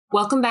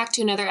Welcome back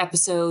to another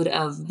episode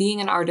of Being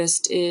an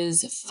Artist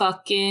is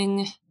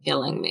Fucking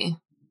Killing Me.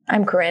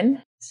 I'm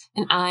Corinne.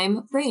 And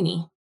I'm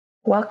Rainy.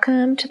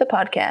 Welcome to the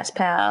podcast,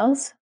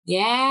 pals.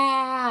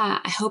 Yeah,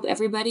 I hope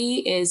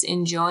everybody is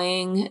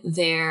enjoying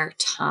their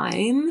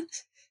time.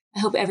 I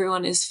hope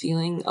everyone is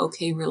feeling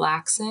okay,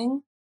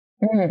 relaxing.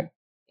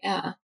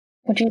 Yeah.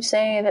 Would you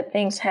say that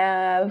things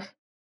have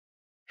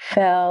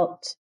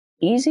felt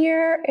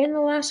easier in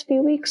the last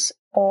few weeks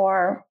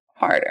or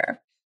harder?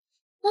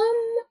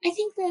 I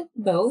think that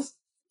both.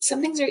 Some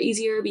things are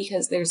easier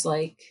because there's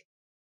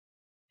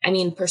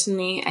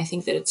personally, I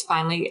think that it's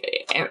finally,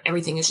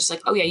 everything is just like,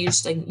 oh yeah, you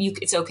just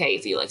it's okay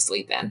if you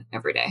sleep in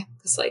every day.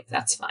 Cause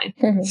that's fine,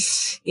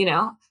 you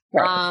know?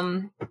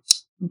 Right.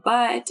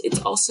 But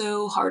it's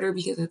also harder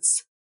because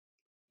it's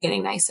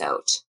getting nice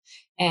out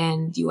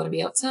and you want to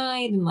be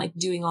outside and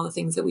doing all the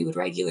things that we would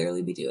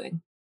regularly be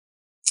doing.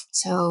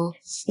 So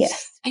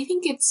yes, I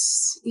think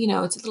it's,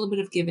 it's a little bit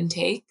of give and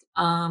take.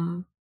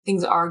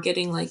 Things are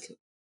getting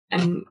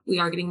and we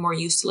are getting more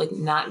used to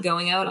not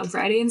going out on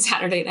Friday and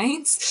Saturday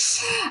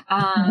nights.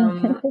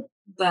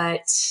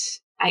 But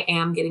I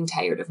am getting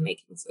tired of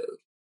making food.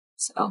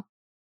 So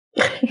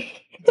I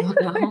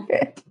don't know.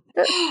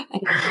 I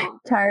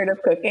know. Tired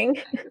of cooking.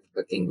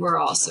 We're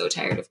all so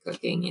tired of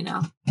cooking,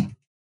 Yeah.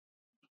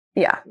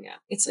 Yeah.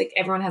 It's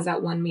everyone has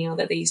that one meal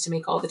that they used to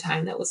make all the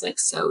time that was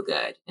so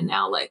good. And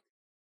now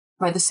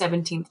by the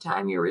 17th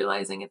time you're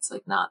realizing it's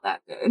not that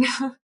good.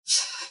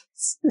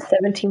 The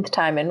 17th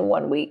time in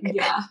 1 week.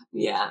 Yeah.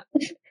 Yeah.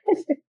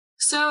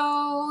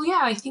 So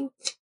yeah, I think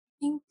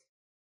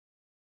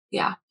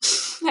yeah.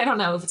 I don't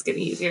know if it's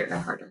getting easier or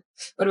harder.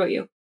 What about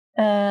you?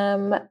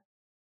 I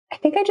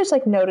think I just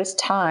noticed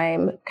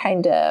time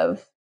kind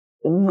of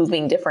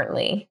moving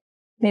differently.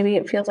 Maybe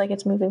it feels like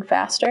it's moving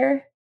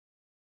faster.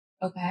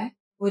 Okay.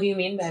 What do you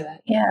mean by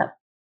that? Yeah.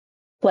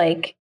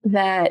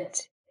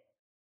 That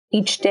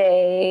each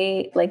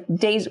day,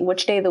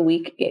 which day of the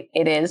week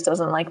it is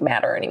doesn't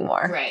matter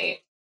anymore. Right.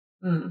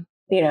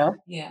 Yeah.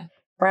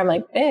 Where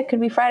I'm it could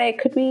be Friday, it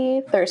could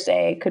be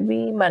Thursday, it could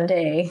be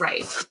Monday.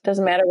 Right.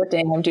 Doesn't matter what day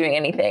I'm doing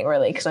anything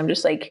really, because I'm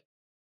just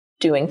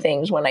doing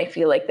things when I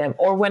feel like them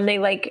or when they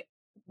make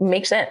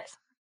sense.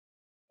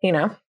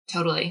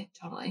 Totally.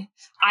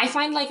 I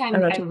find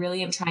I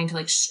really am trying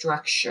to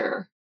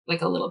structure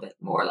a little bit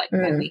more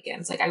my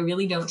weekends. I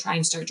really don't try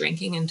and start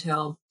drinking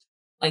until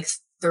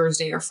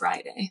Thursday or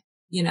Friday,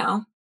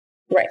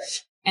 Right.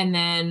 And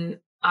then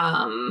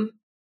I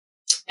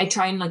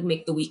try and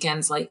make the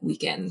weekends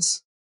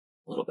weekends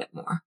a little bit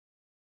more.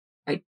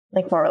 Right.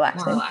 More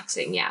relaxing. More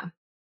relaxing, yeah.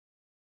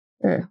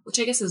 Which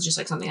I guess is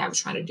just something I was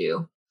trying to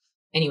do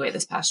anyway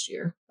this past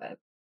year. But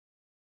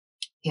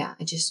yeah,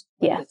 I just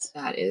that's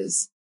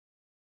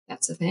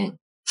a thing.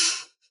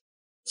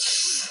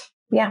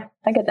 Yeah,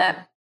 I get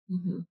that.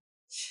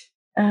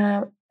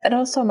 It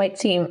also might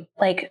feel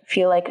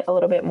a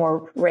little bit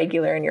more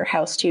regular in your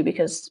house too,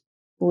 because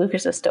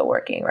Lucas is still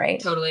working, right?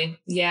 Totally.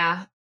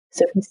 Yeah.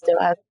 So he still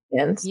has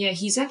weekends. Yeah,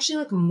 he's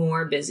actually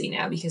more busy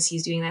now because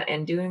he's doing that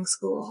and doing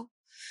school.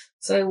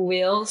 So I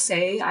will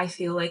say I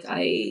feel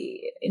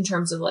in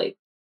terms of me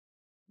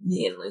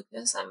and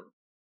Lucas, I'm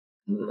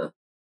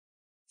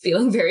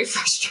feeling very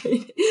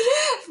frustrated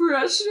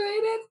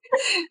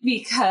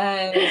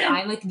because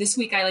I this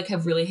week I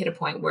have really hit a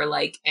point where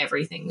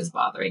everything is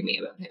bothering me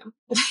about him.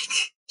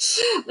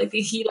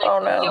 He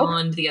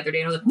yawned the other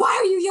day and I was why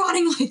are you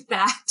yawning like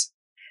that?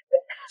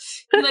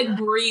 He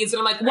breathes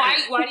and I'm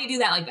why do you do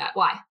that like that?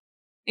 Why?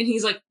 And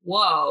he's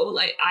whoa,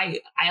 I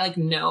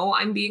know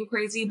I'm being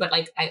crazy, but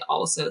I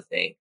also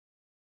think,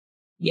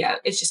 yeah,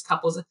 it's just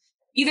couples.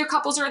 Either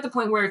couples are at the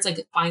point where it's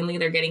finally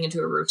they're getting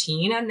into a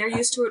routine and they're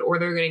used to it, or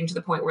they're getting to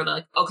the point where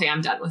they're okay,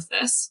 I'm done with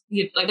this.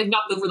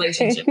 Not the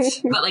relationship,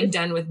 but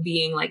done with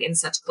being in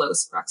such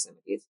close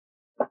proximities.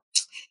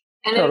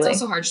 And then It's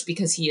also hard just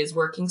because he is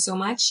working so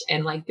much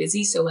and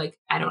busy. So I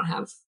don't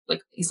have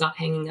he's not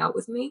hanging out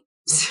with me.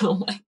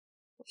 So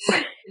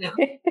Right. Yeah.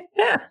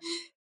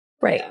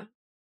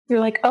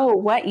 You're oh,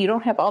 what? You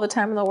don't have all the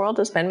time in the world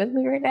to spend with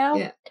me right now?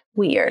 Yeah.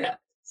 Weird. Yeah.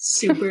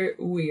 Super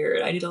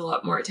weird. I need a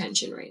lot more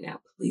attention right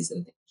now, please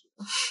and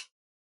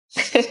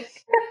thank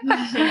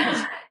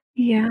you.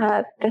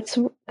 Yeah,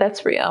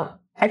 that's real.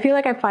 I feel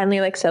I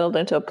finally settled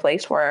into a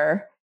place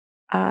where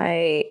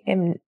I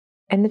am,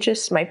 and it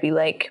just might be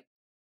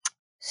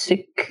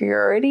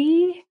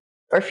security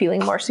or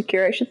feeling more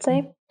secure, I should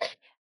say.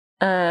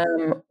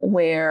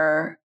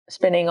 Where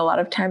spending a lot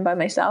of time by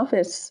myself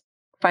is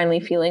finally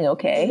feeling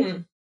okay.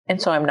 Mm-hmm. And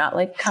so I'm not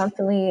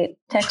constantly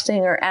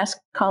texting or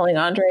calling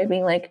Andre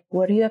being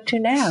what are you up to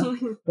now?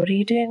 What are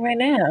you doing right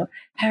now?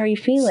 How are you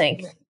feeling?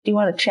 Do you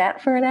want to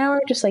chat for an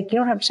hour? Just you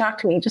don't have to talk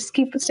to me. Just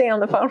stay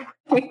on the phone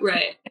with me.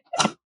 Right.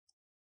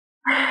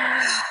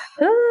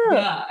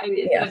 Yeah.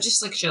 It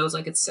just shows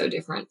it's so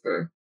different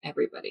for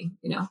everybody,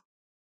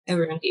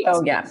 Everyone.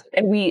 Oh yeah.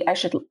 And I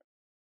should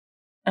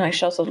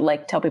also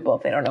tell people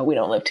if they don't know, we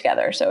don't live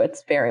together. So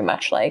it's very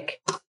much if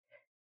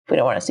we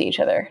don't want to see each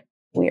other,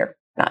 we are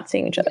not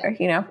seeing each other,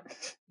 Yeah.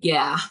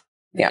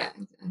 Yeah.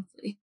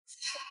 Exactly.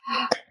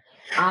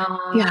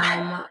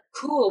 Yeah.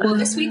 Cool. Well,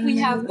 this week we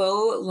have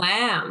Beau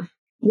Lamb.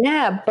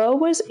 Yeah, Beau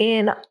was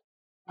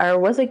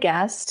a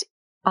guest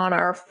on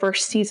our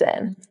first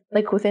season,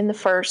 like within the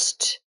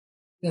first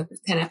 10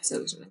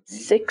 episodes.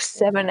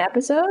 6-7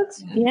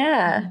 episodes.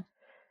 Yeah.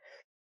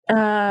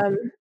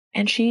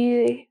 And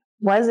she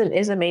was and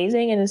is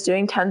amazing and is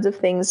doing tons of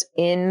things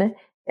in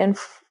and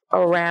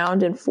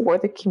around and for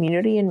the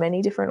community in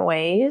many different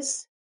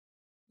ways.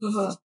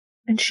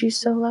 And she's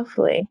so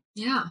lovely.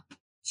 Yeah,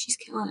 she's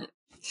killing it.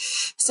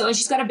 So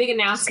she's got a big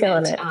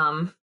announcement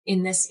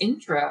in this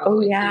intro.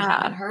 Oh, if yeah. you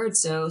haven't heard.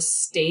 So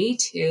stay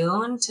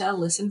tuned to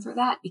listen for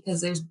that,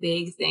 because there's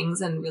big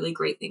things and really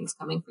great things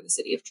coming for the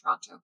city of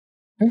Toronto.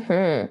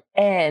 Mm-hmm.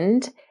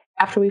 And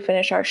after we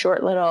finish our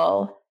short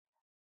little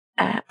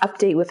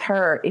update with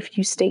her, if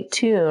you stay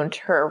tuned,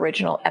 her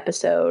original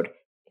episode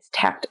is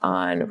tacked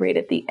on right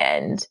at the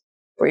end,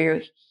 where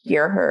you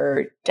hear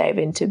her dive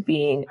into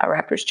being a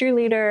Raptors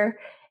cheerleader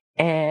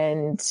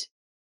and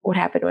what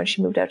happened when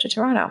she moved out to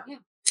Toronto. Yeah.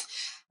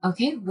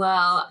 Okay,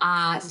 well,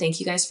 thank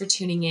you guys for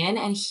tuning in,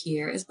 and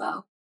here is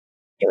Beau.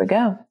 Here we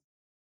go.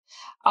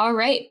 All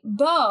right,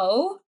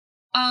 Beau,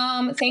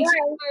 thank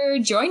you for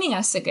joining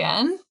us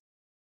again.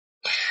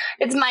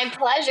 It's my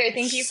pleasure.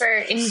 Thank you for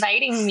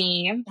inviting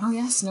me. Oh,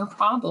 yes, no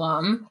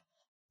problem.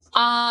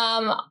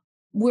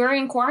 We're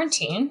in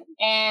quarantine,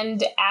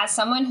 and as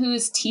someone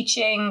who's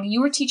teaching, you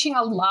were teaching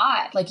a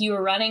lot. Like, you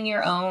were running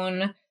your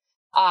own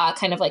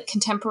kind of like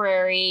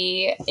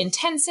contemporary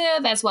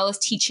intensive, as well as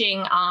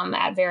teaching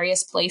at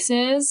various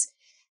places.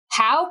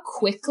 How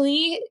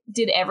quickly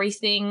did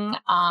everything,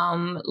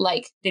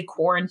 did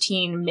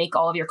quarantine make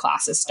all of your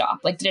classes stop?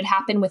 Like, did it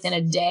happen within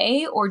a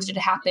day, or did it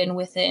happen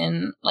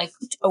within like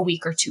a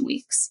week or 2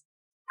 weeks?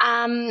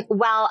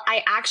 Well,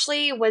 I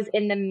actually was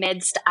in the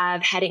midst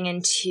of heading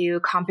into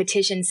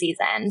competition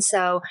season.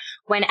 So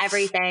when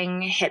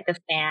everything hit the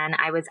fan,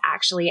 I was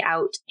actually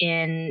out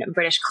in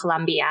British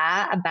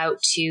Columbia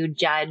about to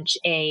judge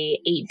a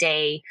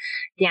 8-day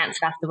dance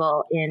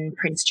festival in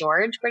Prince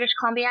George, British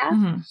Columbia.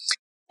 Mm-hmm.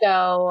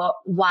 So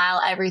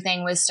while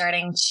everything was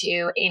starting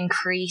to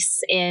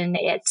increase in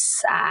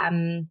its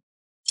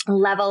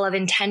level of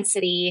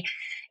intensity,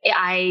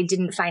 I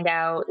didn't find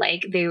out,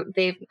 like,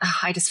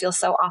 I just feel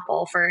so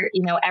awful for,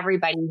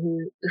 everybody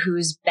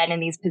who's been in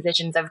these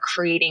positions of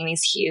creating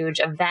these huge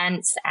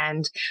events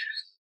and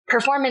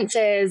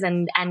performances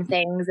and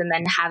things, and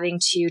then having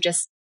to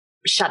just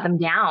shut them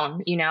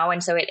down,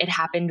 and so it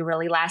happened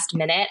really last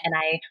minute, and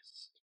I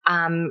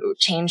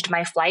changed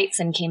my flights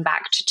and came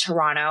back to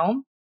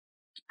Toronto.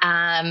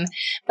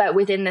 But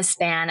within the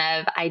span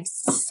of, I'd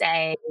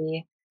say,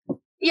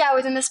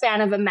 within the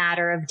span of a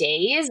matter of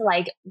days,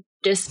 like,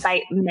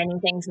 despite many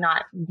things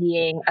not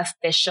being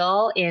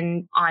official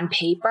on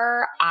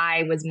paper,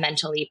 I was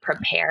mentally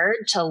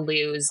prepared to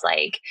lose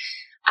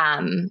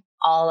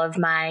all of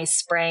my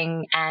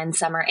spring and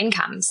summer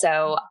income.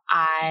 So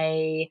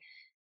I'd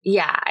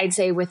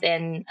say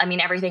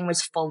everything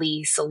was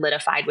fully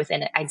solidified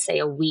within, I'd say,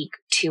 a week,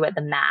 2 at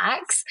the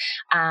max.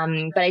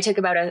 But I took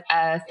about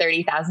a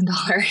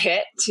 $30,000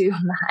 hit to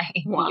my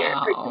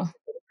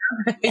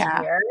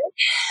year,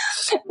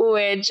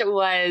 which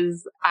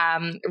was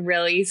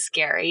really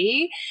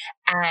scary.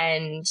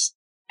 And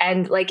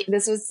like,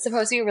 this was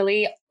supposed to be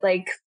really,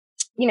 like,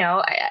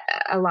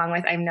 along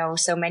with, I know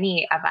so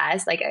many of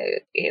us, like,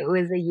 it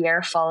was a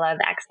year full of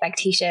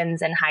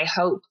expectations and high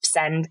hopes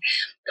and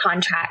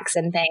contracts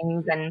and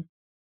things. And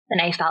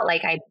I felt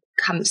like I'd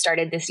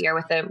started this year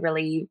with a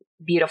really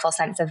beautiful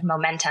sense of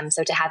momentum.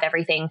 So to have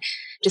everything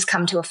just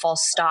come to a full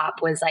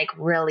stop was, like,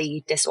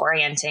 really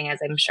disorienting, as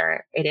I'm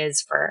sure it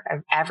is for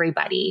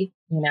everybody,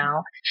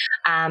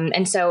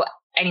 and so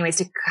anyways,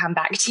 to come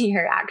back to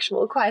your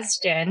actual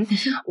question,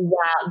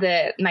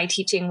 while my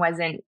teaching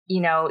wasn't,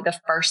 the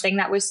first thing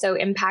that was so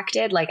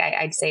impacted, like,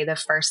 I'd say the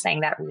first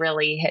thing that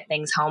really hit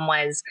things home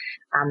was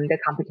the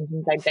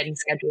competitions I'd been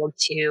scheduled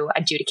to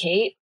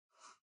adjudicate.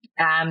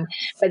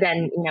 But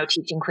then,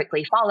 teaching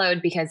quickly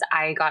followed, because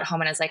I got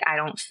home and I was like, I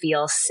don't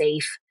feel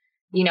safe,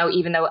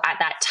 even though at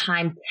that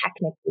time,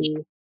 technically,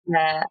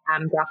 the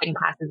drop-in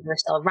classes were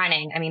still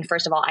running. I mean,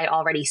 first of all, I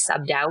already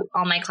subbed out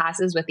all my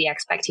classes with the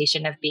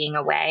expectation of being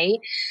away.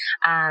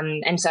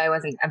 And so I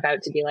wasn't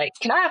about to be like,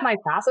 can I have my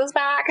classes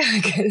back?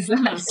 Because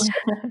that's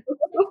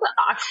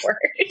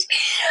awkward.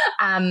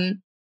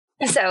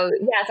 So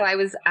I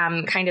was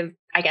kind of,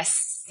 I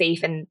guess,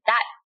 safe in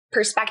that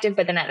perspective.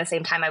 But then at the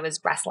same time, I was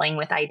wrestling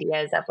with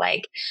ideas of,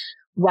 like,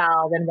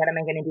 well, then what am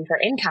I going to do for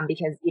income?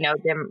 Because,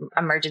 the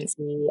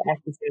emergency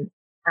assistance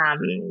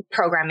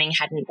programming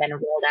hadn't been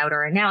rolled out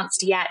or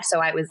announced yet. So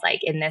I was,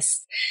 like, in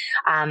this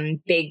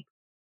big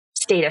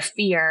state of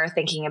fear,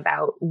 thinking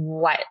about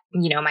what,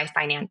 my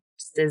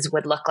finances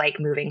would look like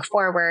moving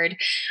forward.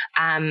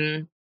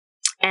 And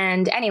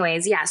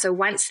anyways, so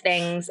once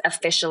things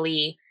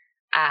officially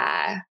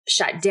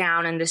shut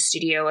down and the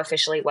studio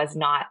officially was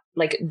not,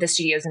 like, the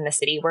studios in the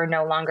city were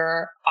no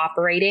longer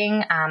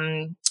operating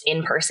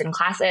in-person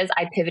classes,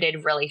 I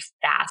pivoted really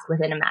fast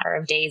within a matter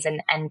of days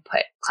and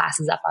put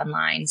classes up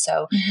online.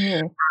 So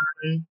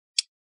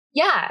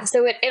Yeah.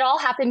 So it all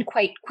happened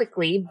quite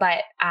quickly,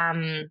 but,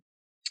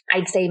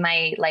 I'd say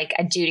my like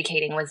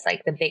adjudicating was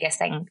like the biggest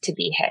thing to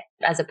be hit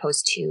as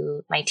opposed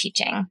to my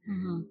teaching.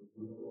 Mm-hmm.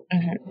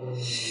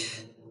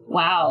 Mm-hmm.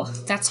 Wow.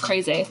 That's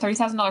crazy.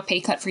 $30,000 pay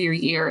cut for your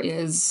year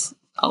is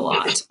a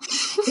lot.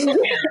 I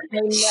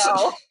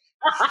know.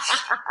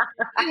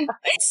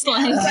 It's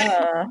like,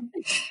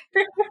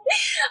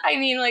 I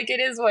mean, like, it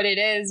is what it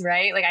is,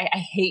 right? Like, I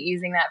hate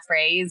using that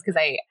phrase because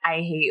I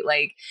hate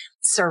like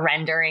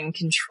surrendering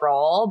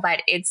control,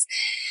 but it's,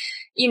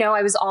 you know,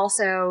 I was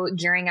also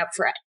gearing up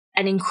for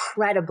an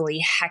incredibly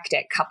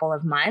hectic couple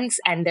of months.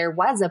 And there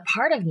was a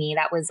part of me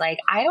that was like,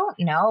 I don't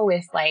know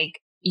if like,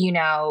 you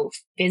know,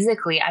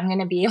 physically I'm going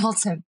to be able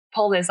to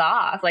pull this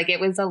off. Like, it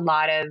was a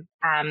lot of,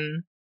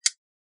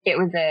 it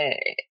was a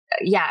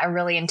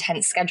really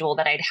intense schedule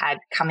that I'd had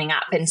coming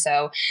up. And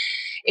so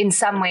in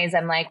some ways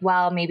I'm like,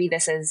 well, maybe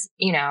this is,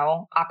 you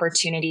know,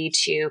 opportunity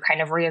to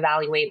kind of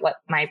reevaluate what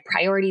my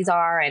priorities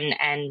are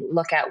and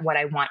look at what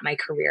I want my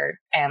career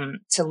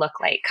to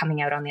look like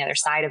coming out on the other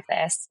side of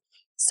this.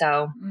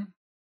 So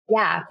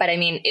yeah, but I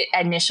mean,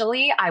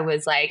 initially I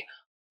was like,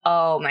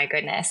 oh my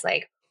goodness,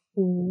 like,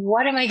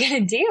 what am I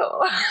going to do?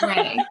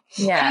 Right.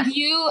 Yeah. Have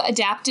you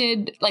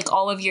adapted like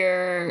all of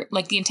your,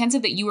 like the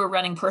intensive that you were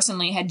running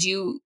personally,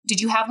 did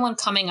you have one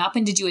coming up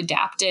and did you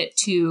adapt it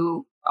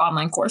to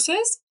online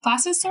classes?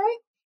 Sorry.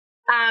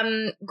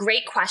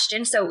 Great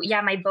question. So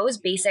yeah, my Bose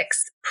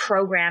Basics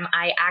program,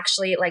 I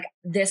actually I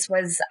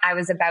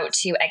was about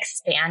to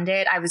expand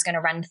it. I was going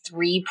to run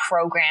 3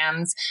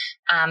 programs,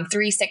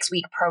 3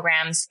 6-week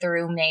programs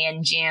through May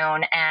and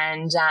June.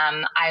 And,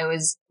 I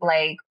was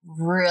like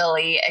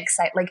really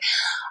excited, like,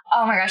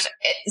 oh my gosh,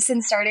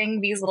 since starting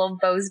these little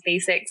Bose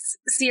Basics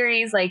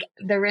series, like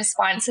the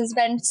response has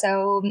been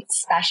so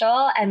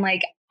special. And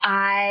like,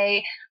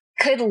 I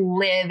could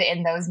live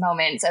in those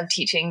moments of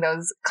teaching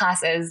those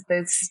classes.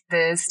 The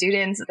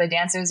students, the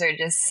dancers are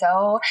just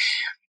so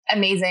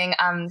amazing.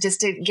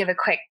 Just to give a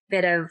quick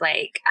bit of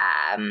like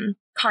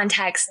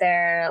context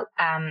there,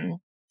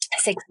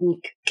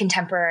 6-week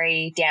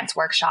contemporary dance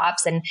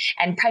workshops and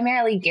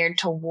primarily geared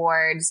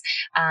towards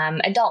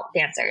adult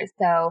dancers.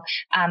 So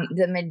I'd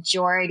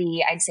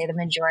say the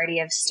majority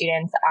of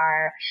students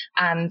are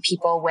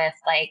people with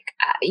like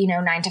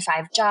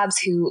 9-to-5 jobs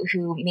who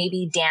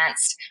maybe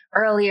danced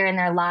earlier in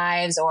their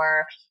lives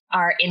or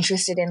are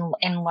interested in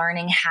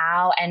learning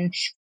how, and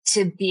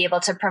to be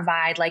able to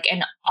provide like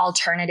an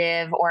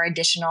alternative or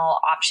additional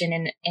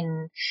option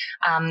in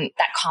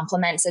that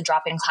complements a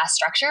drop-in class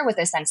structure with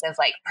a sense of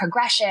like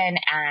progression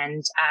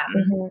and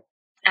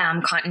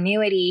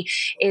continuity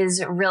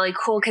is really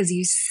cool, because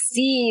you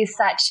see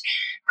such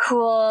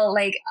cool,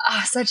 like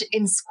such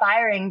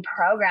inspiring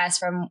progress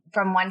from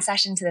one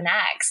session to the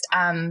next.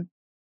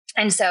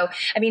 And so,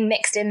 I mean,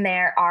 mixed in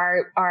there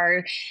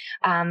are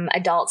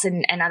adults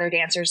and other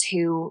dancers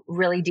who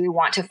really do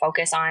want to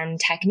focus on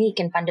technique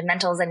and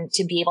fundamentals, and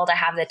to be able to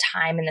have the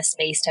time and the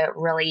space to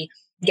really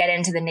get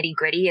into the nitty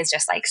gritty is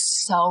just like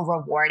so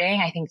rewarding,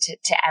 I think,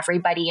 to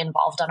everybody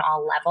involved on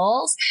all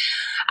levels.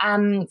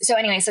 So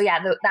anyway,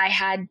 I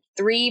had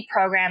 3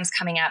 programs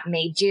coming up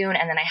May, June,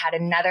 and then I had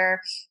another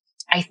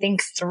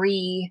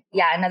 3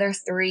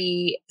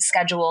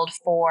 scheduled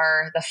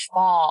for the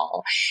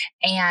fall.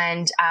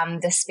 And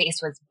the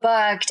space was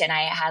booked, and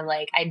I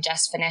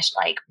just finished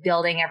like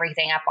building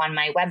everything up on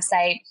my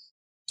website.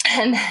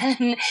 And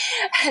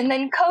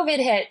then COVID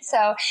hit.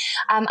 So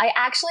I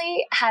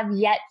actually have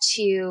yet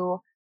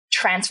to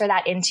transfer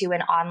that into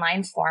an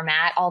online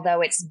format,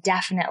 although it's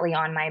definitely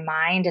on my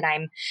mind,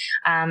 and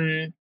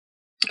I'm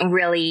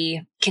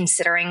really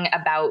considering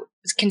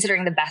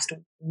the best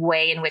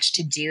way in which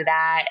to do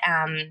that.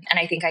 And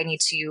I think I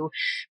need to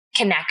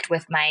connect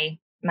with my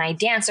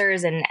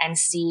dancers and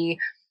see,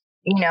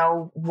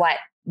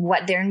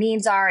 what their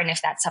needs are, and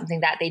if that's something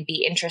that they'd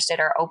be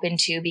interested or open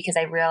to, because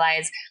I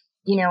realize,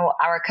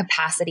 our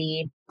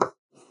capacity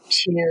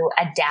to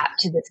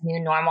adapt to this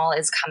new normal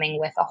is coming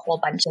with a whole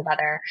bunch of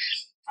other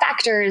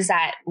factors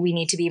that we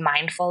need to be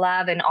mindful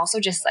of. And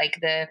also just like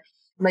the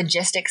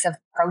logistics of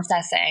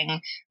processing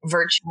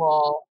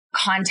virtual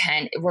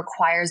content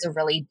requires a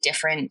really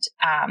different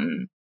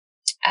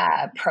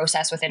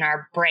process within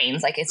our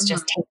brains. Like it's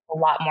just takes a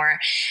lot more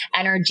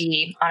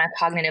energy on a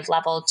cognitive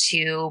level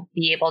to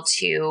be able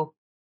to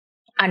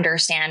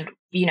understand,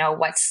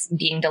 what's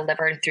being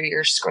delivered through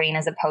your screen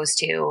as opposed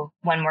to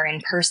when we're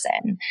in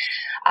person.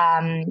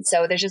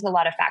 So there's just a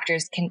lot of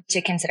factors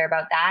to consider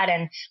about that.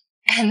 And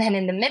then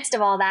in the midst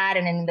of all that,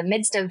 and in the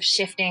midst of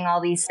shifting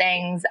all these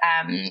things,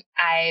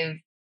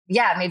 I've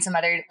made some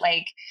other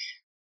like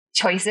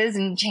choices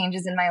and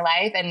changes in my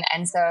life.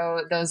 And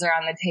so those are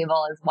on the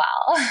table as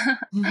well.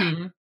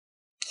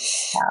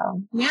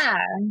 So, yeah.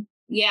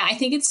 Yeah, I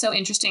think it's so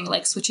interesting,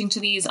 like switching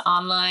to these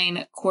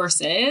online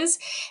courses.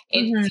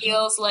 It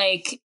feels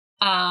like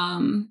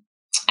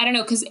I don't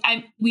know, because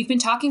we've been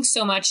talking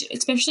so much,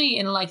 especially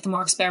in like the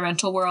more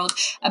experimental world,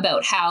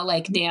 about how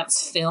like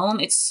dance film,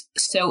 it's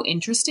so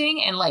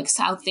interesting, and like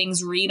how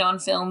things read on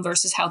film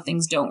versus how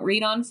things don't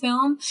read on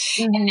film.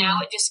 Mm-hmm. And now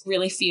it just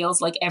really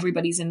feels like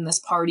everybody's in this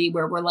party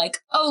where we're like,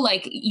 oh,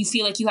 like you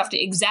feel like you have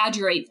to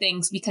exaggerate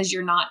things because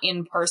you're not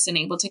in person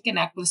able to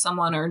connect with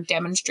someone or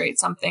demonstrate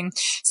something.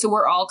 So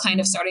we're all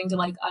kind of starting to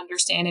like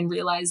understand and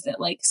realize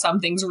that like some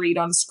things read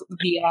on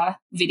via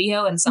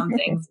video and some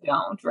things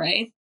don't,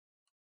 right?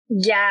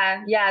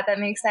 Yeah, that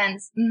makes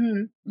sense.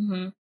 Mm-hmm.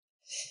 Mm-hmm.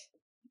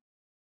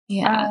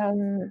 Yeah.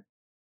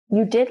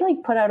 You did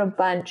like put out a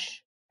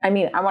bunch. I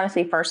mean, I want to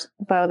say first,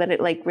 Bo, that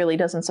it like really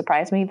doesn't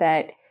surprise me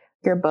that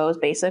your Bo's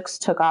Basics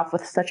took off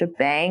with such a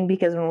bang,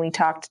 because when we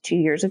talked 2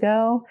 years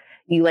ago,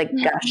 you like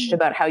gushed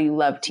about how you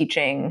love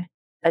teaching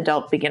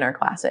adult beginner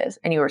classes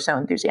and you were so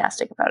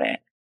enthusiastic about it.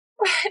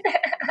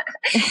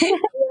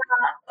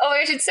 Oh,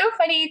 it's so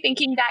funny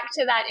thinking back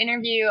to that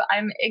interview.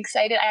 I'm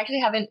excited. I actually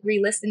haven't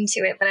re-listened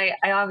to it, but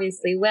I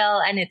obviously will.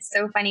 And it's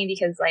so funny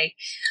because like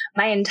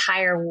my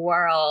entire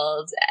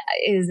world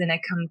is in a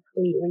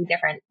completely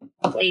different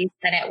place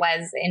than it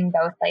was in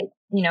both like,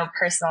 you know,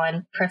 personal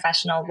and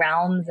professional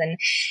realms. And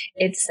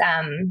it's,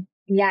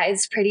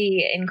 it's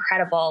pretty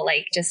incredible,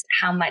 like just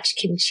how much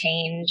can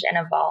change and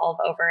evolve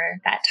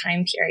over that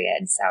time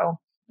period. So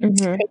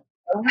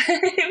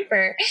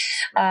for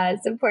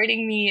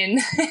supporting me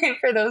and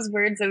for those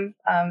words of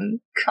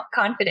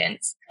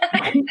confidence.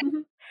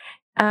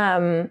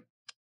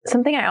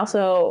 Something I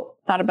also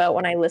thought about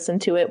when I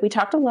listened to it, we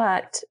talked a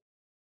lot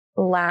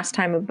last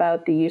time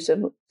about the use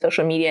of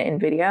social media in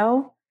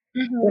video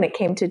when it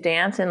came to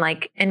dance and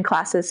like in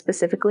classes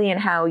specifically, and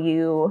how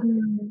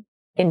you,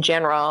 in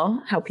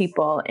general, how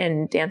people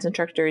and dance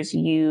instructors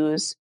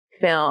use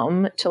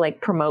film to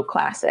like promote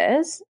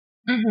classes.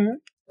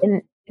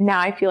 And now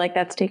I feel like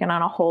that's taken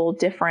on a whole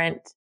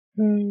different,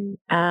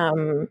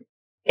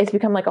 it's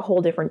become like a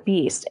whole different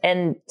beast.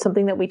 And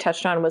something that we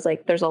touched on was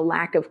like, there's a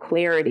lack of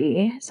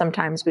clarity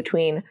sometimes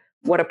between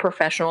what a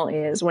professional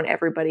is when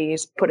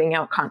everybody's putting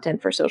out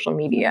content for social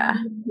media.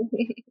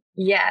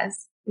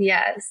 Yes.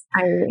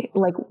 I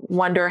like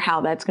wonder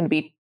how that's going to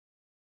be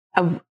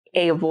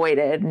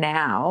avoided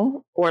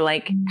now, or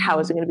like, how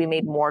is it going to be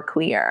made more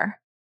clear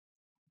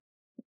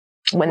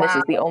when this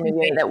is the only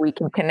way that we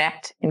can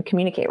connect and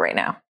communicate right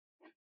now?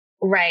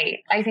 Right.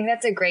 I think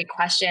that's a great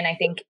question. I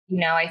think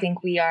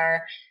we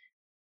are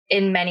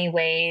in many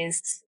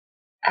ways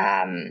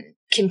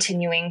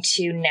continuing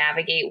to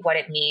navigate what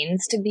it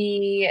means to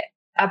be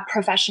a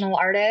professional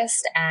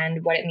artist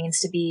and what it means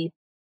to be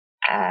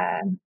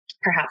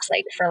perhaps,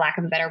 like, for lack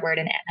of a better word,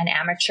 an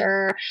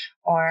amateur,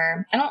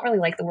 or I don't really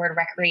like the word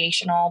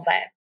recreational,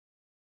 but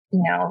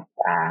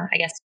I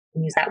guess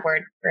use that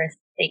word for the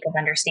sake of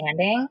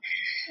understanding.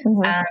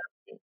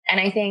 And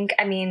I think,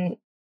 I mean,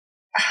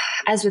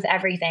 as with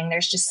everything,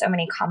 there's just so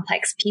many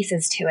complex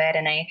pieces to it.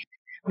 And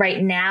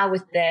right now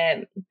with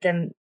the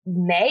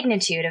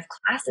magnitude of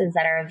classes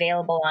that are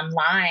available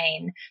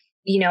online,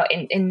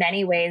 in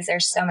many ways,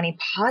 there's so many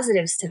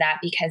positives to that,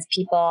 because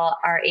people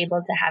are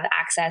able to have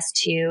access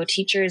to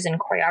teachers and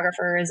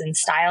choreographers and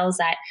styles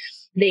that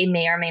they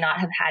may or may not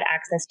have had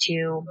access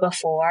to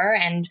before,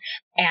 and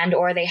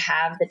or they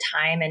have the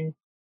time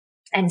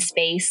and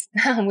space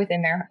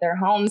within their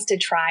homes to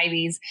try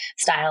these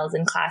styles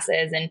and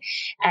classes.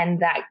 And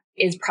that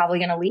is probably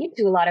going to lead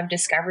to a lot of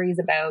discoveries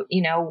about,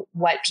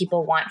 what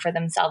people want for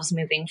themselves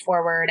moving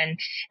forward.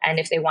 And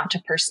if they want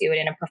to pursue it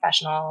in a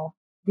professional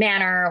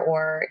manner,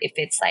 or if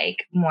it's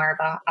like more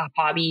of a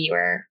hobby,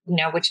 or, and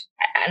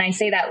I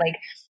say that, like,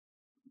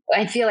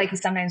 I feel like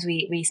sometimes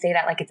we say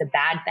that like it's a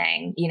bad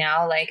thing,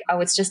 like,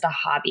 oh, it's just a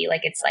hobby.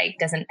 Like, it's like,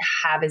 doesn't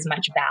have as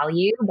much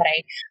value. But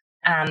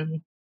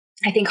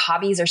I think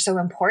hobbies are so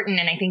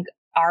important. And I think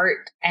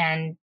art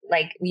and,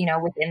 like,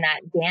 within that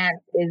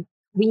dance is,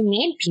 we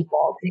need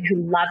people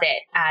who love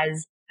it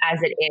as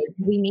it is.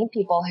 We need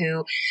people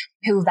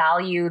who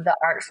value the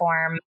art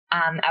form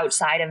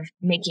outside of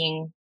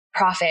making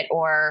profit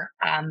or,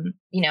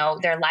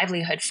 their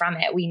livelihood from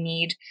it. We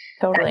need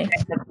totally that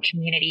type of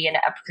community and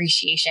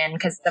appreciation,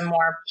 because the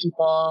more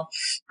people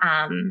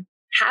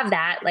have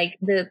that, like,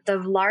 the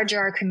larger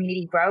our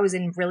community grows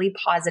in really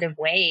positive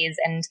ways.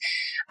 And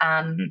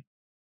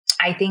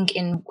I think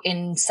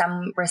in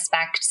some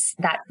respects,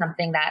 that's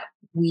something that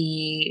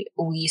we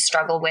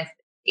struggle with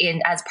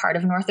as part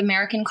of North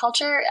American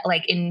culture.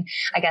 Like,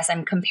 I guess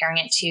I'm comparing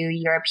it to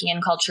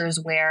European cultures,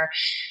 where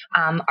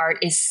art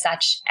is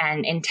such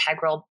an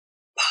integral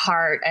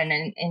part and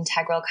an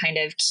integral kind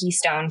of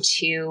keystone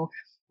to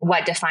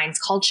what defines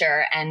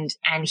culture. And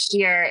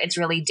here it's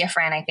really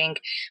different. I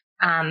think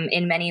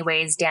in many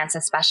ways, dance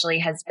especially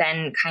has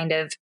been kind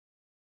of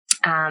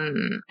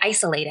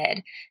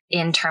isolated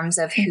in terms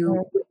of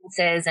who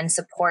witnesses and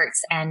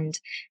supports and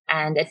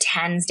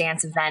attends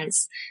dance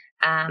events.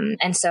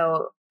 And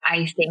so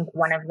I think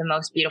one of the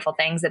most beautiful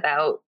things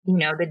about,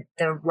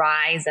 the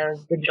rise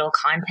of digital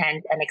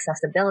content and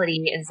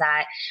accessibility is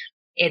that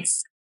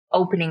it's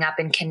opening up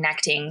and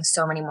connecting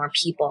so many more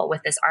people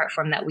with this art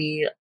form that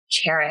we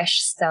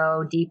cherish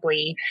so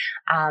deeply.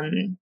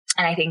 And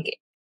I think,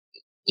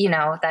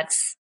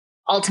 that's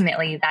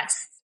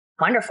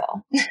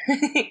wonderful.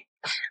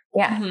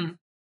 Yeah,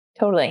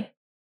 totally.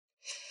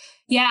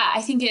 Yeah,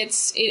 I think it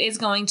is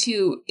going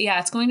to,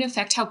 it's going to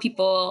affect how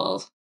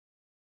people,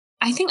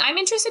 I think I'm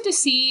interested to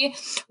see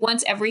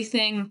once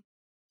everything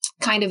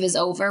kind of is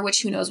over,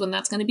 which who knows when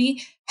that's going to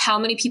be, how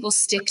many people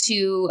stick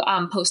to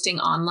posting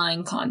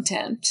online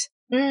content.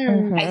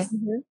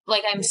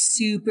 I'm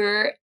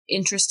super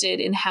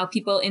interested in how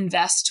people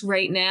invest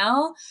right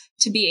now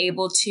to be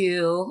able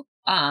to,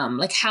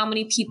 how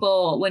many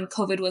people when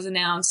COVID was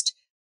announced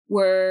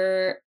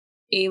were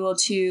able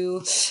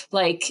to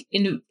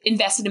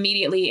invested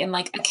immediately in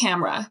like a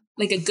camera,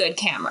 like a good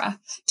camera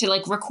to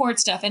like record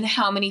stuff, and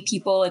how many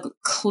people like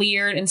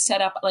cleared and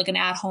set up like an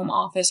at-home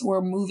office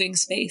or moving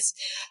space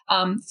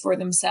for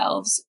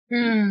themselves.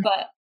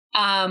 But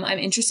I'm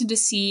interested to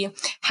see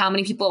how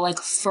many people like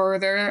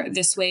further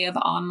this way of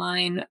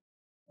online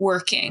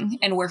working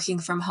and working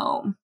from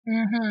home.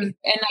 And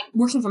like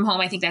working from home,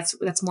 I think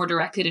that's more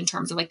directed in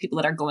terms of like people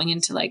that are going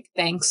into like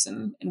banks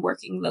and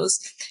working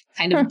those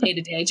kind of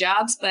day-to-day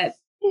jobs. But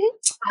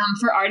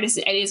for artists,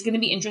 it is going to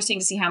be interesting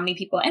to see how many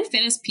people, and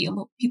fitness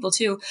people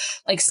too,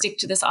 like stick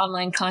to this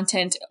online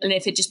content, and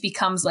if it just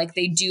becomes like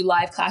they do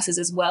live classes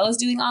as well as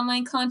doing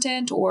online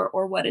content,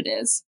 or what it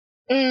is.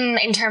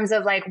 In terms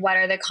of like, what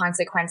are the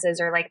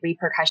consequences or like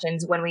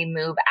repercussions when we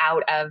move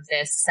out of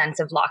this sense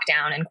of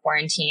lockdown and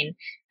quarantine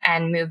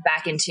and move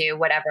back into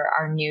whatever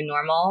our new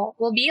normal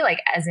will be, like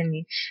as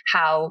in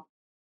how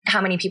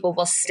many people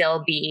will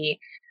still be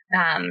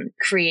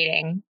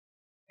creating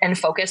and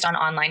focused on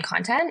online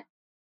content?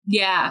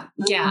 Yeah.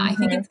 I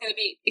think it's going to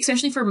be,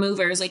 especially for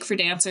movers, like for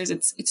dancers,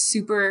 it's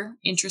super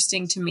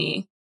interesting to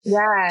me.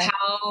 Yeah.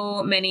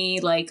 How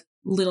many like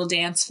little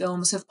dance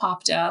films have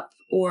popped up,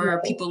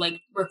 or people like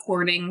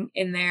recording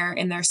in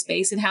their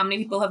space, and how many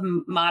people have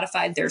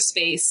modified their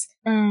space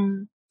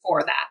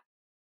for that.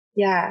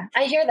 Yeah,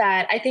 I hear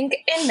that. I think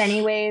in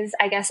many ways,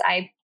 I guess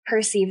I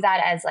perceive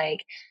that as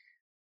like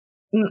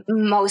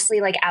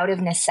mostly like out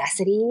of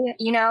necessity,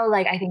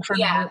 like I think for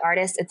many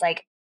artists, it's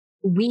like,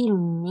 we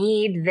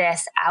need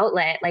this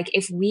outlet. Like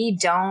if we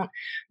don't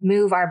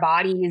move our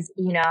bodies,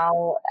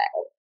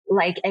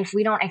 like if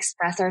we don't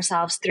express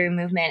ourselves through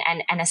movement,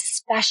 and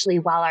especially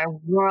while our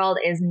world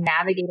is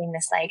navigating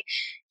this like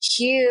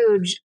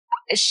huge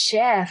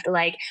shift,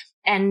 like,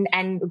 and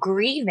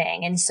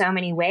grieving in so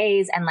many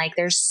ways. And like,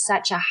 there's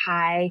such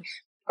like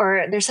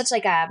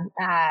a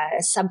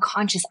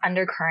subconscious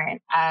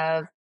undercurrent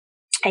of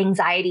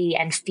anxiety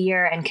and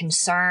fear and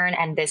concern,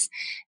 and this,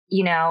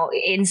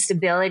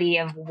 instability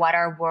of what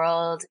our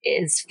world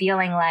is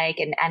feeling like,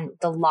 and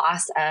the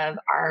loss of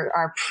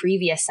our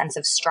previous sense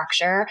of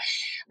structure.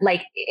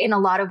 Like in a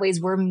lot of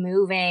ways, we're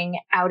moving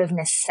out of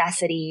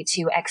necessity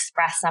to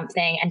express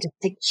something and to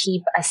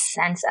keep a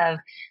sense of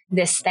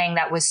this thing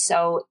that was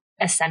so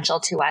essential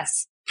to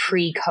us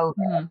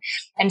pre-COVID.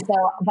 And so,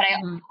 but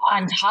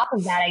on top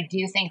of that, I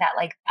do think that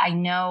like, I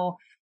know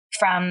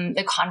from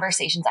the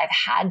conversations I've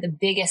had, the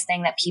biggest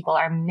thing that people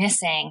are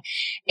missing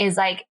is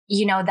like,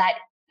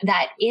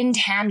 that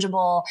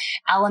intangible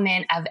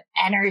element of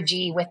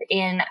energy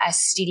within a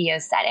studio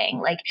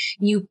setting. Like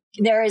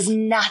there is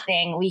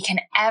nothing we can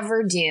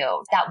ever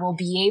do that will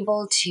be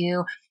able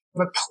to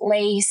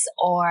replace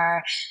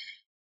or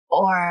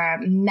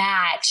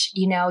match,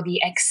 the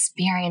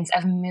experience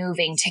of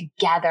moving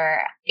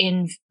together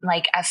in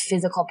like a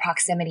physical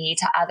proximity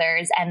to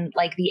others, and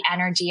like the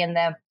energy and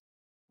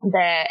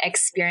the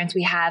experience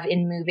we have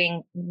in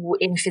moving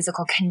in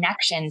physical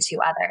connection to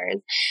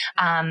others.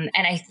 And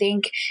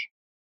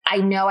I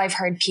know I've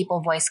heard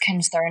people voice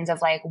concerns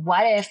of like,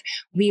 what if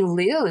we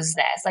lose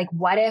this? Like,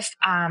 what if,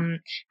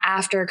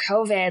 after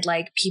COVID,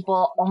 like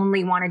people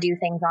only want to do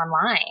things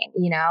online,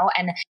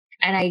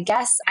 and I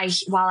guess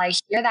while I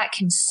hear that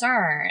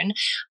concern,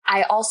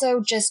 I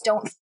also just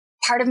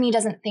part of me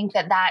doesn't think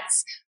that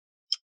that's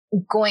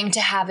going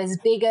to have as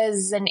big of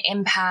an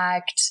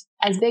impact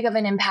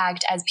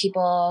as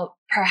people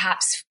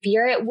perhaps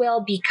fear it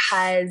will,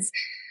 because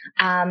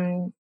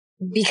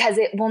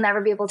it will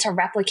never be able to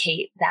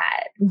replicate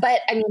that.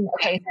 But I mean,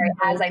 okay, sorry,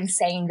 as I'm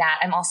saying that,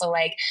 I'm also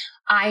like,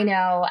 I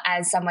know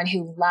as someone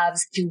who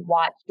loves to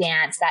watch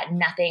dance that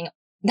nothing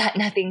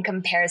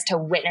compares to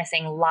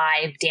witnessing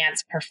live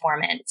dance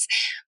performance.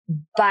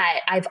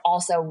 But I'm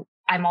also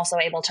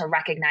able to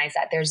recognize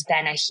that there's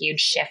been a huge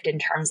shift in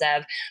terms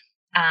of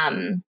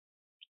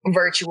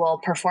virtual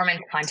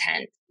performance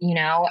content,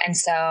 and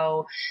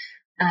so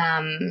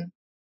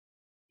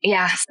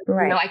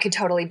right. I could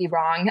totally be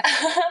wrong,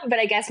 but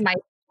I guess my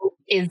hope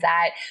is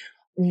that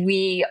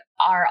we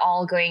are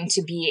all going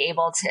to be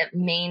able to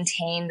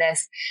maintain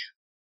this,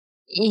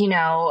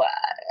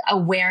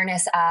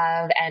 awareness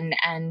of,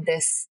 and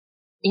this,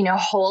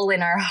 hole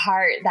in our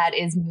heart that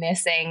is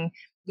missing,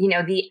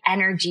 the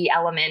energy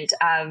element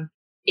of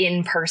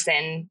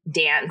in-person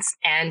dance.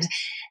 And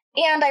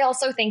I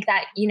also think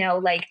that,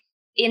 like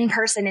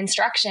in-person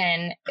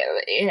instruction,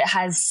 it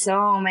has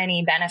so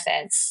many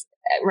benefits,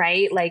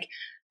 right? Like,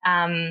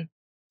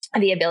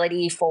 the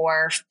ability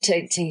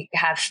to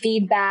have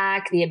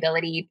feedback, the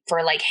ability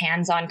for like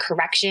hands-on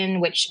correction,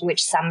 which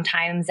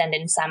sometimes and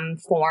in some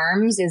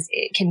forms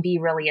it can be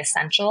really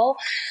essential.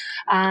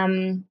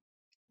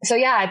 So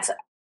yeah,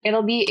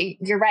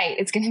 you're right.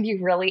 It's going to be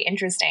really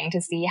interesting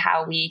to see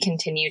how we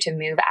continue to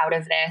move out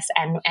of this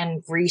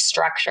and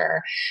restructure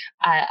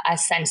a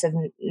sense of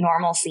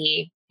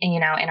normalcy,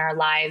 in our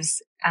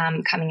lives,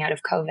 coming out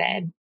of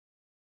COVID.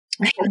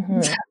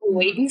 Mm-hmm.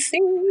 Wait and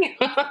see.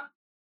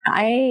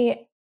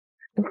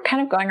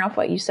 Kind of going off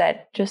what you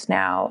said just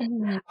now,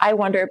 mm-hmm. I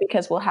wonder,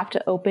 because we'll have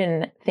to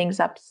open things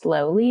up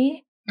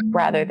slowly, mm-hmm.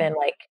 rather than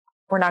like,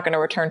 we're not going to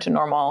return to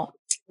normal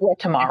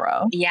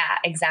tomorrow. Yeah,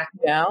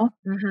 exactly.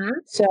 Mm-hmm.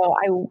 So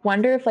I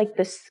wonder if like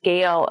the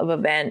scale of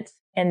events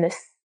and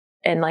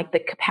like the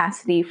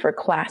capacity for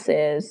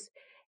classes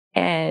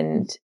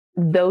and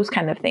those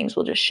kind of things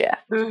will just shift.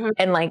 Mm-hmm.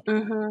 And like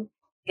mm-hmm.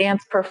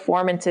 dance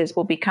performances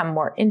will become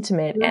more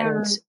intimate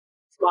and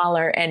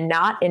smaller and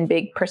not in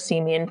big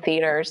proscenium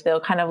theaters.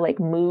 They'll kind of like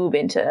move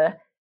into,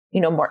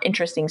 more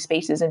interesting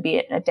spaces and be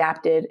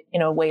adapted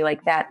in a way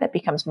like that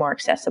becomes more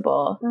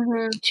accessible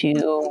mm-hmm.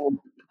 to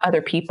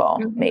other people,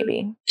 mm-hmm.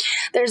 maybe.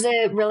 There's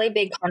a really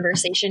big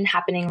conversation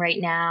happening right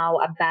now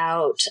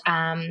about,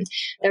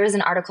 there was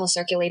an article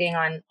circulating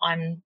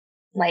on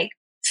like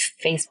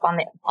Facebook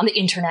on the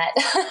internet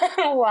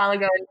a while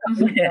ago,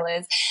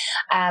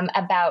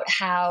 about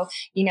how,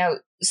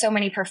 so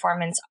many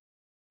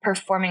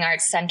performing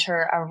arts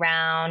center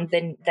around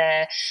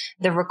the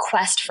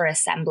request for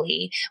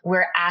assembly.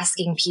 We're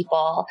asking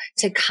people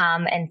to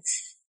come and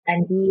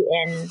be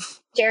in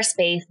share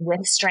space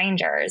with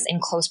strangers in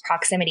close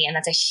proximity. And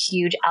that's a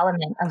huge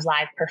element of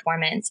live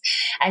performance.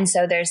 And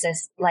so there's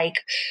this like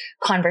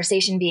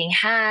conversation being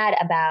had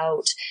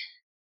about,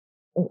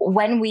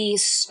 when we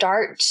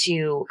start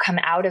to come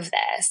out of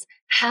this,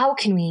 how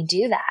can we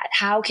do that?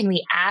 How can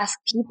we ask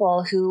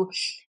people who,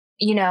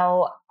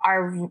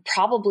 are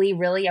probably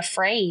really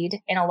afraid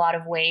in a lot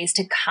of ways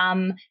to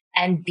come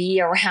and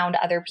be around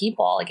other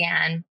people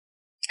again?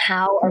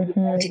 How are we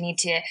going to need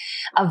to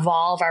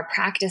evolve our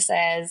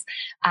practices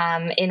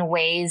in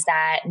ways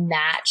that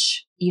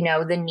match,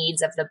 the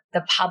needs of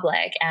the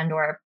public and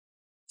or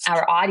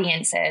our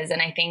audiences?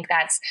 And I think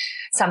that's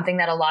something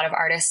that a lot of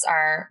artists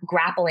are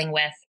grappling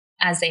with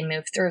as they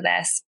move through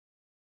this,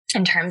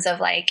 in terms of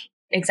like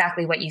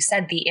exactly what you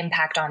said, the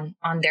impact on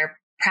their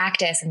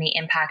practice and the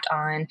impact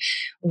on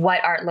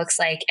what art looks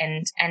like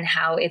and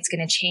how it's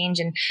going to change.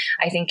 And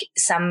I think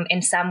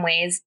in some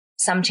ways,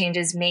 some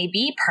changes may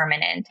be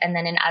permanent. And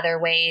then in other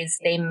ways,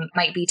 they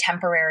might be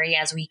temporary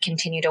as we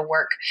continue to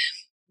work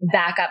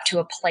back up to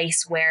a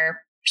place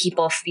where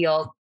people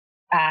feel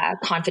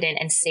confident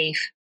and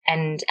safe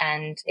and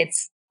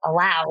it's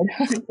allowed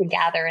to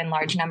gather in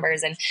large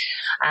numbers. And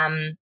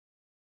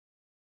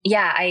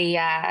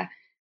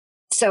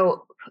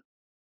so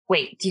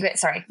wait, do you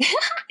guys have a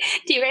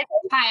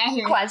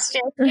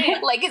question?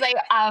 Like, cause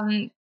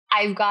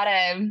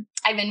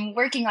I've been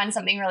working on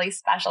something really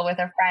special with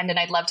a friend and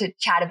I'd love to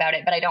chat about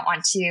it, but I don't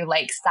want to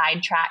like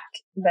sidetrack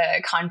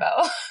the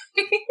convo.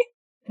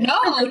 No,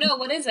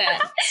 what is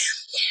it?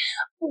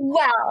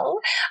 Well,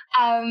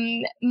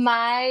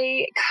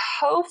 my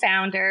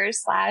co-founder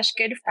 /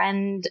 good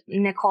friend,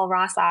 Nicole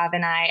Rossov,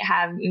 and I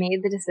have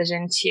made the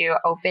decision to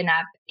open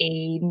up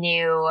a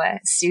new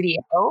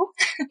studio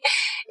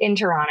in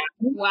Toronto.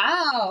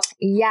 Wow.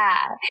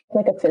 Yeah.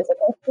 Like a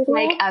physical studio?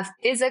 Like a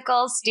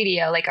physical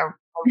studio, like a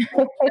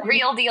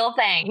real deal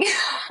thing.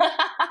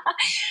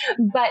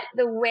 But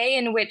the way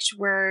in which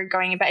we're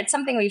going about, it's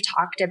something we've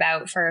talked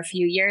about for a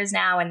few years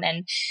now. And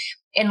then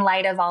in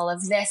light of all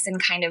of this and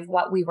kind of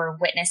what we were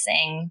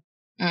witnessing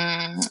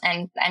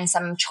and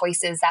some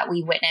choices that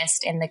we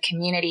witnessed in the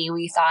community,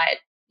 we thought,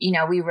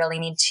 we really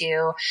need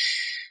to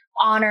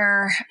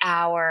honor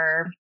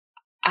our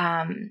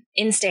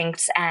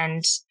instincts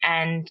and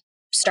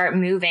start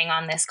moving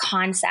on this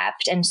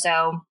concept. And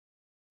so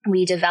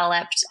we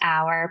developed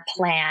our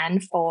plan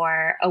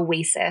for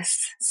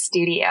Oasis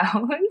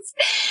Studios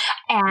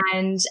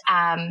and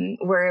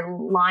we're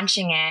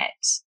launching it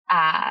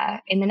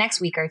in the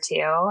next week or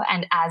two,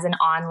 and as an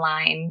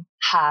online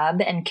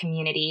hub and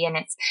community. And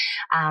it's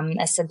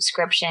a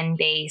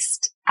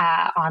subscription-based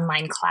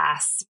online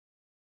class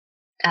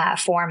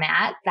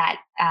format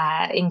that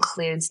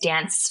includes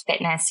dance,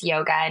 fitness,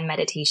 yoga, and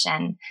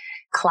meditation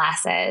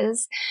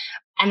classes.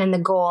 And then the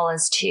goal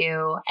is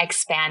to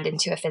expand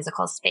into a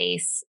physical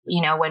space,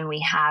 when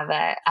we have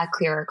a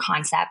clearer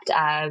concept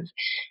of,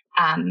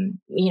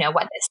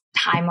 what this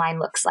timeline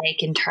looks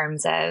like in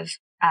terms of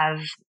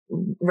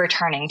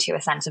returning to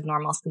a sense of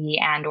normalcy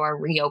and or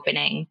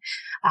reopening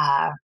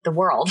the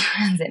world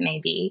as it may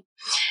be.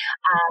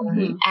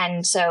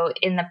 And so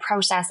in the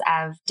process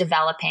of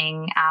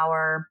developing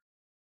our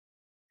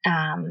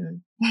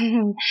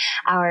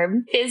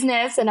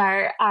business and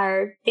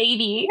our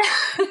baby,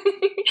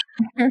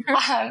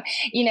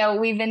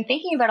 we've been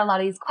thinking about a lot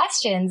of these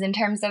questions in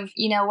terms of,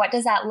 what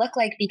does that look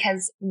like?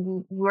 Because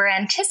we're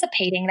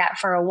anticipating that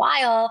for a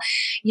while,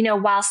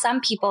 while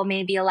some people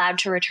may be allowed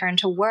to return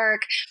to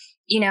work,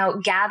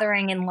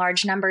 gathering in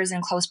large numbers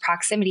in close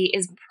proximity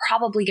is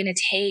probably going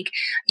to take,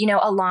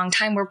 a long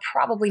time. We're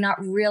probably not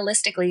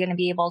realistically going to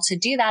be able to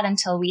do that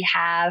until we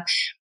have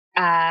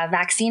a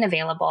vaccine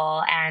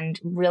available and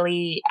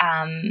really,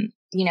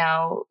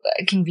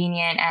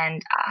 convenient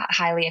and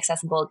highly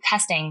accessible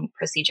testing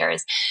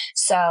procedures.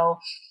 So,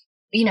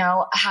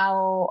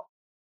 how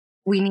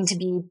we need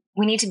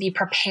to be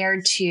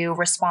prepared to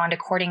respond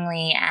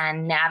accordingly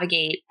and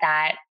navigate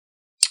that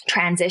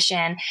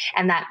transition.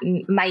 And that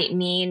might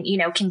mean,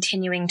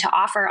 continuing to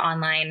offer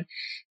online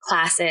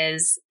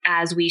classes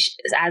as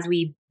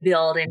we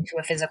build into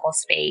a physical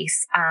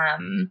space.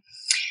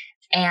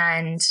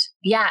 And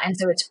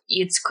so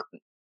it's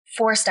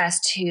forced us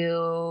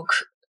to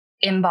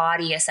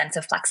embody a sense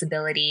of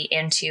flexibility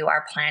into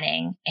our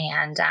planning.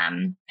 And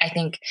I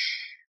think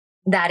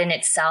that in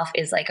itself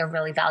is like a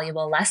really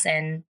valuable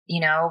lesson,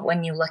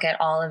 when you look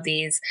at all of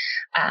these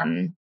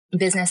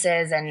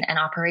businesses and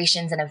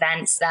operations and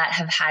events that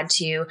have had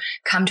to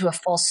come to a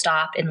full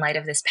stop in light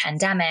of this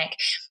pandemic.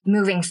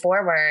 Moving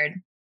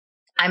forward,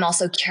 I'm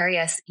also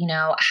curious,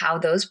 how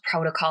those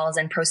protocols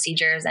and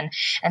procedures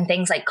and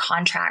things like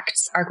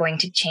contracts are going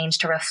to change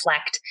to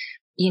reflect,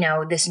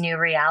 this new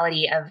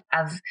reality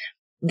of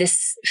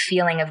this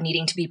feeling of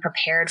needing to be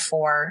prepared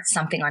for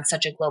something on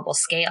such a global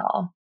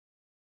scale.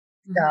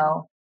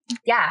 So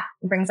yeah,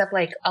 it brings up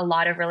like a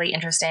lot of really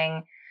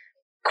interesting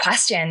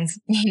questions,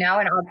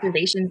 and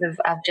observations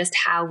of just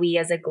how we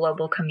as a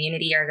global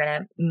community are going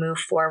to move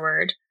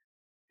forward,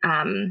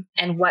 and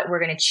what we're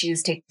going to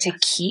choose to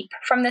keep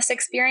from this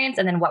experience,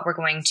 and then what we're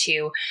going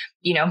to,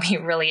 be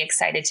really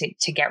excited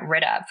to get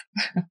rid of.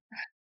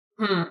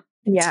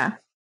 Yeah.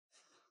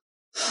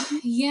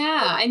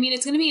 Yeah. I mean,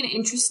 it's going to be an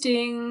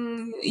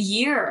interesting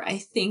year. I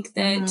think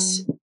that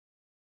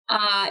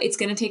it's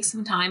going to take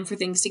some time for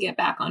things to get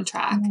back on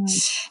track.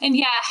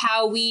 And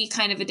how we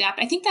kind of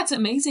adapt. I think that's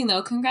amazing,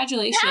 though.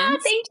 Congratulations. Yeah,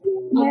 thank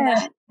you.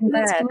 Yeah,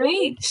 that's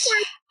great.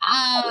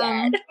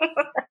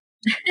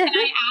 Can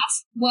I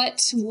ask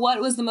what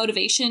was the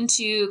motivation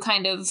to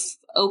kind of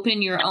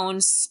open your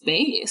own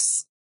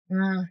space?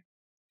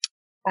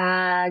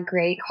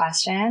 Great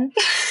question.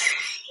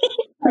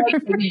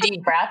 Like, take a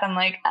deep breath. I'm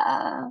like,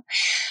 I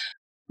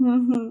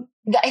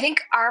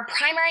think our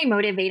primary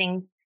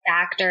motivating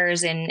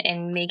factors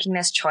in making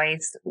this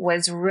choice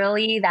was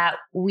really that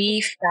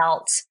we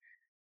felt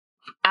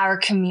our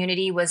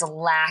community was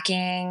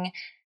lacking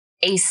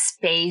a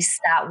space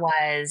that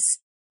was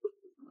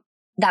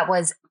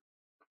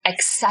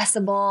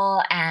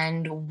accessible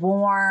and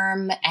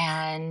warm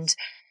and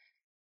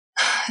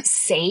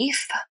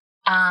safe.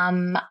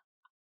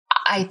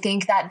 I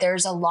think that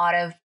there's a lot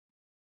of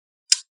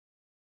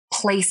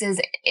places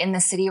in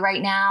the city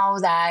right now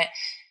that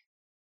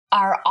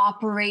are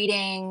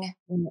operating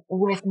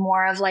with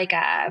more of like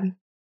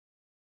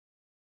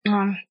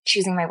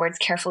choosing my words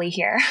carefully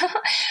here,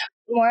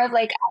 more of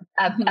like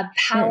a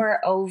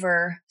power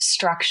over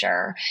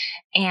structure.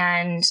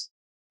 And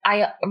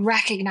I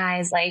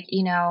recognize, like,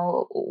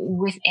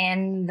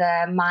 within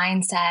the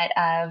mindset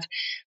of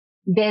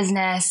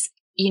business,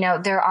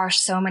 there are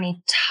so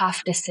many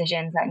tough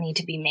decisions that need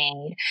to be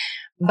made.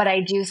 But I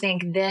do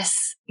think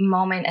this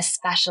moment,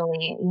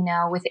 especially,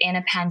 within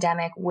a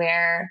pandemic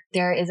where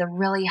there is a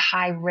really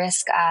high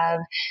risk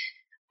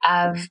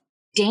of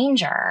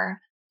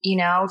danger,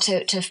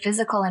 to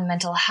physical and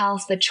mental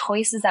health, the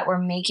choices that we're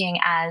making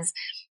as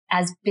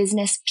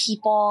business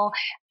people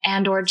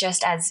and or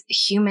just as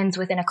humans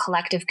within a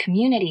collective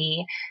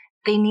community,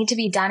 they need to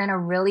be done in a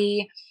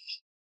really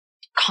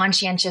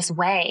conscientious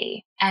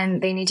way.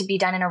 And they need to be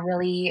done in a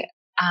really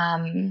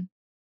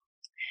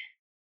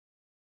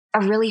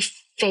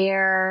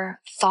fair,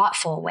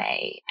 thoughtful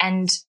way.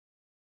 And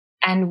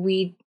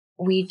we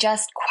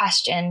just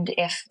questioned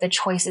if the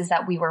choices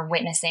that we were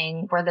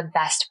witnessing were the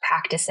best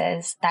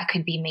practices that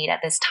could be made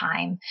at this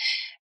time.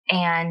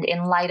 And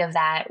in light of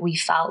that, we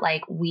felt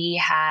like we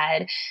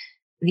had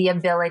the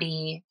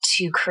ability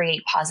to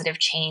create positive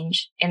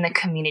change in the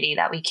community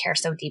that we care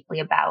so deeply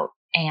about.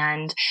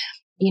 And,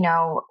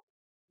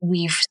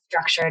 we've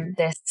structured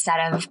this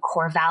set of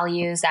core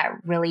values that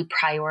really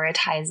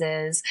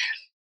prioritizes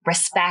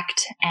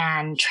respect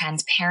and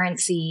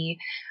transparency,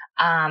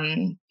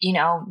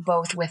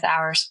 both with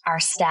our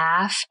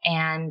staff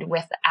and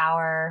with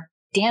our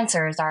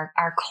dancers,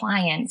 our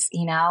clients,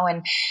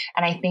 and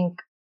I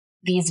think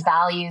these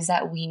values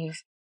that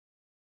we've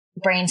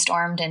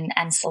brainstormed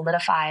and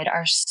solidified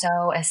are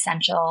so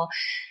essential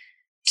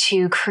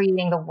to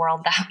creating the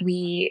world that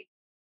we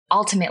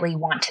ultimately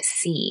want to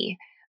see,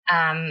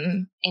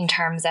 in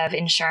terms of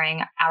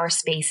ensuring our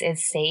space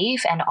is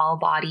safe and all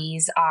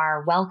bodies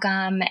are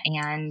welcome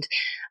and,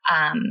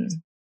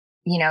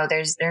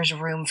 there's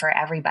room for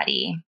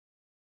everybody.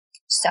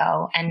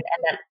 So, and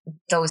that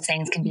those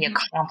things can be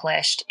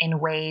accomplished in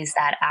ways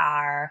that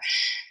are,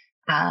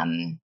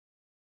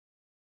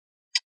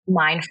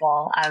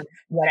 mindful of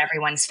what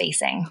everyone's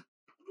facing,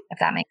 if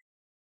that makes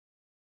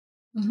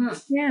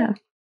sense. Yeah.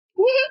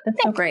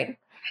 That's so great.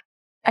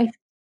 I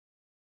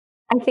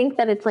think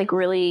that it's like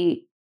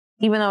really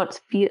even though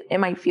it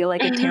might feel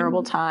like a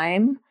terrible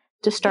time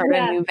to start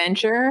a new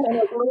venture. And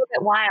it's a little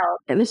bit wild.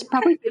 And this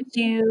probably gives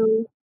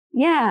you,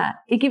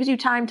 it gives you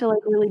time to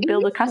like really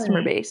build a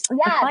customer base, a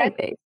client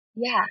base.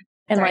 Yeah.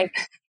 And like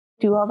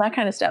do all that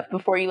kind of stuff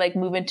before you like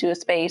move into a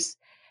space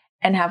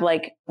and have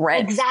like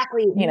rent.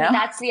 Exactly.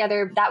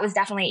 That was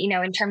definitely,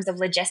 in terms of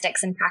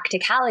logistics and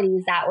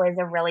practicalities, that was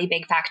a really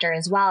big factor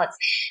as well.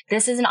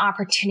 This is an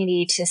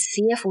opportunity to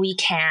see if we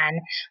can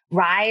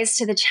rise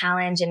to the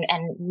challenge and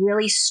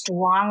really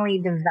strongly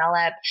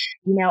develop,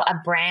 a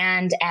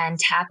brand and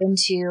tap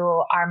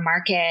into our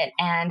market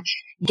and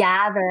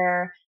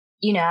gather,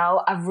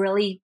 a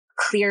really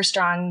clear,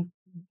 strong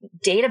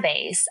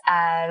database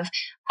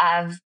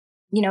of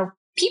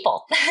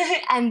people.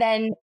 And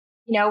then,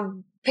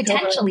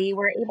 potentially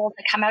we're able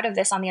to come out of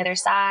this on the other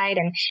side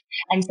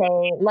and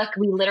say, look,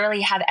 we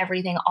literally have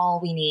everything. All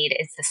we need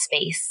is the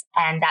space.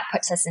 And that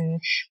puts us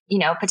in,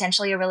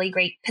 potentially a really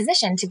great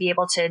position to be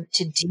able to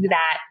do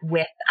that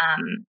with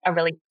a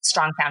really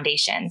strong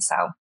foundation. So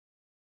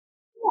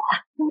yeah.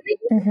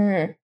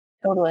 Mm-hmm.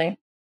 Totally.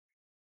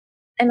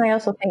 And I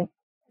also think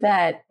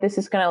that this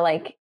is going to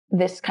like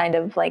this kind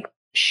of like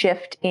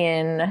shift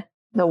in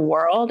the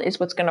world is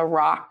what's going to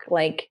rock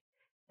like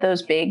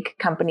those big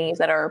companies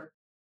that are,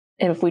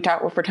 if we're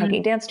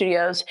talking dance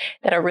studios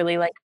that are really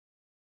like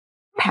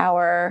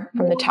power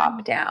from the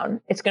top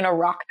down, it's going to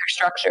rock their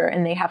structure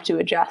and they have to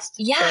adjust.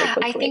 Yeah,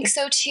 I think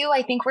so too.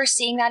 I think we're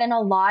seeing that in a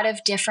lot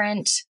of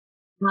different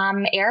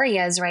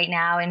areas right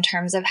now in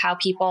terms of how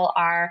people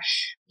are,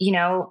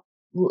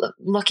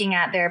 looking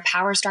at their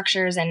power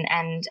structures and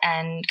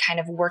kind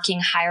of working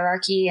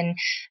hierarchy and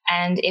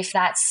if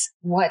that's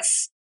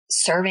what's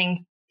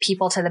serving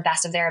people to the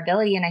best of their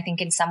ability. And I think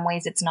in some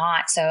ways it's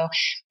not. So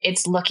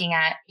it's looking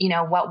at,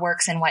 what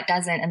works and what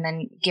doesn't, and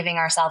then giving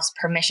ourselves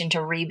permission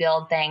to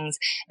rebuild things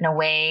in a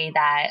way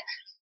that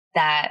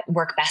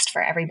work best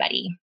for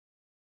everybody.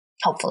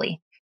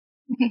 Hopefully.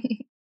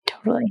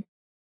 Totally.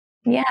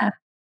 Yeah.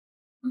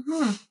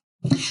 Mm-hmm.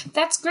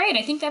 That's great.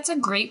 I think that's a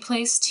great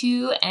place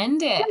to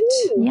end it.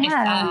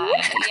 Yeah.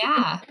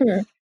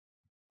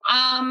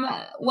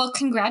 Well,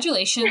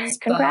 congratulations,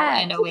 Beau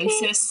and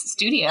Oasis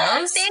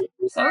Studios.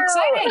 So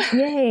exciting.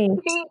 Yay.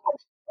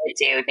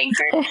 Too. Thanks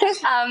for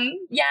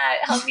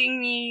helping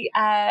me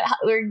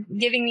or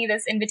giving me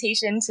this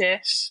invitation to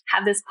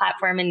have this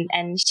platform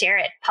and share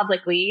it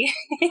publicly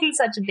in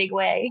such a big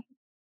way.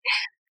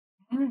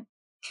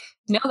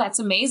 No, that's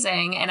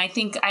amazing. And I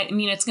think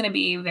it's going to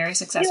be very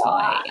successful.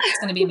 It's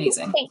going to be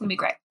amazing. It's going to be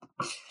great.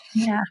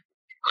 Yeah.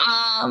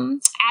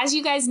 As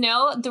you guys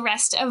know, the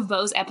rest of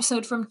Beau's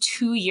episode from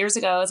 2 years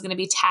ago is going to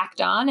be tacked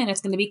on, and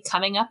it's going to be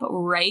coming up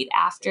right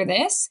after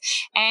this.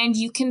 And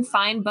you can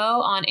find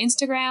Beau on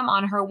Instagram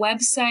on her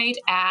website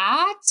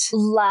at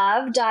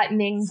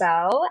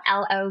love.mingbo,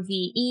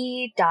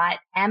 LOVE.MINGBO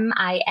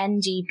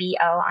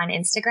on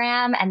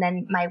Instagram. And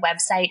then my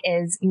website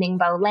is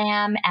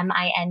mingbolam,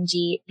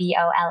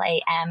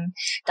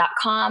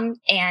 MINGBOLAM.com.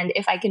 And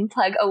if I can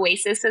plug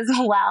Oasis as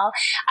well,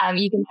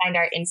 you can find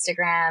our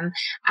Instagram,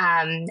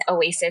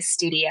 Oasis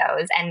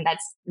Studios, and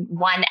that's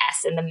one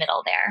S in the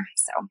middle there.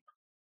 So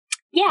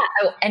yeah.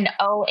 Oh, and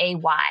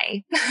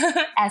OAYSIS.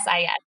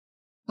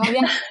 Oh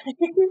yeah.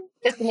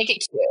 Just to make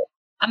it cute.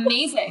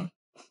 Amazing.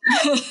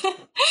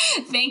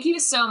 Thank you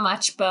so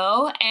much,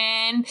 Beau,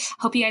 and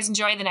hope you guys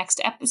enjoy the next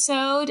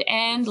episode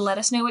and let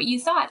us know what you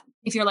thought.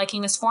 If you're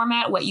liking this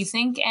format, what you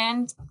think,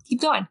 and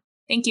keep going.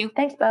 Thank you.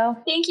 Thanks, Beau.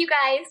 Thank you,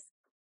 guys.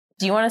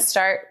 Do you want to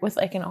start with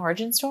like an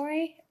origin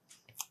story?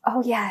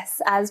 Oh,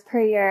 yes. As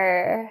per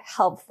your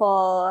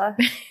helpful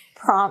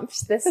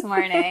prompt this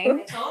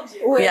morning,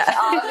 which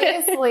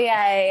obviously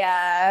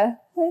I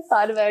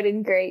thought about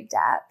in great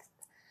depth.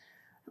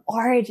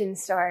 Origin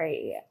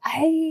story.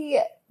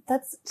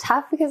 That's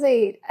tough because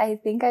I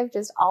think I've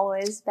just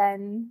always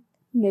been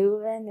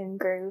moving and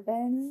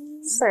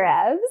grooving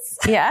forever.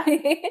 Yeah.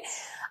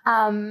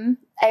 I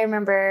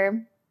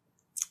remember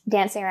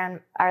dancing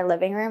around our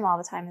living room all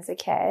the time as a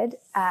kid.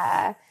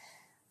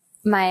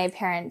 My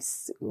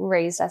parents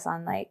raised us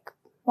on like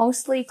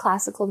mostly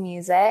classical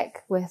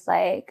music with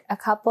like a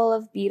couple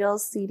of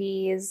Beatles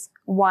CDs,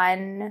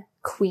 one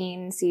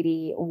Queen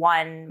CD,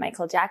 one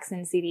Michael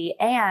Jackson CD,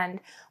 and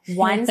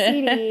one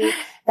CD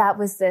that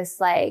was this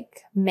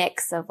like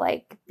mix of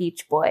like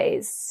Beach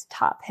Boys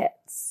top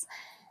hits.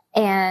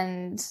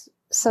 And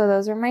so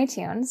those were my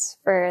tunes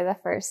for the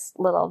first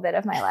little bit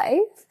of my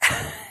life.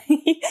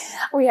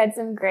 We had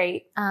some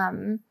great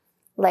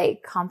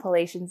like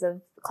compilations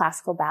of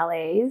classical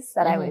ballets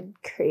that I would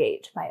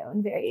create my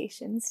own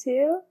variations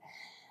to.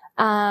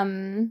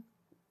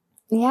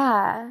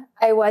 Yeah,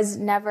 I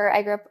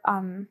grew up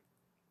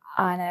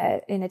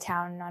in a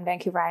town on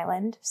Vancouver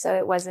Island, so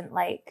it wasn't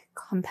like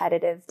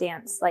competitive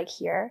dance like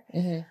here.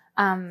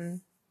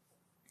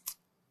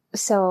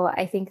 So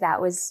I think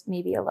that was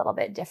maybe a little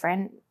bit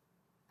different.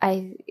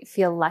 I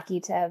feel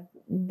lucky to have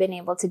been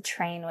able to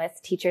train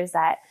with teachers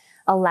that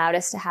allowed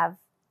us to have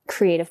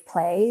creative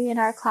play in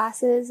our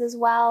classes as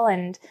well.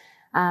 And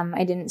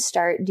I didn't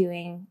start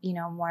doing,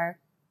 more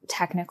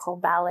technical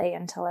ballet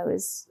until I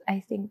was,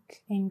 I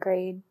think, in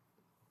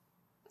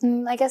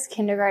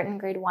kindergarten,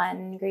 grade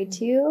 1, grade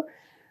 2.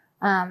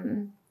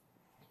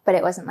 But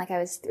it wasn't like I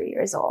was 3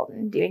 years old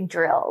and doing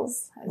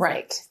drills. I was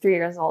like 3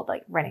 years old,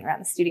 like running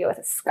around the studio with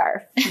a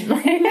scarf.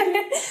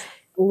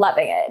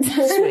 Loving it.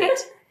 Sweet.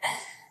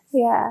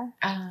 Yeah.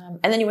 And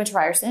then you went to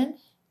Ryerson?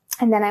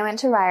 And then I went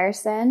to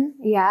Ryerson.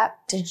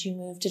 Yep. Did you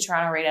move to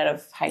Toronto right out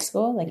of high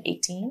school, like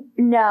 18?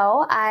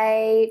 No,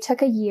 I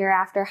took a year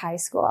after high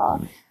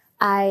school.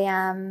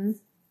 I'm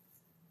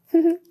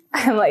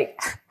like,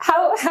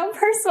 how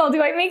personal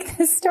do I make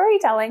this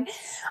storytelling?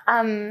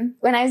 When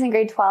I was in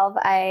grade 12,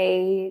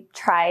 I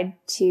tried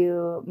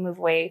to move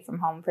away from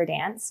home for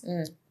dance.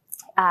 And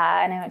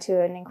I went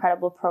to an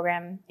incredible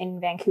program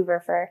in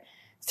Vancouver for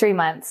 3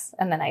 months,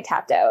 and then I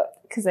tapped out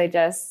because I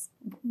just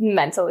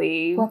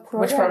mentally...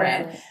 Which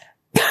program?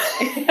 I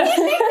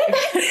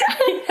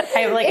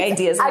have like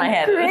ideas in my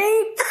head. It's a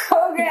great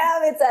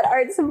program. It's at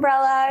Arts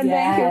Umbrella in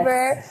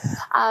Vancouver.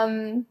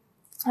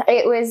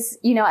 It was,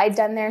 I'd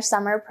done their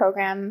summer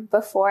program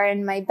before,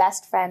 and my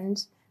best friend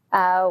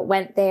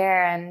went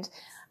there, and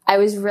I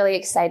was really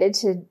excited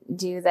to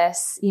do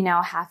this,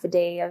 half a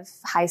day of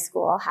high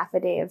school, half a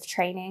day of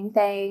training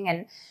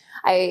thing.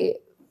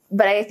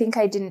 But I think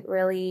I didn't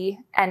really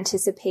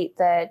anticipate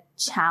the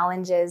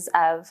challenges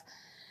of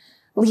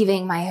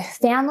leaving my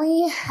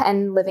family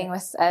and living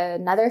with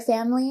another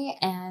family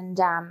and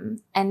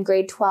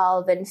grade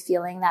 12 and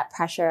feeling that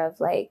pressure of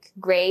like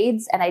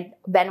grades. And I'd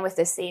been with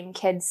the same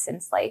kids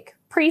since like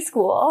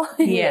preschool,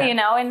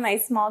 in my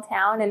small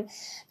town, and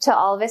to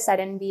all of a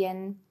sudden be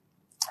in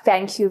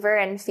Vancouver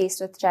and faced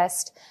with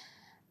just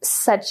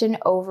such an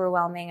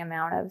overwhelming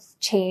amount of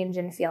change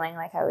and feeling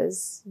like I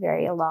was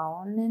very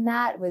alone in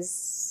that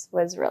was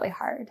really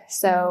hard.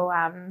 So,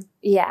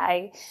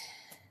 I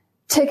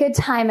took a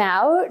time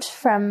out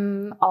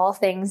from all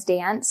things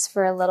dance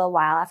for a little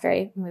while after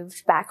I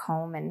moved back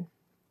home and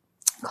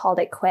called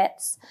it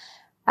quits.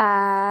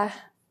 But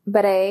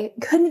I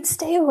couldn't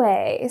stay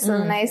away. So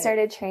then I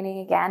started training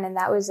again, and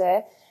that was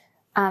a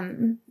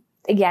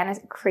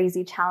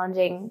crazy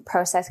challenging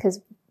process,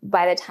 because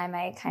by the time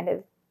I kind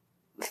of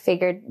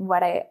figured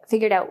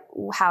out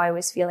how I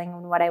was feeling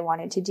and what I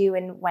wanted to do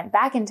and went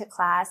back into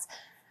class,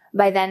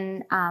 by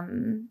then,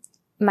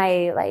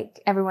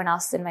 everyone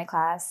else in my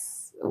class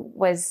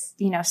was,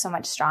 so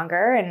much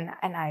stronger, and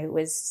I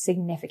was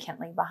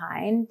significantly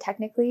behind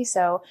technically.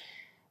 So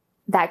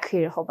that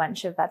created a whole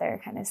bunch of other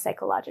kind of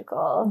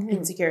psychological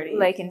insecurities,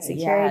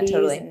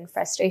 and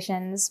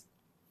frustrations.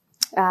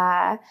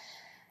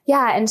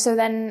 And so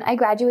then I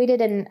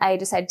graduated, and I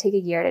decided to take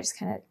a year to just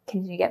kind of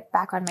continue to get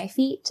back on my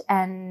feet.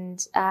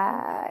 And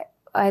I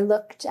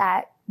looked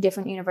at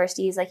different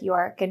universities like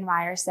York and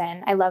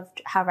Ryerson. I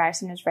loved how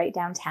Ryerson was right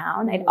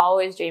downtown. I'd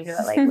always dreamed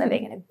about like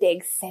living in a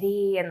big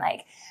city, and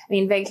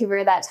Vancouver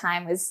at that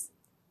time was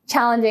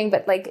challenging,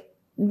 but like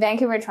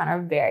Vancouver and Toronto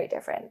are very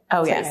different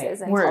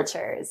places and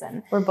cultures.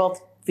 And we've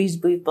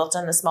built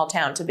on the small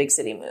town to big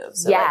city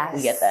moves. So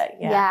we get that.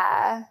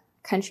 Yeah.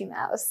 Country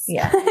mouse.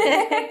 Yeah.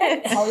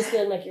 Always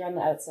feeling like you're on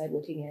the outside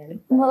looking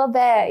in. A little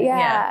bit.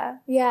 Yeah.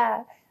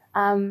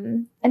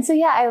 And so,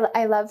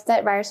 I loved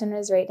that Ryerson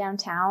was right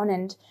downtown,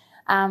 and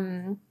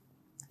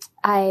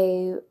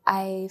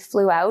I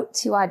flew out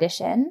to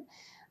audition.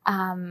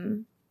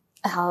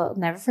 I'll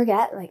never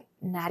forget, like,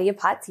 Nadia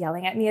Potts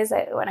yelling at me as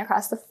I went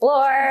across the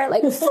floor,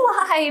 like,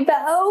 fly,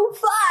 Beau,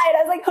 fly. And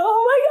I was like,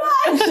 oh my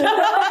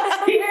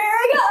gosh, here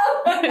I go.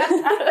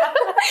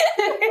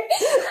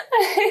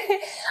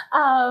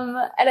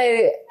 And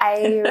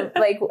I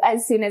like,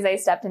 as soon as I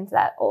stepped into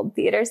that old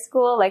theater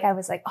school, like, I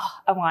was like, oh,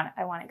 I want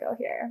to go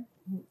here.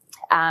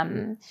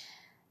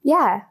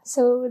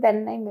 So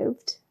then I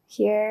moved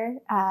here,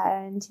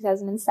 in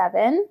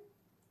 2007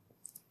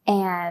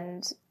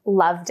 and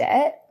loved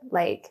it.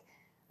 Like,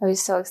 I was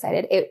so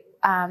excited. It,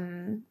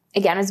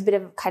 again, was a bit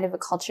of kind of a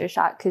culture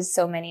shock, because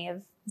so many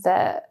of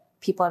the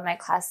people in my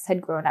class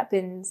had grown up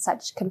in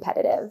such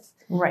competitive,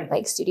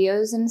 like,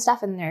 studios and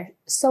stuff, and they're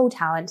so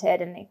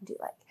talented, and they can do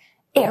like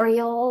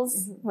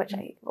aerials, which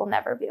I will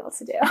never be able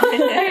to do.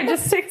 I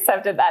just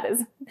accepted that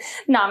as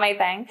not my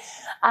thing.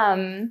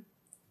 And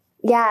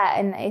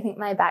I think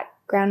my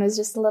background was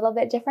just a little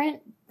bit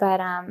different, but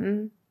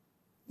cool.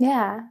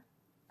 Yeah.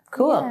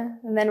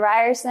 And then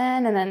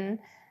Ryerson, and then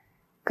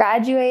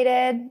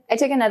graduated. I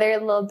took another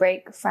little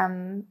break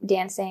from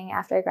dancing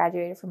after I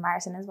graduated from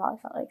Ryerson as well. I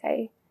felt like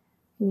I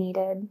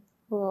needed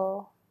a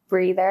little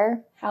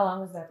breather. How long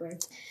was that break?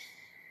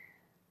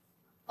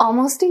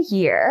 Almost a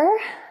year.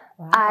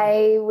 Wow.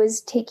 I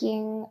was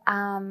taking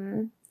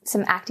some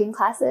acting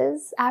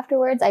classes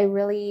afterwards. I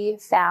really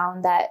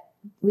found that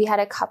we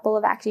had a couple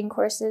of acting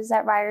courses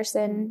at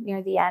Ryerson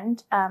near the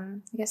end. I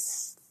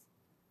guess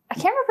I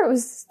can't remember if it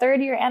was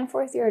third year and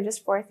fourth year or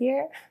just fourth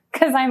year,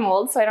 because I'm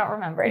old, so I don't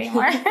remember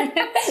anymore.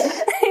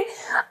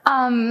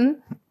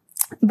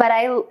 But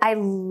I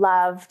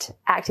loved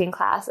acting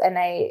class, and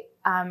I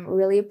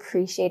really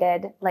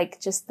appreciated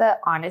like just the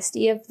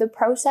honesty of the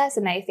process.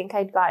 And I think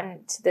I'd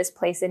gotten to this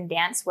place in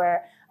dance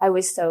where I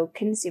was so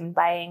consumed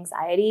by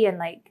anxiety and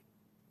like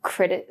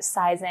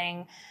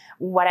criticizing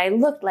what I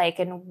looked like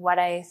and what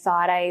I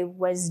thought I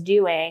was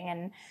doing.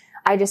 And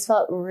I just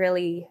felt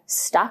really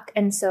stuck.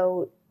 And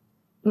so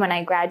when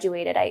I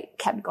graduated, I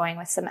kept going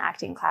with some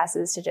acting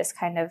classes to just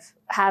kind of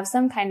have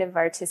some kind of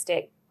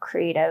artistic,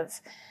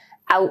 creative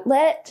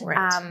outlet.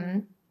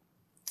 Right.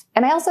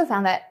 And I also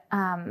found that,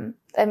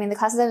 the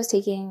classes I was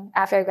taking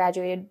after I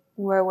graduated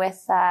were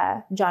with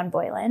John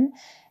Boylan.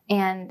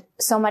 And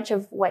so much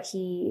of what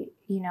he,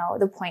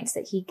 the points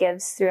that he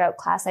gives throughout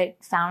class, I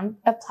found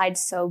applied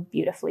so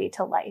beautifully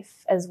to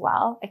life as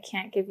well. I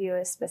can't give you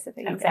a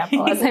specific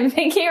example as I'm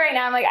thinking right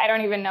now. I'm like, I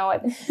don't even know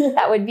what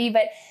that would be.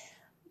 But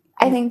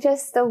I think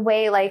just the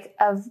way like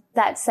of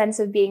that sense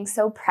of being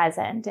so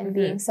present and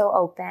being so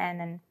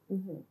open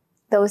and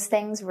those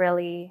things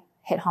really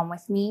hit home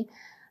with me.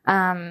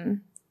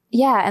 And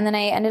then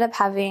I ended up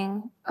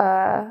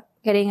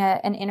getting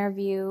an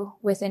interview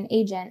with an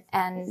agent,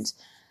 and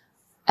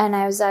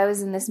as I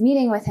was in this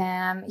meeting with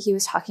him, he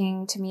was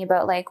talking to me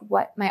about like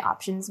what my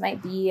options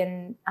might be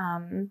and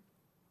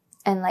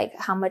like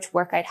how much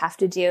work I'd have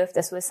to do if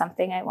this was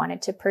something I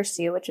wanted to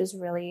pursue, which is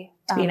really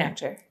to be an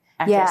actor.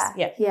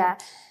 Yeah.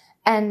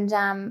 And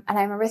I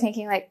remember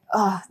thinking like,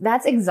 oh,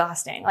 that's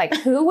exhausting. Like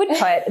who would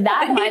put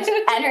that much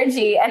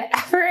energy and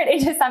effort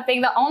into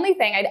something? The only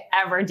thing I'd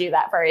ever do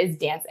that for is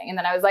dancing. And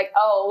then I was like,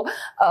 oh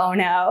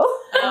no.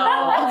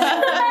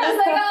 I was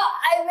like, oh,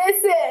 I miss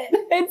it.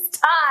 It's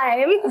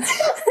time.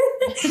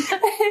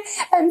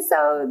 And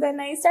so then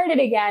I started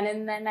again.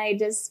 And then I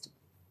just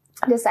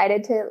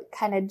decided to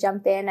kind of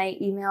jump in. I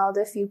emailed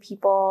a few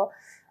people,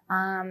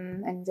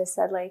 and just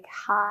said like,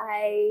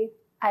 hi,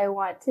 I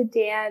want to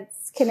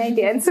dance. Can I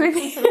dance with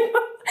you?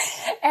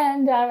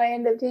 And I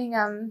ended up doing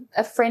a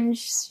Fringe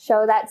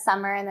show that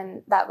summer. And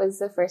then that was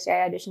the first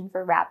year I auditioned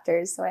for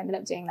Raptors. So I ended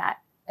up doing that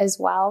as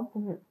well.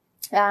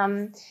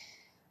 And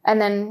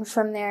then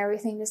from there,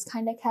 everything just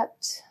kind of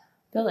kept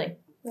building.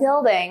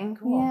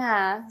 Cool.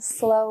 Yeah.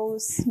 Slow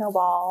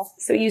snowball.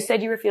 So you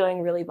said you were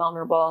feeling really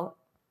vulnerable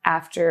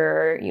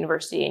after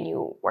university and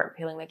you weren't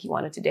feeling like you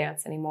wanted to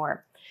dance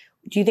anymore.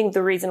 Do you think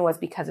the reason was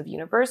because of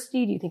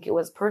university? Do you think it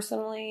was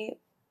personally?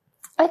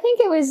 I think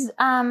it was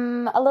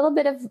a little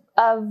bit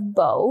of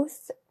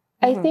both.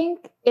 I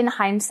think in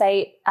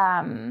hindsight,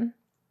 and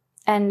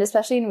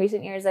especially in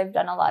recent years, I've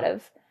done a lot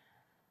of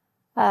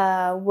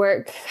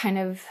work kind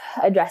of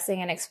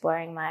addressing and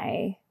exploring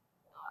my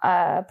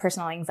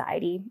personal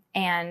anxiety.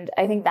 And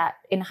I think that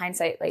in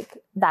hindsight, like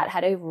that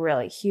had a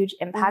really huge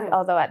impact.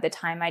 Although at the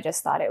time I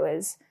just thought it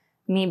was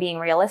me being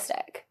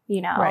realistic,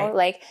 Right.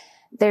 Like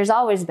there's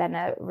always been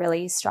a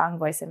really strong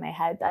voice in my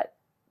head that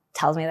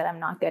tells me that I'm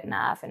not good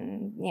enough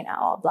and,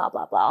 blah,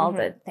 blah, blah, all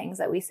the things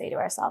that we say to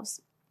ourselves.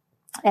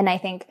 And I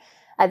think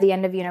at the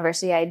end of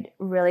university, I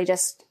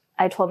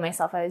told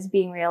myself I was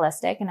being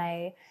realistic, and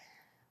I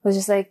was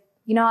just like,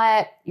 you know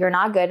what, you're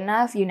not good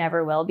enough. You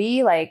never will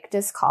be. Like,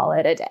 just call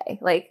it a day.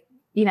 Like,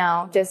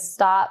 just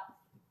stop,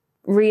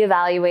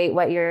 reevaluate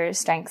what your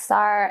strengths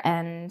are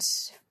and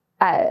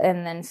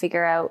then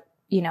figure out,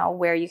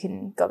 where you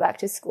can go back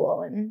to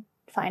school and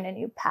find a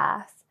new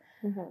path.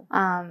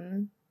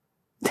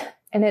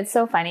 And it's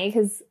so funny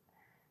because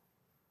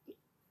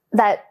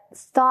that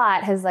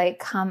thought has like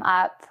come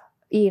up,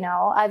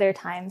 other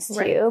times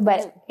too,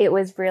 but it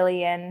was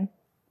really in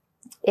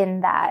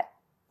that,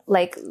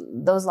 like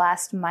those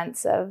last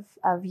months of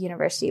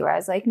university where I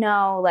was like,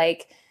 no,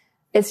 like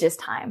it's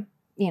just time,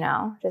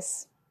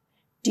 just.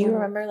 Do you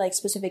remember like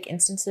specific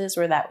instances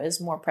where that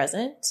was more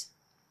present,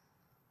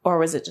 or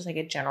was it just like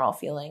a general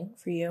feeling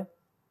for you?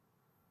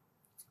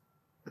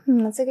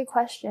 That's a good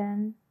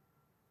question.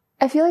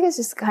 I feel like it's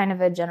just kind of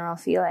a general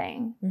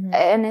feeling.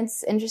 And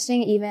it's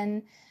interesting,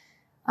 even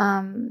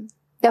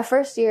the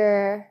first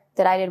year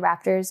that I did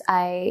Raptors,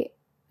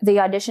 the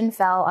audition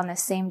fell on the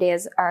same day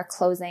as our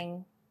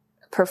closing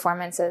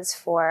performances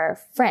for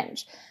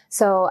Fringe.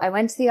 So I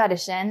went to the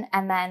audition,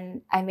 and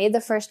then I made the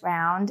first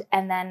round,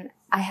 and then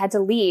I had to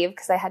leave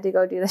because I had to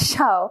go do the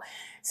show.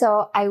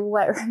 So I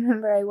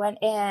remember I went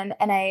in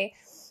and I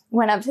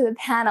went up to the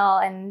panel,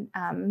 and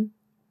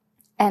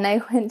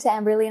I went to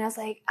Amberly and I was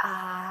like,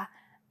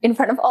 in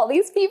front of all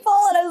these people.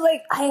 And I was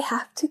like, I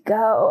have to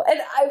go.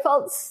 And I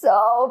felt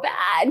so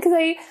bad because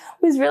I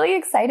was really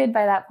excited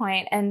by that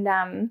point. And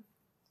I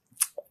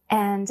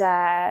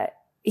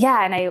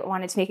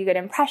wanted to make a good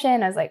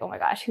impression. I was like, oh my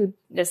gosh, who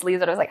just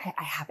leaves it? I was like,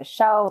 I have a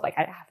show. Like,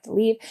 I have to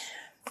leave.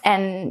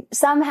 And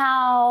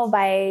somehow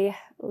by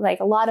like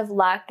a lot of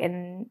luck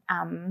and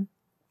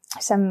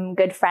some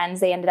good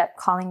friends, they ended up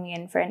calling me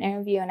in for an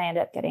interview, and I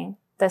ended up getting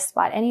the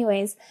spot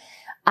anyways.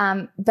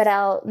 But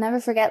I'll never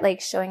forget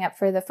like showing up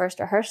for the first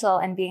rehearsal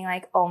and being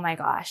like, oh my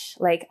gosh,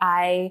 like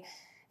I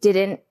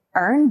didn't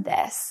earn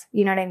this.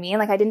 You know what I mean?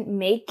 Like I didn't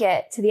make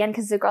it to the end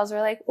because the girls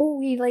were like, oh,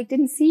 we like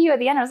didn't see you at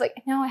the end. I was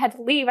like, no, I had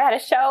to leave. I had a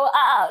show.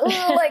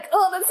 Like,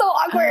 oh, that's so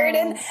awkward.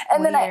 And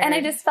then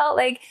I just felt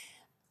like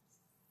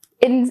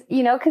in,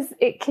 you know, cause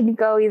it can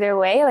go either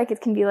way. Like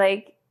it can be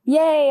like,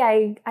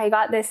 yay, I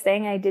got this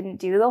thing. I didn't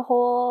do the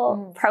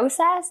whole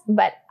process,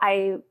 but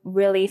I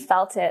really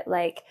felt it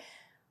like,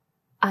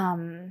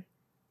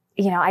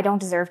 you know, I don't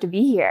deserve to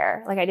be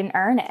here. Like I didn't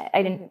earn it.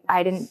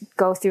 I didn't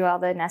go through all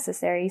the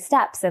necessary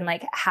steps. And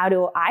like, how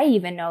do I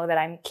even know that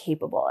I'm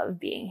capable of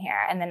being here?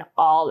 And then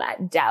all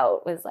that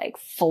doubt was like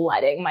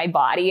flooding my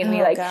body. And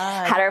we like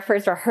had our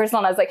first rehearsal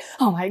and I was like,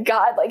 oh my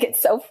God, like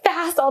it's so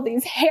fast. All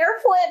these hair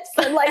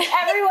flips and like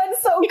everyone's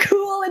so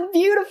cool and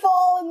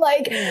beautiful. And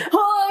like,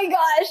 oh my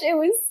gosh, it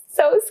was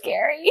so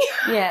scary.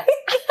 Yeah.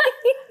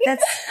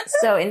 That's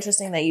so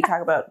interesting that you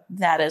talk about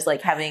that as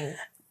like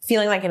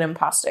feeling like an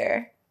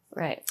imposter.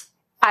 Right.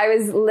 I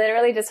was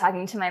literally just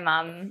talking to my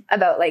mom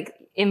about like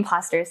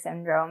imposter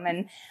syndrome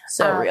and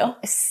so real.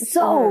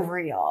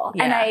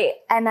 Yeah.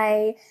 And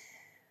I,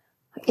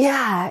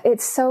 yeah,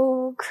 it's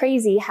so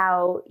crazy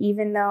how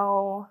even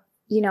though,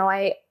 you know,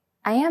 I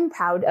am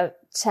proud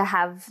to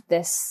have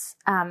this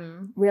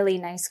really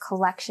nice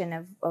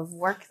collection of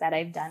work that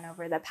I've done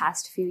over the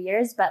past few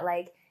years. But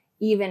like,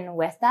 even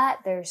with that,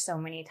 there's so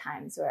many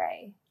times where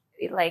I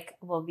like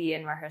will be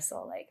in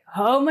rehearsal like,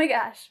 oh my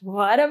gosh,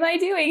 what am I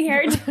doing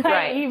here? Do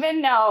I even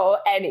know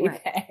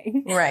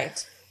anything?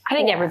 Right. I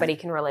think everybody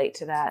can relate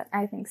to that.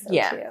 I think so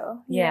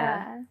too.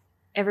 Yeah.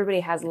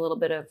 Everybody has a little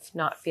bit of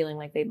not feeling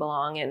like they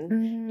belong.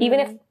 And even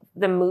if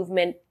the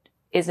movement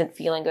isn't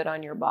feeling good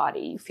on your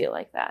body, you feel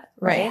like that.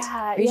 Right.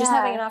 Yeah, you're just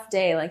having an off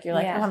day. Like you're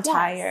like, oh, I'm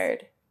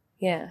tired.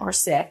 Yeah. Or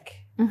sick.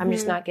 I'm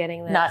just not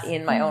getting this. Not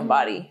in my own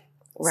body.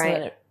 Right. So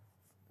that it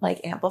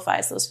like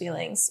amplifies those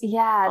feelings.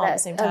 Yeah. All at the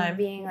same time. Of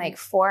being like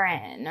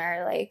foreign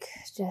or like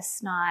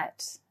just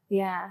not.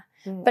 Yeah.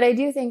 But I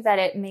do think that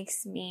it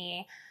makes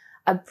me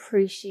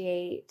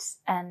appreciate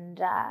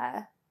and,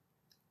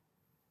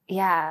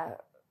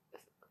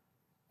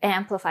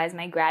 amplifies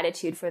my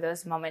gratitude for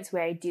those moments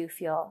where I do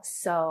feel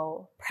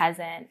so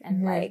present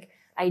and like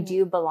I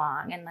do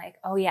belong and like,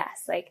 oh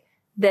yes, like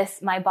this,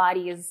 my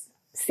body is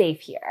safe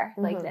here.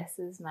 Like this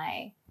is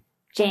my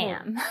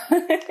jam.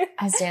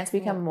 Has dance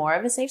become more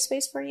of a safe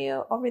space for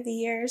you over the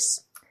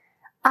years?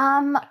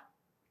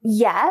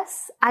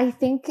 Yes. I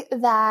think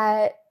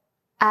that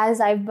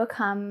as I've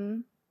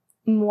become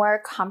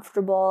more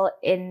comfortable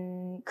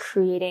in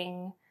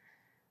creating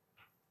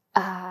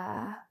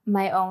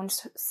my own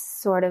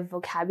sort of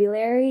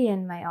vocabulary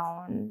and my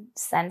own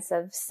sense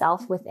of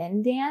self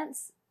within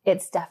dance,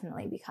 it's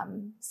definitely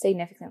become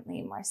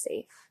significantly more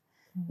safe.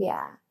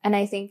 Yeah. And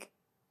I think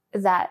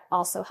that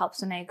also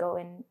helps when I go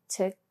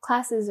into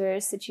classes or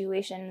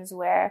situations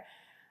where,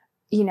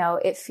 you know,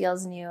 it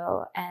feels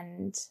new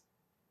and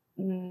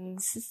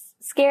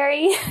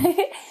scary.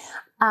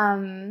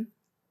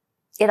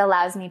 It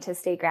allows me to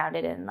stay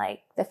grounded in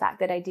like the fact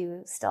that I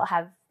do still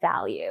have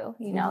value.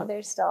 You know,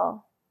 there's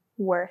still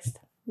worth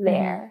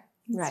there.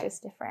 It's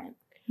just different.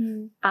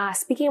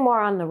 Speaking more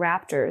on the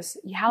Raptors,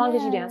 how long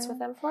did you dance with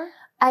them for?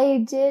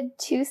 I did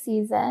 2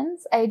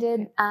 seasons. I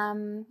did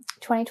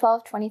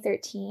 2012,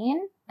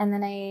 2013, and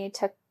then I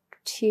took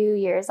 2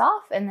 years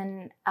off. And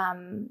then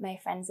my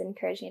friends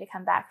encouraged me to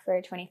come back for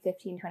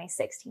 2015,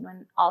 2016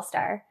 when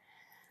All-Star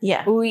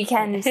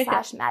weekend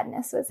 /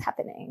 madness was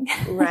happening.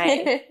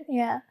 Right.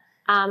 Yeah.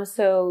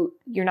 So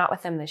you're not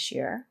with them this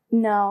year?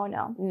 No.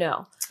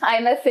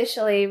 I'm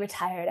officially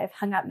retired. I've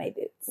hung up my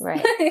boots.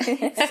 Right.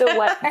 So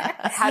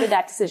how did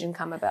that decision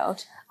come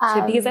about?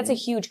 Because that's a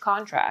huge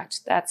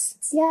contract.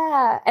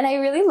 Yeah. And I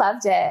really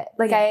loved it.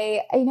 Like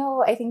I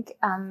think,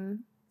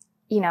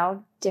 you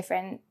know,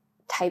 different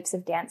types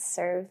of dance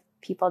serve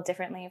people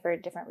differently for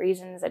different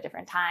reasons at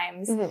different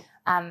times.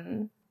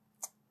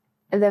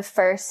 The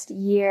first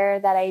year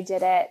that I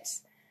did it,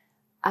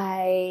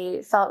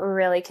 I felt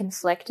really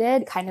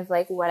conflicted, kind of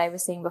like what I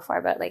was saying before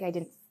about like, I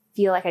didn't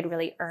feel like I'd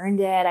really earned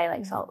it. I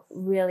like felt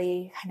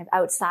really kind of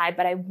outside,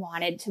 but I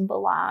wanted to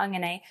belong.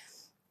 And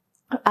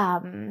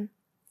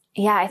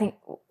I think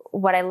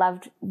what I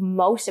loved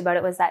most about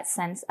it was that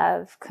sense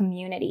of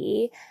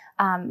community,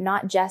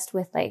 not just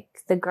with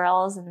like the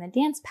girls in the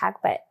dance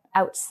pack, but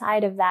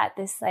outside of that,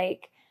 this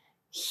like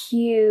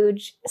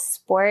huge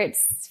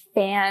sports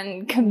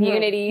fan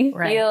community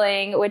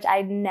feeling, which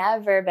I'd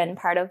never been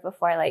part of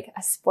before. Like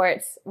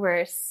sports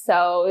were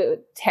so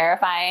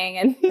terrifying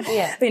and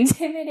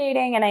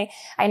intimidating. And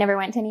I never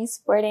went to any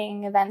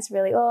sporting events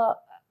really.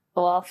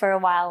 Well, for a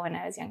while when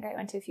I was younger, I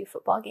went to a few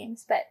football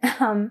games, but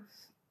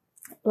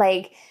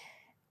like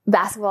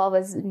basketball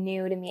was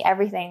new to me.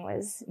 Everything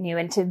was new.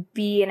 And to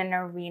be in an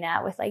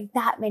arena with like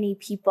that many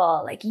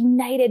people, like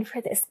united for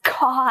this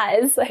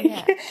cause. Like,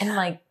 and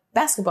like,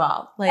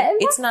 basketball, like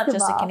it's not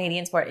just a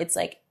Canadian sport. It's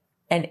like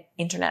an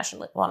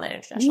international,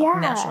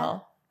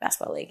 national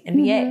basketball league,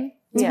 NBA.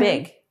 It's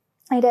big.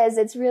 It is.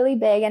 It's really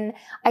big. And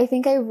I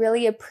think I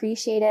really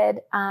appreciated,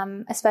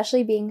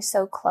 especially being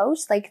so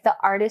close, like the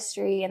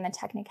artistry and the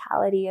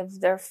technicality of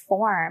their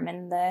form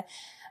and the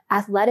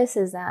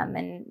athleticism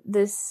and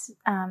this,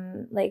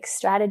 like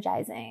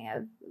strategizing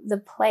of the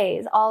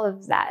plays, all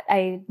of that.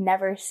 I'd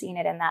never seen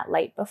it in that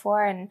light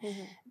before. And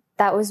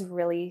that was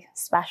really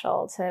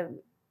special to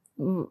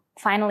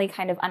finally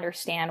kind of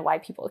understand why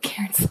people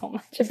cared so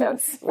much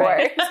about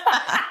sports.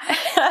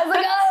 I was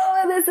like,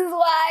 oh, this is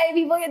why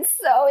people get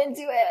so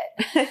into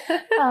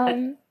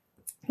it.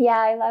 Yeah,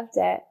 I loved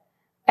it.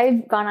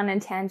 I've gone on a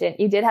tangent.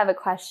 You did have a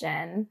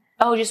question.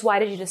 Oh, just why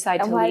did you decide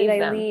to leave them? Why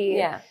did I leave?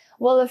 Yeah.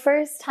 Well, the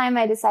first time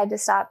I decided to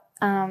stop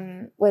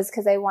was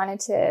because I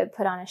wanted to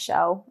put on a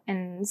show.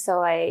 And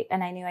so I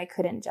knew I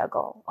couldn't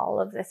juggle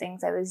all of the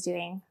things I was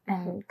doing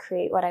and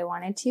create what I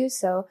wanted to.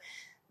 So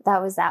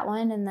that was that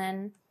one. And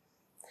then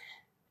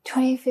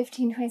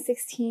 2015,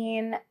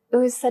 2016, it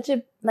was such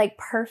a like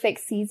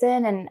perfect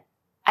season. And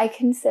I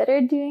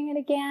considered doing it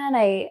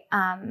again.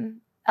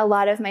 A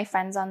lot of my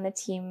friends on the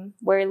team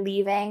were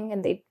leaving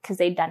and because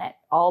they'd done it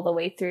all the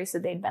way through. So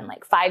they'd been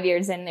like 5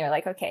 years in. They were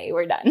like, okay,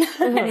 we're done.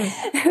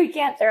 We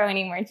can't throw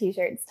any more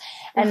t-shirts.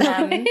 And, and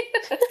I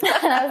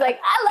was like,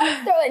 I love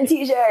throwing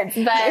t-shirts,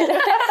 but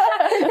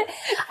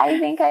I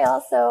think I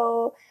was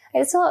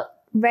felt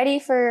ready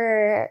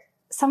for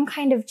some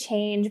kind of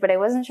change, but I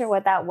wasn't sure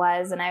what that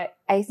was. And I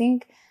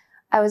think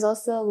I was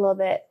also a little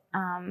bit,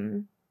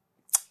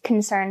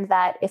 concerned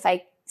that if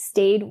I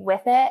stayed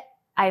with it,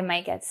 I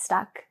might get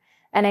stuck.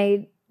 And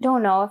I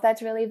don't know if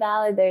that's really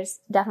valid. There's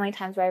definitely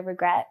times where I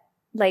regret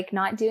like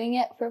not doing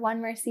it for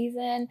one more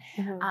season,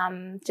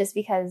 just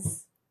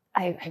because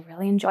I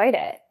really enjoyed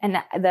it.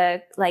 And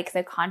the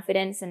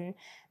confidence and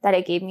that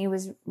it gave me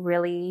was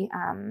really,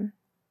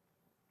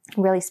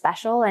 really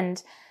special.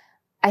 And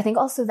I think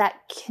also that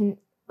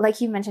like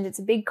you mentioned, it's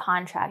a big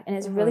contract and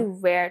it's really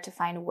rare to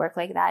find work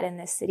like that in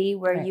this city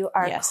where you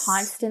are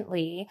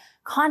constantly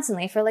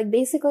for like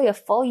basically a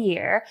full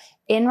year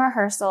in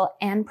rehearsal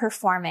and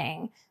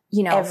performing,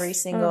 every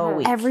single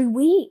week. Every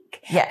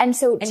week. Yeah. And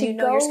so and you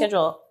know your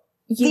schedule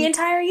the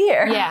entire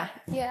year. Yeah.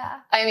 Yeah.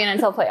 I mean,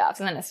 until playoffs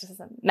and then it's just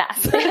a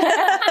mess. But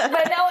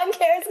no one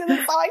cares because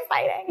it's so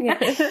exciting. Yeah.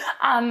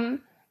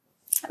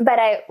 But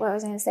what I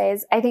was going to say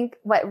is I think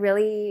what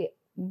I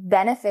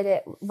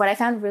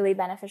found really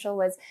beneficial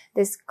was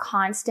this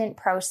constant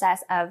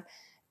process of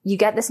you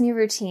get this new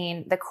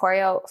routine. The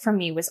choreo for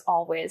me was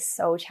always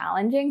so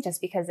challenging just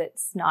because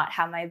it's not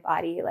how my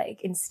body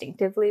like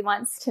instinctively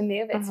wants to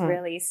move. It's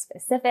really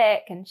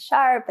specific and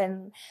sharp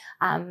and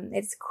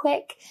it's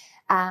quick.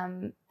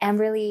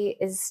 Amberly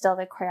is still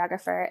the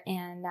choreographer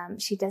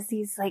and she does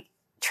these like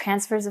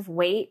transfers of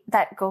weight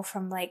that go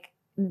from like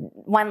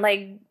one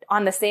leg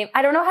on the same,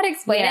 I don't know how to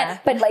explain it,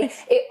 but like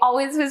it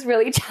always was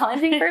really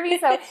challenging for me.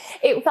 So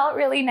it felt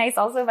really nice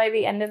also by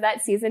the end of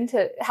that season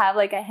to have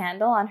like a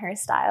handle on her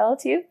style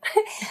too.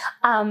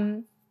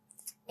 And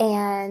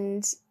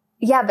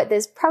yeah, but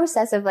this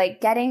process of like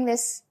getting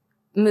this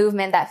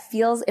movement that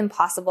feels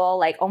impossible,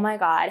 like, oh my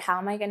God, how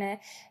am I going to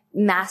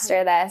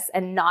master this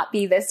and not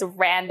be this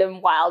random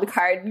wild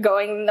card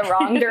going in the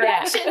wrong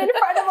direction in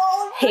front of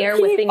all of hair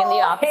whipping in the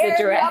opposite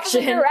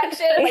direction.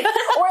 Like,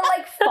 or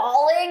like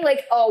falling,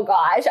 like, oh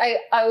gosh,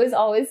 I was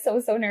always so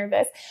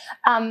nervous.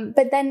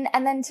 But then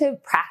to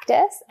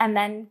practice and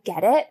then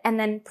get it and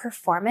then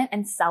perform it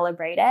and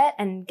celebrate it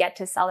and get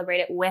to celebrate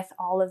it with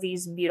all of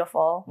these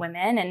beautiful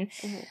women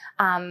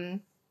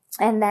and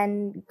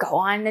then go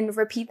on and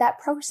repeat that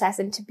process.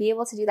 And to be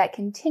able to do that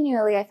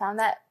continually, I found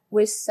that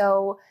was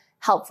so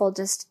helpful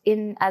just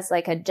as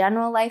like a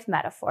general life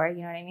metaphor.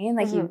 You know what I mean?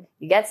 Like you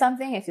get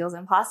something, it feels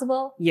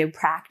impossible, you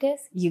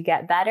practice, you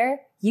get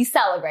better, you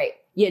celebrate,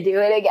 you do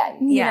it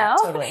again, you know?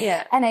 Totally.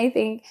 Yeah. And I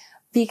think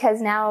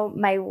because now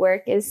my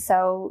work is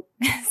so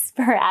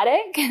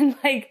sporadic and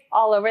like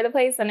all over the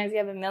place, sometimes you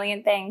have a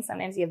million things,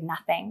 sometimes you have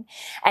nothing.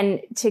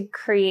 And to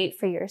create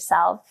for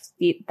yourself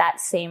that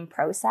same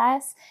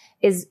process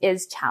is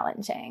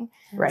challenging.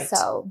 Right.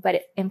 So, but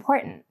it's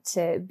important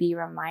to be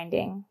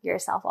reminding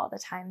yourself all the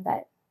time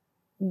that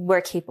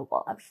we're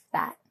capable of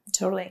that.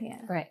 Totally.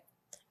 Yeah. Right.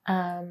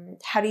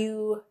 How do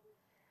you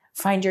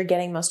find you're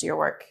getting most of your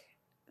work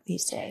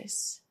these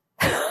days?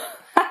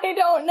 I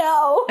don't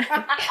know.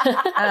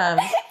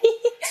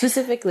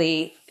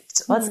 Specifically,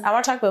 I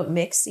want to talk about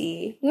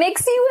Mixie.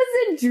 Mixie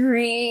was a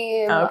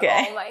dream.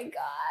 Okay. Oh my God.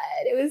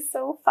 It was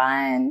so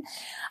fun.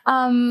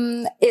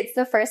 It's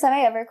the first time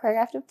I ever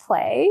choreographed a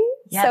play.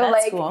 Yeah, so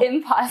that's like cool.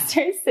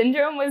 Imposter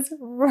syndrome was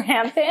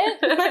rampant.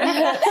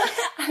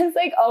 I was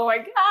like, oh my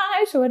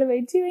gosh, what am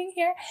I doing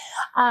here?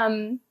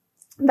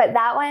 But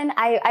that one,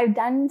 I've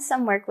done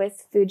some work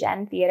with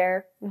Fujian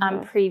Theatre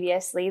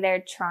previously. They're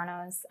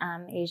Toronto's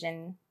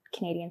Asian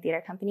Canadian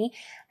theater company,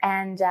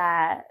 and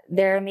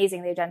they're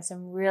amazing. They've done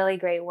some really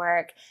great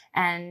work.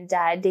 And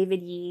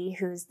David Yee,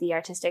 who's the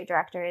artistic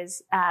director,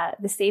 is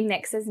the same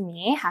mix as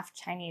me, half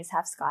Chinese,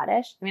 half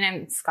Scottish. I mean,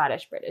 I'm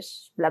Scottish,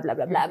 British, blah, blah,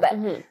 blah, blah, but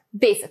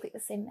basically the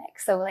same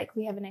mix. So like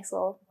we have a nice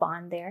little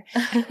bond there.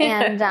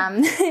 And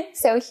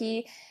so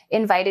he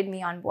invited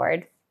me on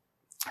board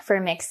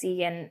for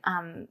Mixie, and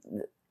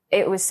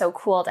it was so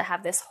cool to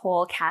have this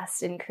whole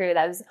cast and crew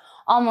that was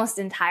almost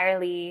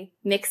entirely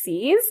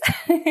mixies,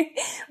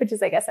 which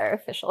is, I guess, our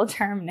official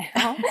term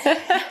now.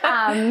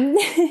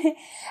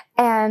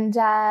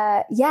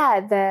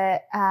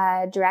 The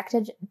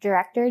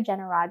director,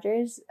 Jenna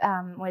Rogers,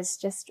 was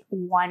just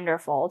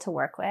wonderful to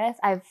work with.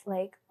 I've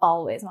like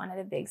always wanted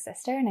a big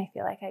sister, and I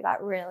feel like I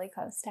got really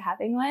close to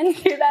having one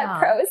through that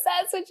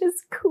process, which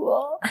is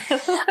cool.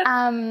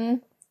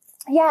 And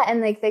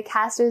like the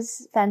cast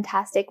was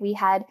fantastic. We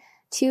had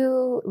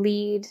 2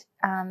 lead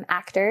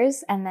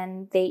actors, and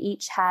then they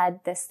each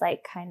had this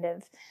like kind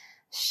of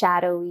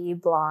shadowy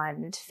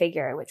blonde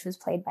figure, which was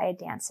played by a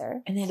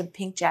dancer. And they had a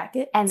pink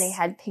jacket. And they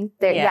had pink.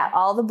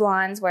 All the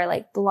blondes were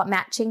like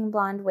matching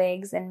blonde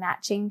wigs and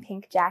matching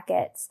pink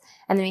jackets.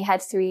 And then we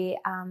had 3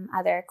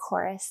 other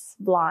chorus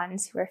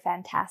blondes who were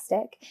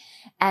fantastic.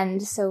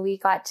 And so we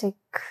got to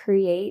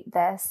create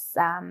this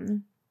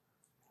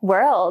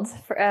world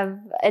of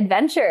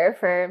adventure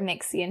for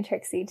Mixie and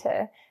Trixie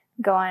to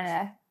go on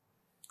a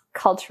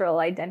cultural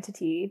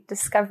identity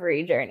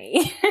discovery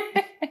journey.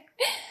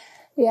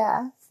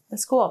 Yeah.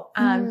 That's cool.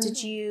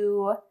 Did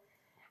you,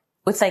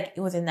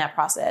 within that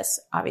process,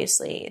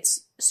 obviously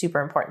it's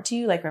super important to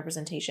you, like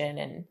representation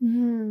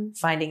and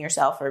finding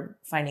yourself or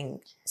finding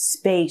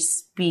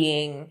space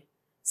being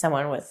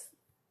someone with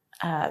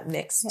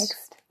mixed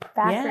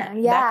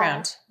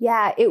background.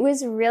 Yeah. It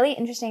was really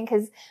interesting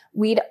because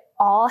we'd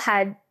all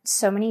had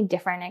so many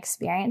different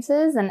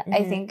experiences. And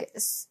I think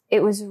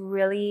it was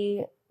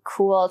really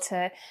cool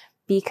to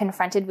be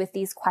confronted with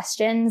these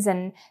questions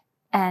and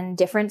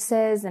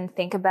differences and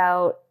think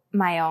about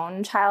my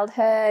own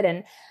childhood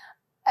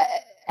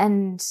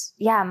and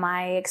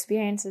my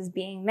experiences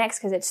being mixed,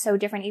 because it's so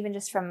different even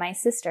just from my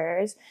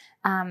sisters.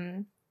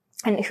 My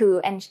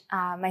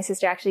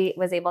sister actually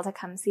was able to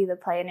come see the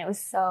play, and it was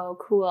so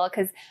cool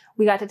because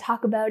we got to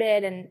talk about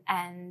it and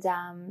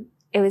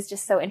it was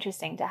just so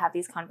interesting to have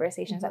these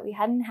conversations that we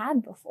hadn't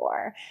had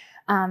before.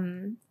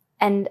 And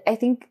I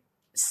think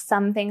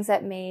some things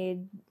that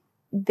made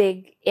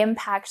big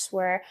impacts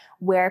were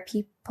where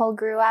people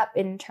grew up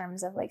in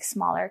terms of like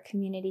smaller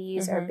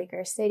communities or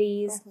bigger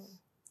cities,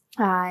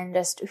 and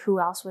just who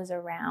else was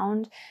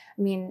around.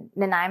 I mean,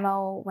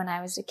 Nanaimo, when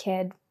I was a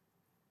kid,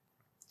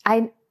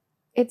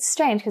 it's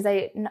strange because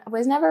I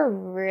was never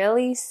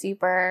really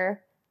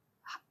super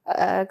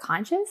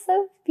conscious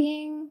of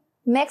being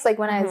mixed. Like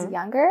when I was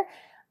younger,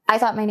 I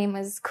thought my name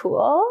was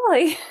cool.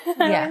 Like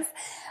I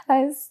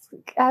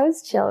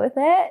was chill with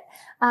it.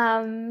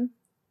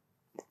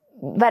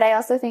 But I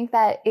also think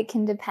that it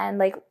can depend,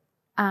 like,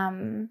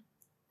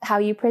 how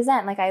you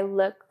present. Like I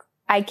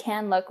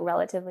can look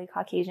relatively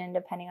Caucasian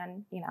depending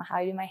on, how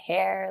I do my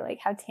hair, like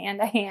how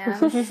tanned I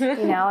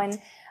am,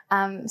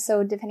 and,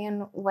 so depending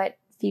on what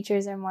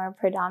features are more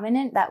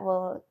predominant, that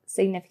will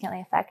significantly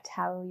affect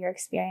how your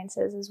experience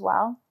is as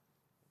well.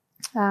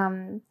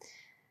 But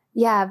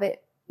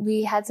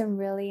we had some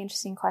really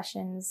interesting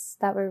questions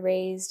that were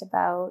raised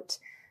about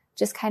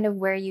just kind of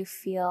where you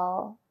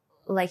feel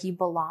like you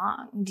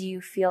belong. Do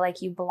you feel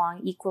like you belong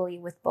equally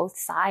with both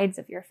sides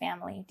of your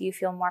family? Do you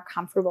feel more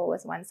comfortable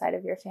with one side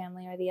of your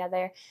family or the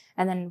other?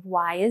 And then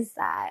why is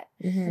that?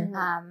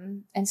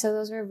 And so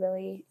those were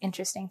really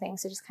interesting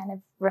things to just kind of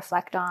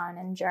reflect on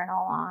and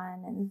journal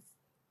on.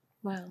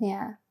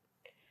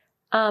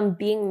 And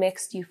being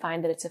mixed, do you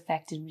find that it's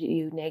affected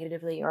you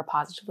negatively or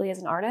positively as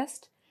an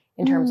artist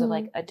in terms of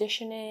like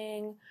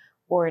auditioning,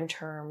 or in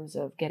terms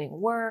of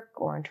getting work,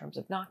 or in terms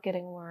of not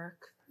getting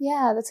work?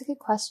 Yeah, that's a good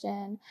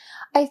question.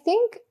 I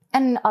think,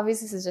 and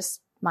obviously this is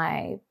just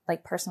my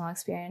like personal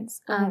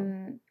experience. I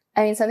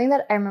mean, something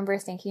that I remember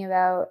thinking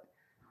about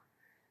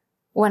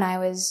when I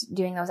was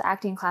doing those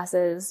acting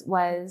classes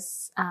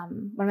was,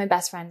 one of my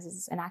best friends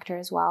is an actor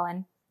as well.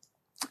 And,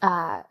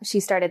 she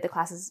started the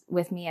classes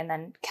with me and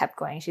then kept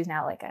going. She's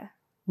now like a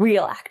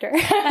real actor.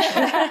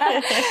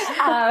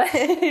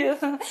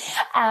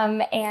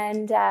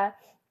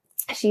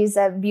 She's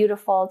a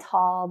beautiful,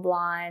 tall,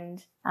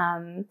 blonde,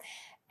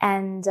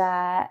 and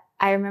I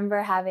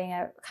remember having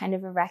a kind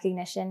of a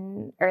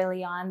recognition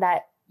early on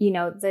that,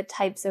 the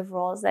types of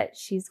roles that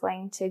she's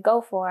going to go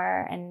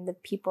for and the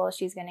people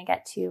she's going to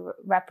get to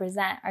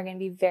represent are going to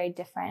be very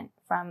different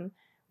from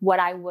what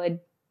I would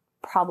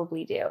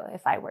probably do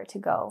if I were to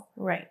go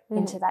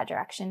into that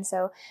direction.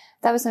 So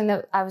that was something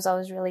that I was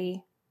always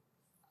really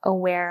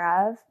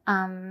aware of.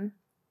 And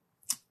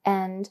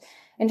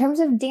in terms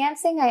of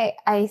dancing,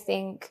 I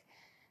think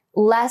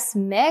less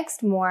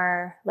mixed,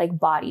 more like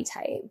body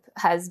type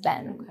has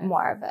been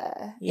more of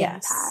a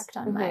impact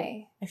on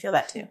my. I feel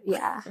that too.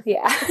 Yeah.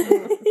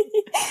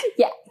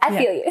 I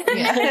feel you.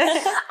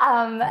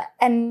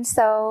 And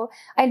so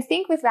I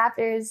think with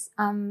Raptors,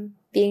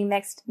 being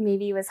mixed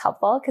maybe was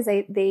helpful because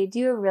they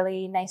do a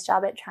really nice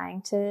job at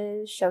trying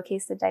to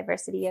showcase the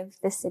diversity of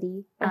the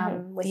city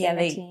within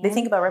the team. They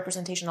think about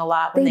representation a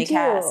lot when they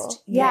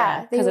cast.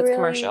 Yeah, because it's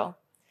commercial.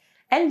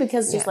 And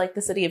because just like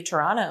the city of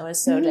Toronto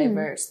is so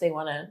diverse, they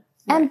want to.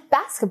 And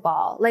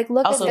basketball, like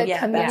look also, at the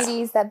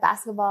communities that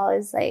basketball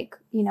is like,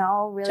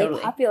 really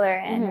totally popular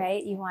in,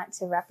 right? You want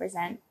to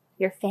represent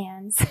your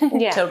fans.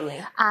 Yeah, totally.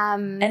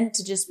 And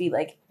to just be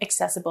like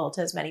accessible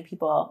to as many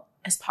people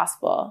as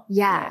possible.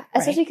 Yeah.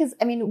 Especially because,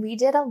 I mean, we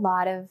did a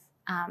lot of,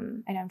 I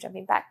know I'm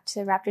jumping back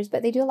to Raptors,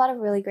 but they do a lot of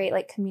really great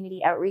like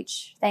community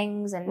outreach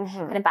things and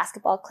kind of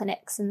basketball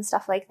clinics and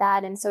stuff like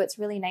that. And so it's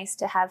really nice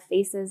to have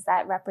faces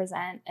that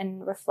represent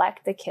and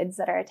reflect the kids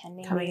that are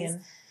attending these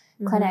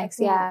clinics.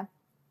 Yeah.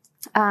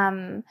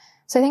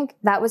 So I think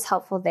that was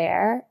helpful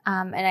there.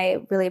 And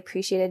I really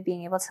appreciated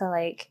being able to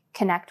like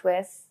connect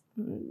with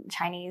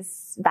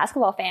Chinese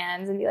basketball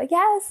fans and be like,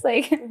 yes,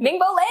 like Ningbo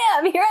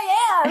Lam, here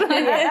I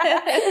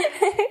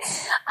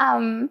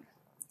am.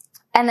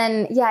 And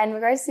then, yeah, in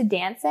regards to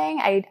dancing,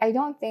 I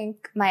don't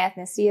think my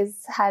ethnicity has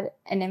had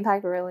an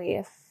impact really,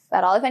 if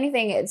at all. If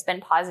anything, it's been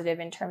positive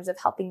in terms of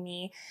helping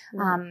me.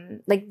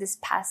 Like this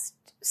past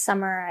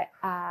summer,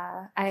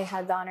 I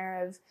had the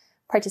honor of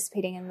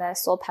participating in the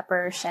Soul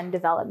Pepper Shen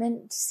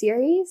Development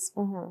Series.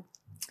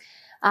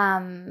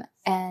 And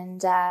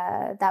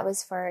that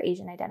was for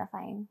Asian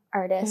identifying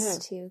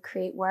artists to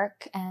create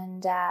work.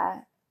 And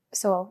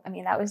so, I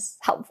mean, that was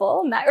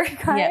helpful in that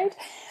regard.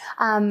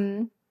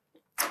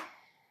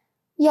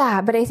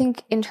 Yeah, but I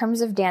think in terms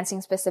of dancing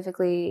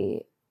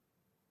specifically,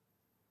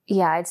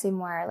 yeah, I'd say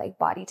more like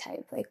body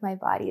type. Like my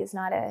body is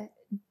not a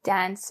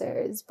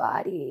dancer's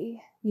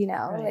body, you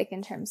know, like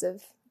in terms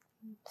of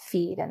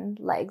feet and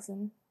legs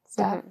and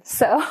stuff.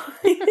 So,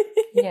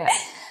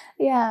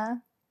 yeah.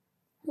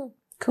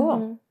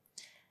 Cool.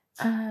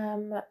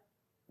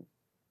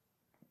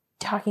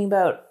 Talking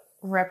about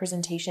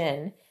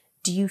representation,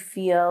 do you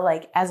feel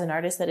like as an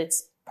artist that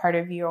it's part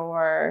of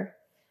your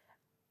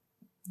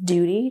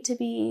duty to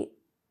be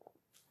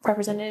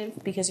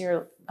representative because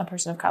you're a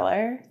person of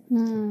color?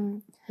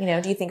 You know,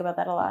 do you think about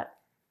that a lot?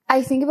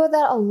 I think about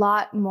that a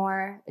lot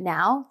more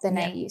now than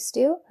I used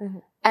to.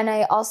 And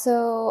I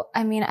also,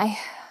 I mean,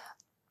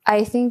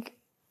 I think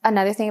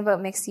another thing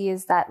about Mixie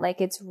is that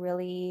like it's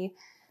really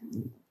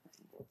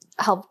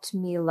helped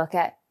me look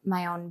at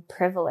my own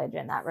privilege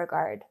in that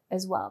regard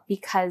as well,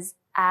 because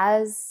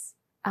as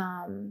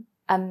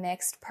a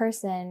mixed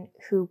person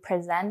who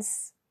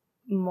presents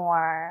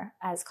more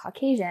as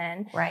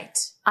Caucasian,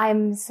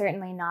 I'm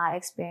certainly not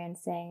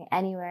experiencing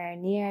anywhere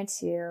near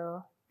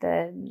to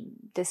the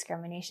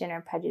discrimination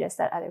or prejudice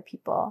that other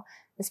people,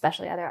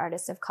 especially other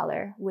artists of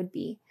color, would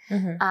be.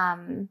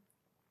 And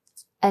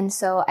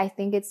so I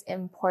think it's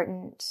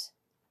important,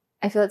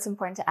 I feel it's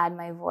important to add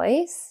my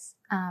voice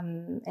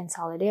in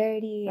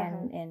solidarity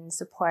and in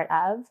support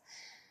of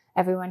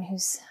everyone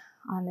who's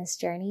on this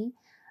journey.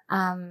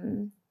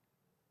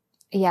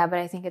 Yeah, but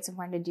I think it's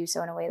important to do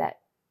so in a way that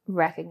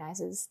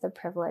recognizes the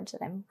privilege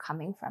that I'm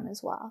coming from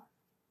as well.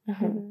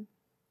 Does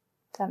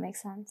that make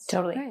sense?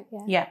 Totally. Right.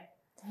 Yeah.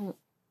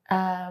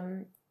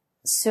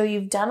 So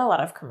you've done a lot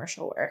of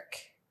commercial work.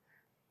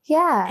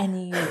 Yeah.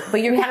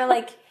 But you're kind of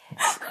like,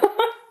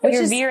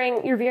 you're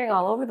veering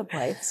all over the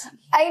place.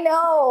 I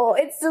know.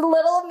 It's a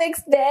little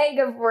mixed bag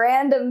of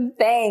random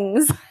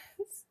things.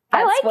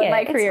 I like what it.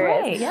 my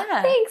career is.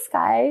 Yeah. Thanks,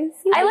 guys.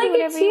 I like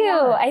it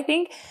too. I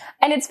think,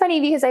 and it's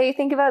funny because I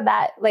think about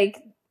that, like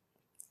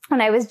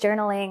when I was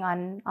journaling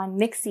on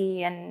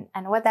Mixie and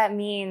what that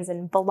means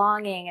and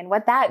belonging and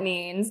what that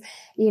means,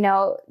 you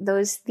know,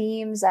 those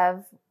themes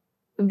of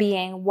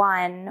being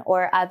one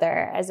or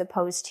other as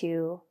opposed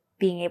to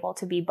being able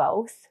to be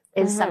both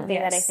is something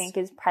that I think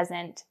is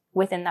present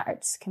within the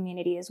arts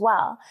community as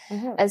well,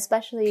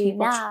 especially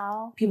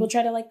now. People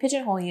try to like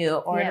pigeonhole you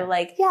or to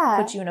like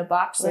put you in a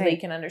box so they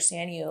can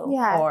understand you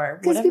or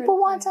because people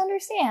want to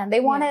understand. They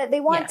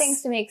want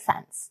things to make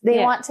sense. They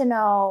want to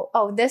know,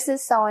 oh, this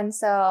is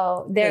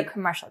so-and-so, they're a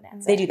commercial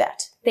dancer. They do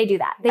that. They do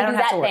that. They do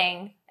that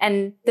thing.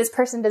 And this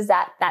person does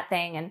that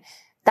thing. And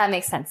that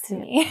makes sense to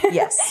me.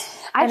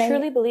 Yes. I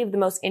truly believe the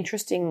most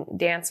interesting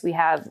dance we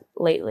have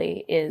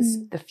lately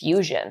is the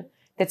fusion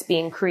that's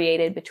being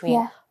created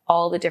between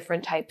all the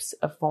different types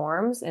of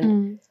forms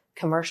and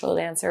commercial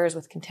dancers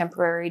with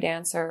contemporary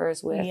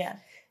dancers with,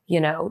 you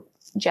know,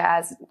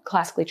 jazz,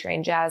 classically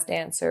trained jazz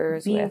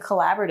dancers. Being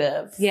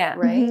collaborative. Yeah.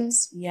 Right?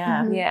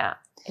 Yeah. Yeah.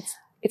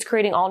 It's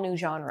creating all new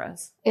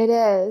genres. It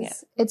is. Yeah.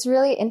 It's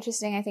really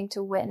interesting, I think,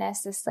 to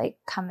witness this like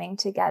coming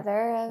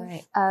together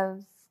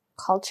of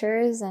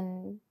cultures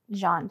and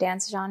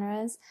dance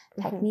genres,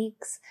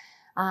 techniques,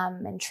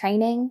 and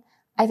training.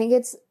 I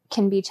think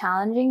can be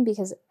challenging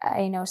because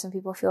I know some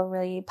people feel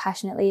really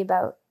passionately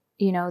about,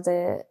 you know,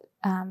 the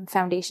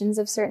foundations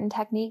of certain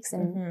techniques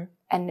and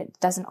it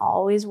doesn't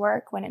always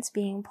work when it's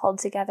being pulled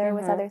together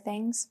with other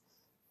things.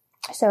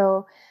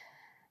 So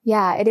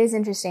yeah, it is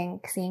interesting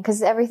seeing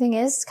because everything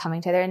is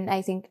coming together. And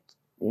I think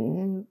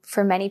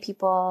for many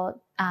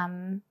people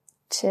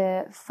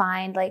to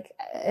find like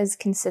as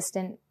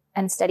consistent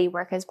and steady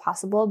work as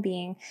possible,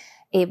 being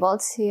able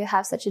to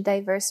have such a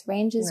diverse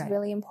range is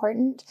really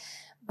important.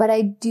 But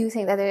I do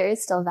think that there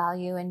is still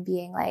value in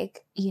being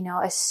like, you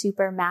know, a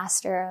super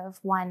master of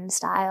one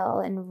style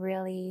and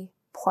really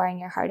pouring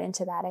your heart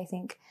into that. I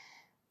think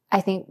I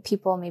think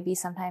people maybe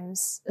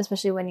sometimes,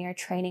 especially when you're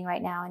training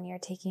right now and you're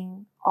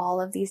taking all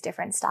of these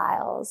different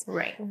styles,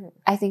 Right.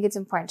 I think it's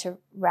important to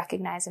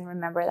recognize and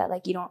remember that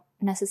like you don't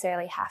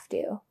necessarily have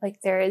to.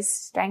 Like there is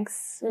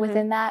strengths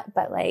within that,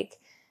 but like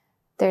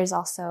there's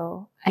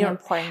also an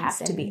importance.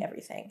 Have to be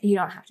everything. You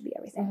don't have to be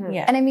everything.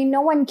 Yeah. And I mean,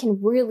 no one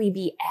can really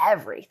be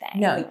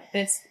everything. No,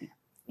 it's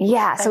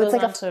so it's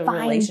like a to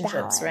fine relationships,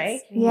 balance.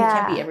 right? Yeah. You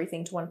can't be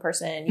everything to one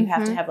person. You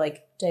have to have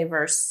like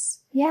diverse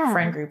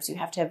friend groups. You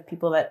have to have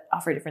people that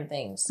offer different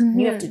things.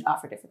 You have to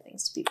offer different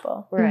things to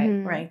people.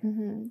 Right.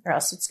 Or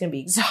else it's going to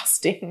be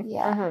exhausting.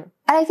 Yeah. And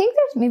I think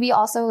there's maybe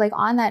also like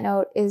on that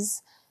note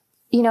is,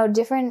 you know,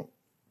 different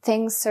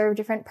things serve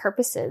different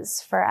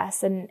purposes for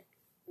us, and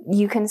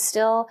you can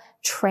still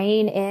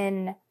train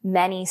in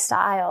many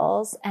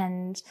styles,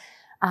 and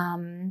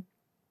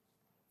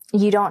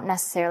you don't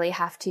necessarily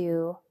have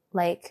to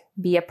like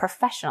be a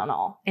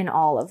professional in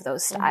all of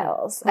those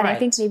styles. And I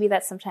think maybe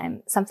that's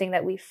sometimes something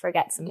that we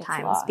forget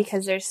sometimes,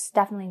 because there's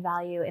definitely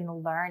value in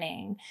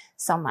learning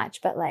so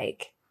much, but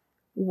like,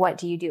 what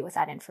do you do with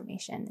that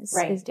information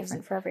is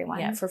different for everyone.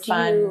 Yeah, for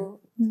fun.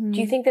 Do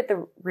you think that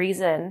the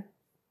reason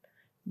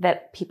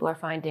that people are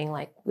finding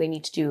like they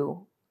need to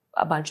do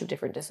a bunch of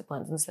different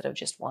disciplines instead of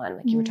just one,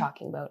 like you were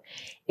talking about,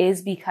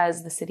 is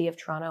because the city of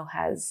Toronto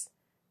has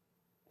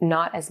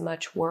not as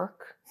much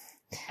work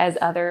as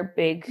other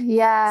big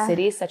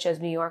cities such as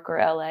New York or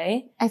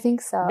LA? I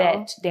think so.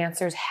 That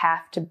dancers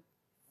have to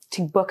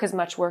book as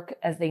much work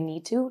as they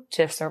need to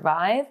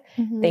survive.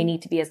 They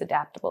need to be as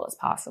adaptable as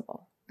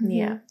possible.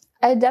 Yeah.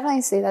 I'd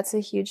definitely say that's a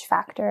huge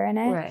factor in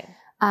it. Right.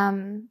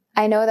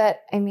 I know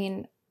that, I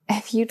mean,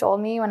 if you told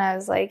me when I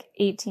was like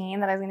 18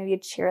 that I was going to be a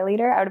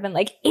cheerleader, I would have been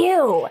like,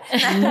 ew,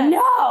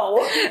 no.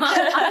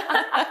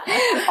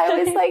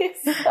 I was like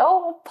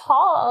so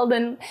appalled.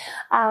 And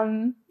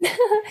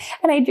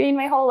I dreamed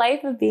my whole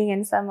life of being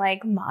in some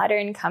like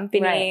modern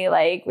company,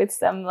 like with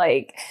some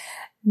like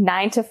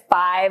 9 to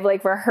 5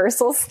 like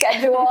rehearsal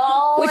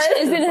schedule, which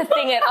isn't a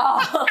thing at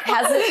all.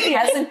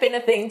 hasn't been a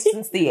thing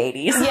since the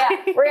 80s. Yeah,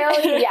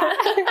 really. Yeah,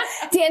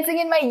 dancing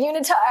in my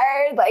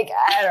unitard, like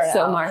I don't know.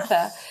 So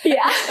Martha.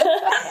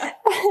 Yeah.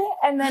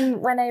 And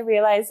then when I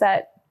realized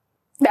that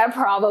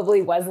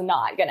probably was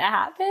not going to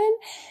happen,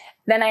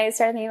 then I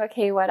started thinking,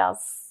 okay, what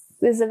else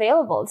is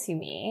available to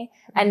me?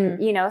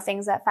 And you know,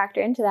 things that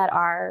factor into that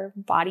are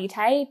body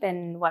type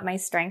and what my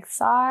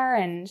strengths are.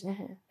 And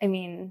I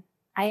mean,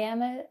 I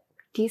am a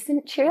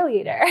decent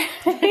cheerleader.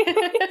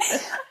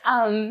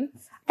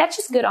 That's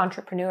just good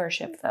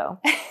entrepreneurship though.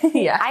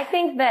 Yeah. I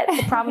think that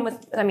the problem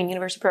with,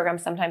 university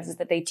programs sometimes is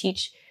that they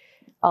teach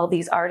all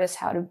these artists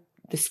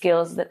the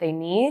skills that they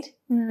need,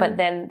 but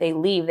then they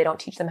leave. They don't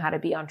teach them how to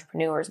be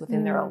entrepreneurs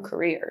within their own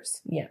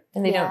careers. Yeah.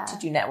 And they don't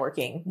teach you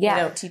networking. Yeah.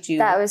 They don't teach you.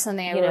 That was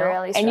something I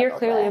really and you're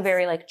clearly with. a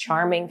very like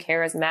charming,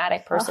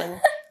 charismatic person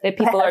that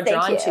people are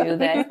drawn to,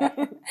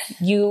 that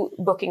you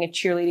booking a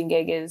cheerleading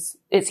gig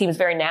it seems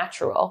very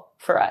natural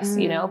for us,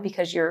 you know,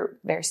 because you're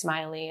very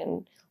smiley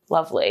and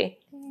lovely.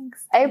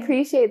 Thanks. I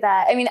appreciate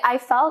that. I mean, I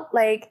felt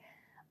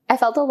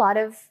a lot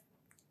of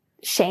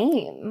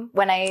shame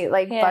when I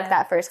booked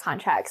that first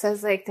contract. So I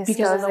was like, this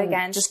because goes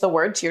against just the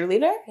word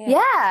cheerleader.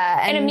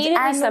 Yeah. And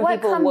immediately some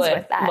people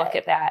would look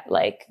at that,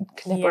 like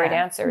contemporary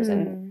dancers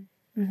and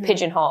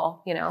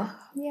pigeonhole, you know?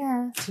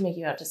 Yeah. To make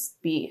you out to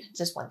be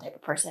just one type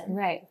of person.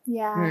 Right.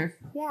 Yeah.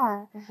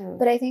 Yeah.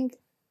 But I think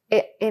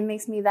it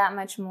makes me that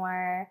much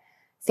more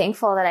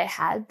thankful that I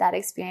had that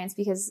experience,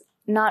 because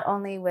not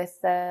only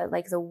with the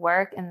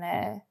work and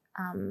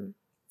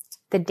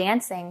the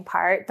dancing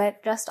part,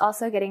 but just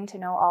also getting to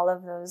know all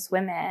of those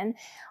women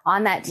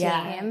on that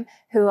team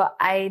who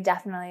I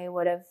definitely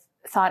would have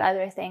thought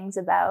other things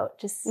about,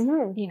 just,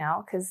 you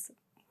know, because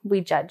we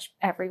judge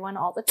everyone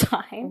all the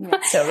time.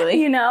 Totally.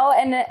 You know,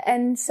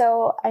 and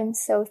so I'm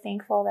so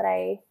thankful that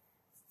I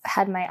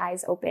had my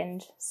eyes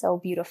opened so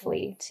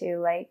beautifully to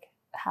like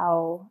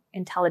how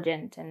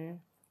intelligent and,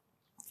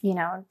 you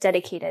know,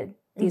 dedicated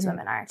these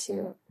women are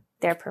to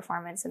their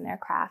performance and their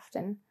craft.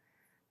 And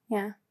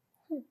yeah.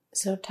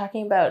 So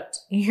talking about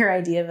your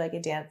idea of like a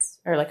dance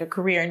or like a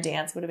career in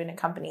dance would have been a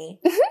company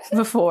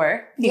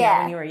before, you know,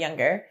 when you were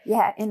younger.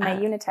 Yeah, in my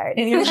unitard.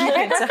 In your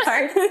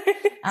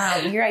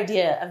unitard. Your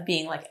idea of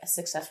being like a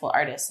successful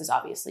artist has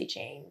obviously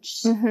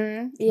changed.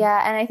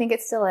 Yeah, and I think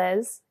it still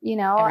is. You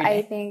know,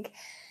 I think,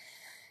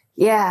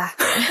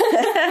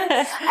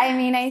 I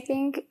mean, I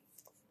think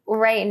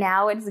right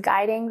now it's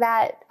guiding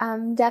that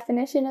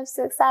definition of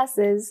success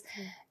is,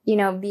 you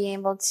know, being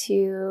able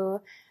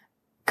to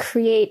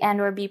create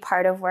and or be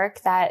part of work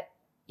that,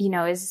 you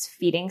know, is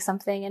feeding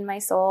something in my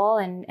soul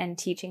and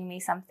teaching me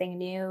something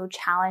new,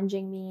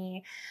 challenging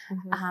me,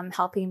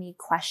 helping me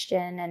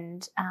question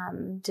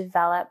and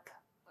develop,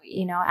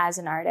 you know, as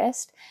an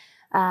artist.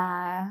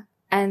 And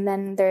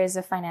then there is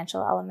a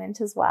financial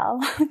element as well,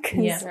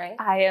 because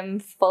I am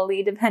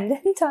fully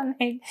dependent on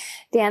my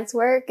dance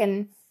work.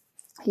 And,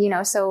 you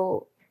know,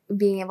 so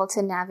being able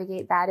to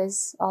navigate that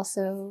is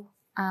also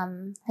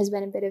has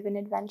been a bit of an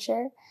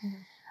adventure.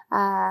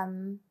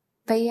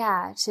 But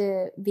yeah,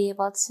 to be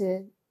able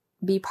to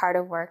be part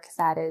of work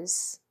that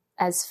is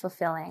as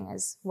fulfilling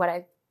as what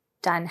I've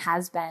done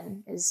has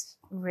been is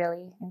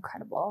really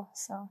incredible.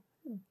 So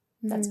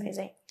that's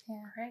amazing.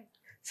 Yeah. Right.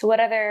 So what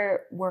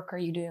other work are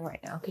you doing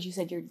right now? Because you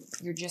said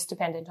you're just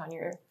dependent on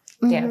your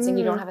dancing.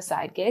 You don't have a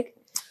side gig.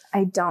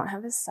 I don't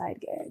have a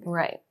side gig.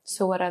 Right.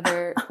 So what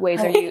other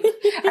ways are you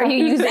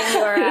using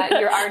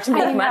your art to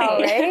make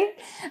money?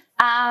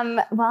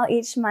 Right? Well,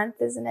 each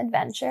month is an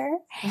adventure.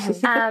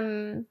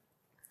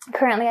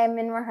 Currently I'm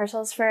in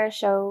rehearsals for a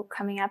show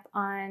coming up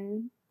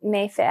on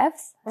May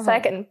 5th. So I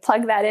can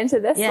plug that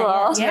into this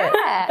little.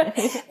 Yeah.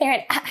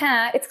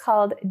 It's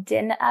called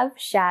Din of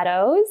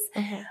Shadows.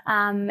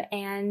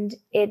 And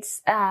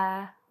it's,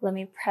 let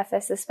me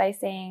preface this by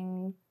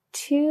saying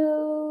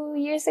 2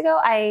 years ago,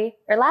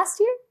 last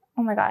year?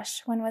 Oh my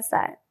gosh, when was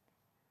that? I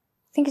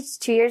think it's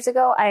 2 years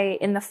ago.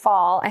 In the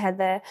fall, I had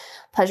the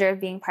pleasure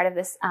of being part of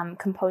this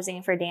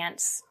composing for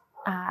dance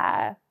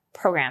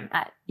program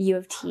at U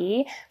of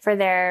T for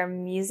their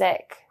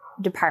music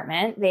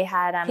department. They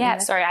had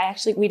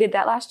we did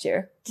that last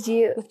year. Did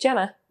you with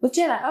Jenna? With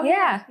Jenna? Oh,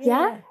 yeah.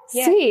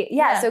 Sweet.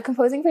 Yeah. So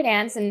composing for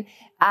dance, and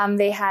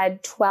they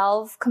had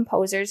 12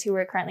 composers who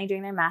were currently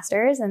doing their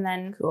masters, and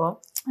then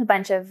a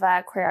bunch of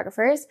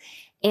choreographers.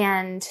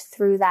 And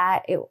through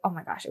that, oh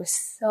my gosh, it was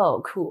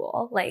so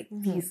cool. Like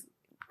these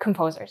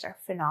composers are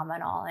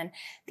phenomenal, and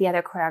the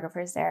other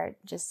choreographers there are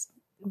just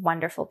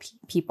wonderful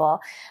people.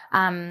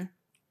 And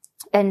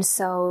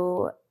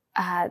so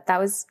that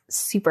was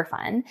super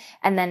fun.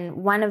 And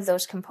then one of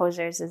those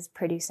composers is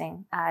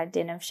producing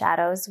Din of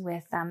Shadows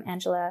with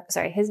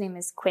his name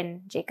is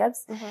Quinn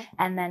Jacobs.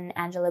 And then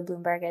Angela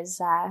Bloomberg is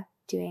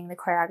doing the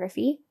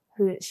choreography.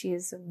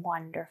 She's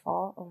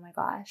wonderful. Oh my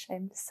gosh,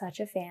 I'm such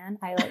a fan.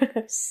 I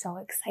so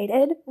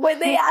excited when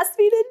they asked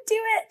me to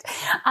do it.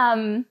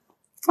 And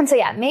so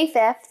May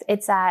 5th,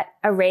 it's at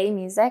Array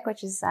Music,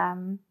 which is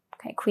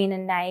Queen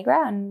and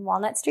Niagara on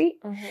Walnut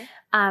Street.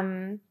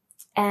 And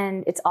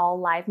it's all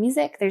live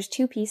music. There's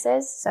 2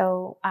 pieces.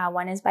 So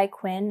one is by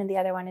Quinn and the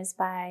other one is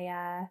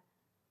by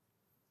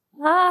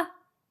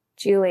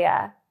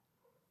Julia.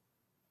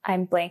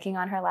 I'm blanking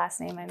on her last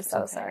name. I'm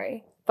so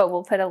sorry. But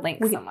we'll put a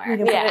link somewhere. We'll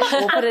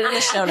put it in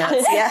the show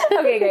notes. Yeah.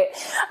 Okay, great.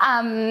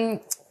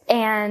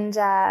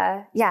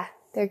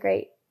 They're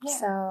great. Yeah.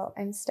 So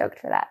I'm stoked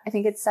for that. I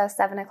think it's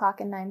 7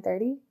 o'clock and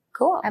 9:30.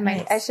 Cool.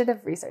 I should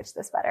have researched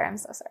this better. I'm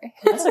so sorry.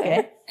 That's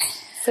okay.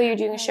 So you're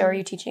doing a show. Are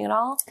you teaching at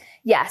all?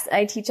 Yes,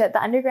 I teach at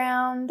the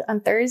Underground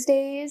on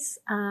Thursdays.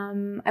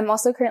 I'm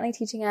also currently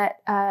teaching at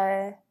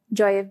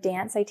Joy of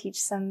Dance. I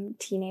teach some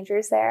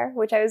teenagers there,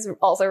 which I was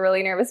also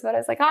really nervous about. I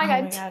was like, oh my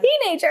God,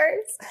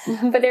 teenagers!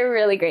 But they're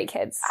really great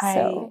kids.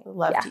 I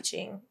love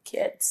teaching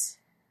kids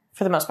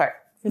for the most part.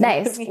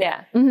 Nice.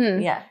 Yeah.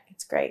 Yeah,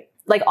 it's great.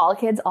 Like all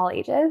kids, all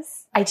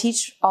ages? I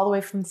teach all the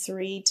way from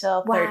 3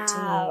 till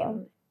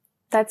 13.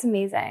 That's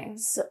amazing.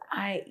 So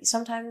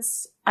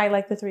sometimes I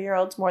like the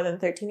 3-year-olds more than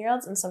the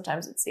 13-year-olds, and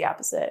sometimes it's the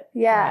opposite.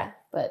 Yeah.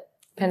 But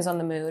depends on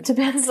the mood.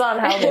 Depends on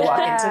how they walk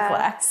into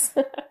class.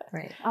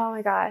 Right. Oh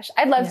my gosh.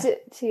 I'd love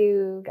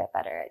to get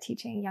better at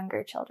teaching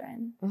younger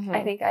children.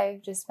 I think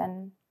I've just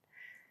been,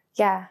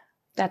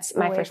 That's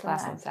my first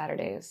class on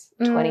Saturdays.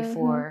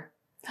 24,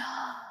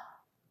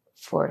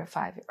 4 to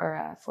 5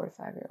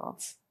 year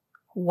olds.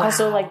 Wow.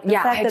 Also, like, the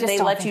fact that they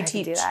let you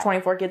teach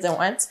 24 kids at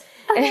once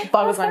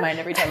boggles my mind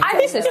every time. I have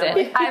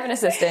an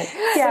assistant.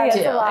 Yeah, it's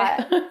a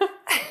lot.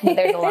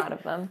 There's a lot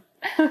of them.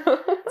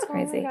 It's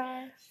crazy. Oh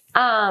my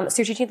gosh.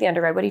 So you're teaching at the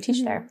undergrad. What do you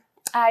teach there?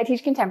 I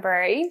teach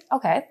contemporary.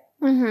 Okay.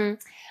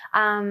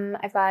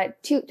 I've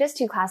got 2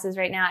 classes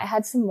right now. I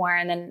had some more,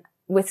 and then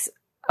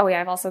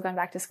I've also gone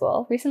back to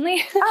school recently.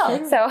 So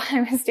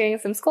I was doing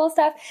some school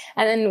stuff,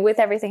 and then with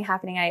everything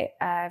happening, I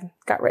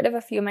got rid of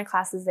a few of my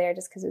classes there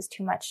just because it was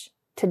too much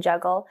to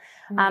juggle.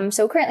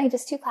 So currently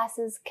just 2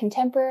 classes,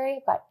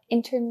 contemporary, but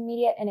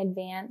intermediate and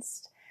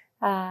advanced,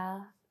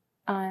 at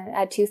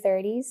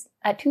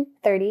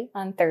 2:30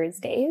 on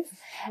Thursdays.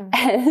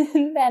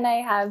 And then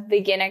I have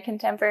beginner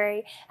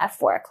contemporary at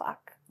 4:00.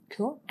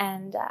 Cool.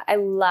 And I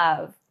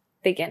love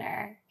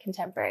beginner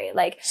contemporary.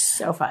 Like,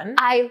 so fun.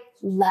 I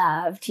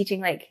love teaching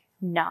like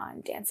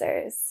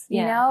non-dancers,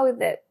 you know,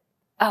 that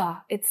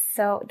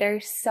they're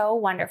so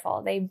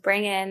wonderful. They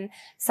bring in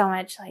so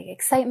much like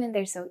excitement.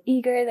 They're so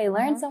eager. They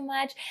learn so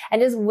much,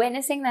 and just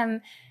witnessing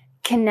them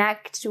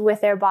connect with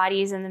their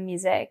bodies and the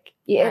music.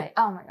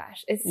 Oh my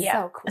gosh. It's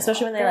so cool.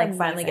 Especially when they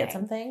finally get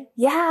something.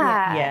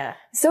 Yeah.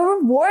 So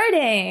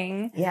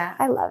rewarding. Yeah.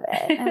 I love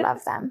it. I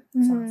love them.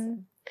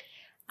 Awesome.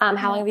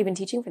 How long have you been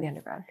teaching for the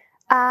undergrad?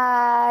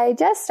 I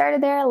just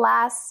started there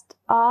last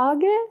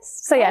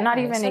August. So not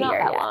even a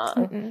year that yet.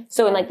 Long.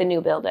 So in like the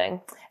new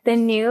building. The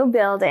new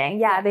building.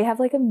 Yeah, they have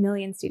like 1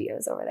 million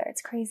studios over there.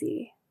 It's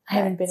crazy. I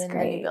haven't been in the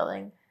new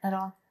building at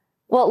all.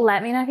 Well,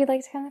 let me know if you'd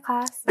like to come to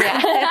class.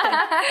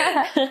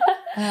 Yeah.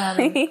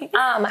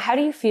 How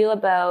do you feel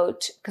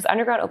about, because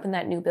Underground opened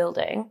that new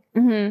building,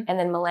 and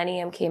then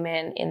Millennium came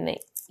in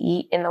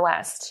the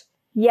West.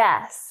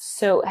 Yes.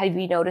 So have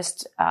you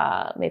noticed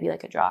maybe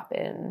like a drop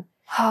in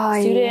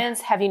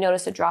students? Have you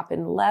noticed a drop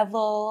in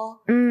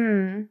level?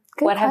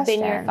 What have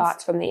been your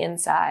thoughts from the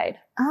inside?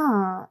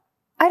 I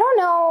don't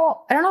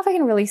know. I don't know if I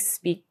can really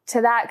speak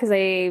to that because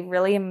I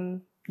really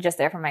am just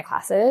there for my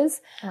classes.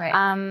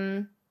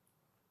 Right.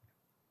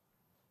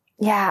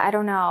 Yeah, I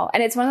don't know.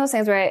 And it's one of those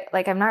things where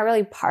I'm not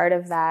really part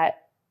of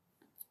that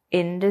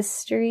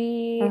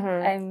industry.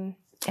 I'm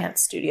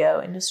dance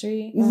studio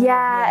industry.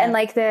 Yeah. And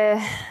like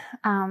the,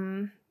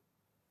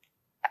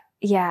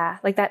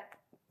 like that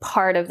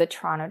part of the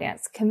Toronto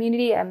dance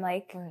community. I'm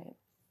like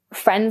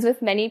friends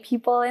with many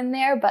people in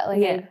there, but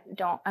like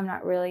I'm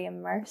not really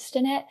immersed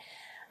in it.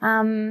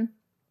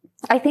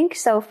 I think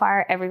so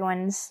far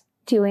everyone's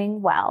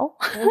doing well.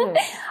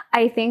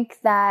 I think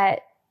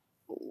that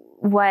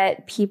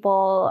what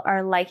people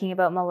are liking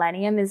about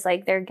Millennium is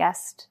like their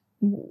guest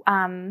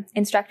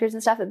instructors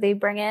and stuff that they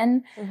bring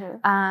in. And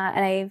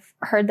I've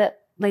heard that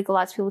like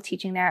lots of people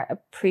teaching there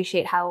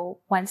appreciate how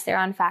once they're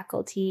on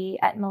faculty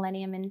at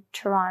Millennium in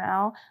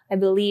Toronto, I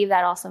believe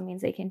that also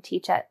means they can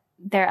teach at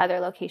their other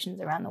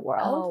locations around the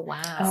world. Oh,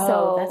 wow.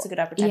 So that's a good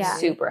opportunity. Yeah.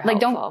 Super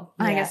helpful.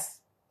 I guess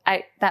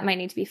that might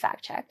need to be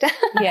fact checked.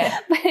 Yeah.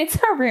 But it's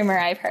a rumor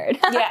I've heard.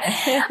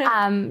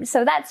 Yeah.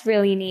 So that's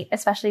really neat,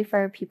 especially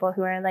for people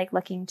who are like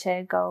looking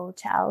to go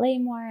to LA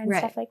more and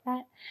stuff like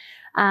that.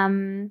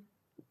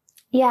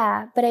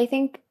 Yeah, but I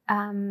think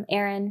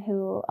Aaron,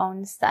 who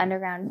owns the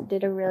Underground,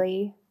 did a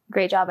really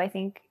great job. I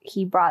think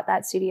he brought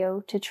that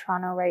studio to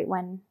Toronto right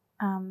when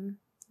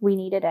we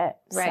needed it.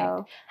 Right.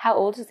 So, how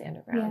old is the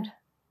Underground?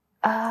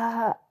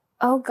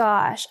 Oh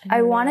gosh,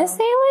 I want to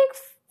say like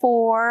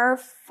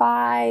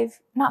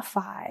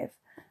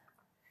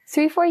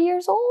 3-4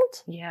 years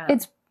old. Yeah.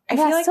 It's I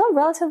feel like still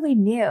relatively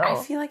new.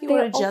 I feel like it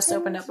would have just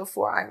opened up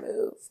before I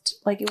moved.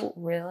 Like it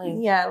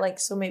really? Yeah, like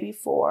so maybe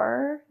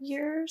 4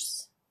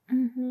 years.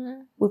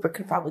 We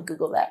could probably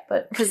Google that,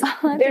 but because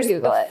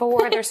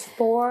there's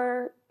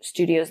 4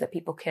 studios that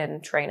people can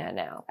train at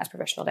now as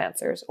professional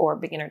dancers or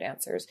beginner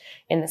dancers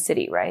in the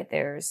city, right?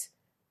 There's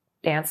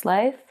Dance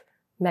Life,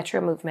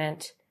 Metro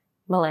Movement,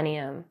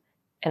 Millennium,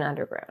 and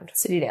Underground.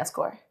 City Dance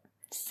Corps.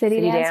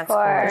 City Dance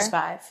Corps. There's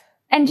 5.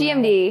 And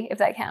GMD, if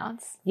that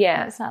counts.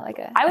 Yeah. It's not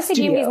like I would say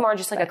GMD is more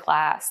just like a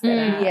class.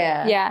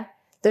 Yeah.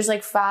 There's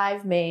like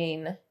 5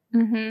 main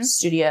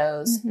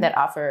studios that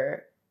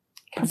offer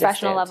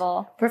professional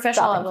level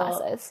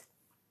classes.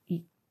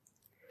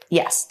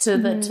 Yes, to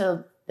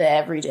the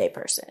everyday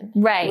person.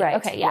 Right.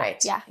 Okay. Yeah.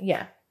 Right.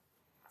 Yeah.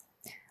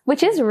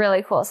 Which is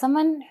really cool.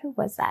 Who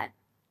was that?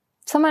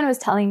 Someone was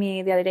telling me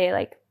a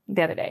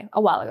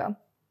while ago,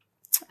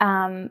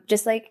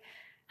 just like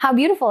how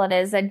beautiful it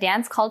is that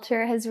dance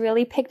culture has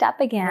really picked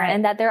up again,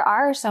 and that there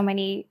are so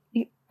many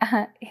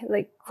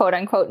like quote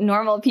unquote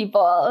normal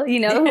people,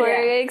 who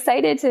are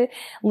excited to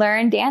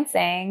learn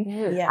dancing.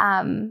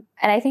 And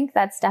I think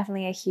that's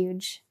definitely a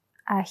huge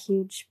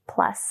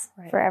plus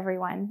for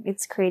everyone.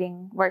 It's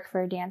creating work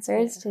for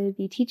dancers to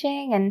be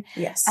teaching and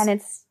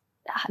it's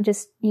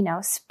just,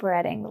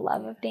 spreading the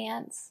love of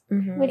dance,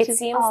 which it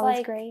seems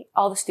like great.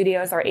 All the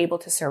studios are able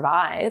to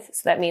survive.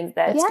 So that means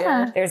that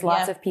there's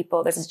lots of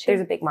people, there's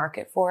a big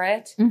market for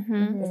it.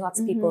 There's lots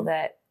of people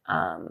that,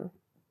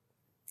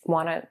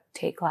 want to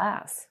take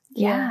class.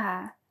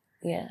 Yeah.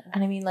 And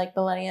I mean, like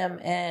Millennium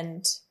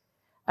and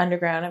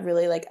Underground have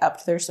really like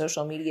upped their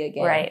social media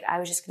game. Right. I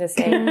was just going to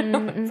say,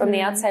 from the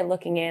outside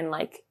looking in,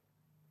 like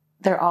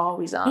they're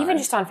always on. Even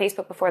just on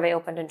Facebook before they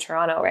opened in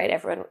Toronto, right?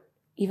 Everyone,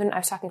 even I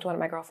was talking to one of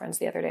my girlfriends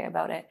the other day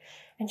about it,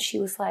 and she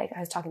was like,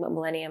 I was talking about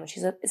Millennium, and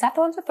she's like, "Is that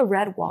the ones with the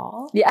red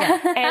wall?" Yeah.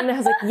 And I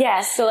was like,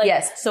 "Yes." So like,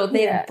 yes. So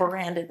they've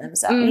branded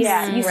themselves.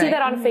 Yeah. You see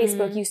that on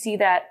Facebook. You see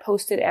that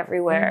posted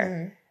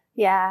everywhere.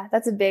 Yeah,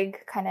 that's a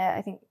big kind of,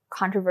 I think,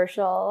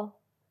 controversial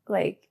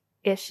like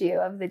issue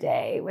of the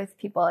day with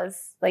people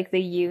is like the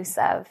use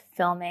of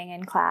filming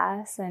in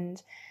class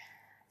and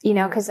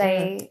because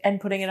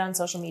and putting it on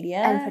social media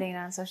and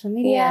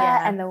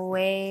the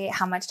way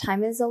how much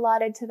time is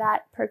allotted to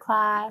that per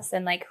class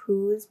and like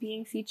who's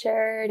being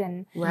featured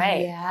and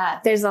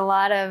there's a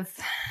lot of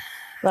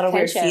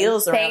weird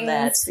feels around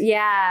that.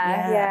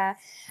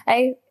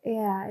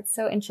 It's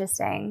so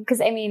interesting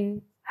because I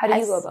mean, how do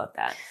you go about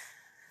that?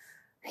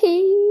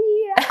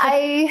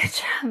 I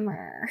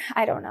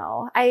don't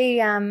know.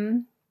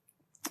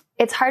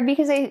 It's hard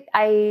because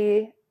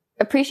I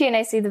appreciate and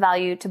I see the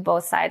value to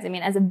both sides. I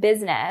mean, as a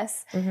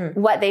business,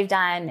 what they've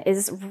done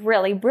is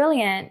really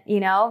brilliant.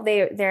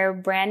 They're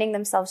branding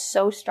themselves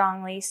so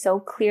strongly,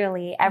 so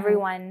clearly.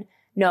 Everyone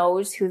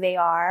knows who they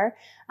are.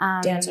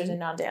 Dancers and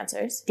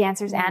non-dancers.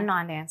 Dancers and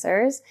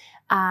non-dancers.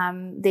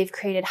 They've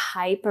created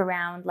hype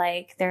around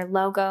like their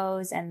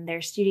logos and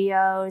their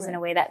studios in a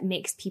way that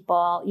makes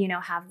people,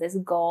 have this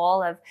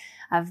goal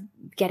of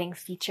getting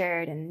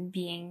featured and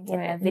being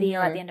in a video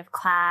at the end of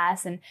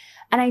class. And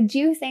I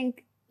do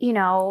think,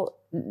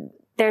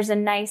 there's a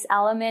nice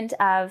element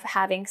of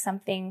having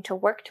something to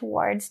work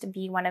towards to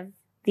be one of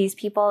these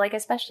people, like,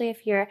 especially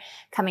if you're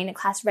coming to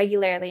class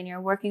regularly and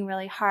you're working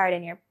really hard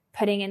and you're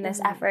putting in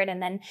this effort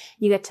and then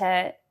you get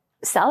to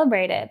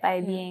celebrate it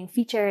by being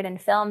featured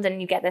and filmed,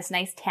 and you get this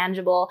nice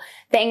tangible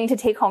thing to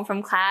take home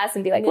from class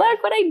and be like,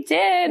 look what I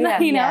did.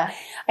 You know,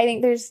 I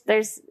think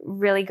there's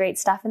really great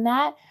stuff in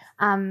that.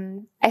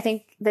 I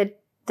think that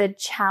the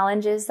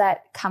challenges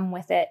that come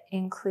with it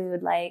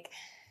include like,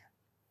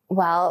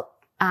 well,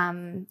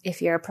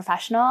 if you're a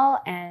professional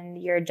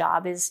and your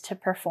job is to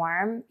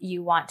perform,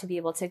 you want to be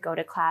able to go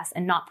to class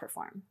and not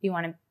perform. You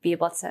want to be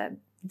able to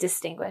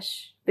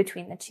distinguish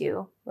between the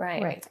two.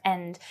 Right.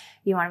 And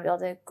you want to be able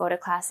to go to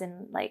class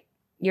in like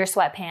your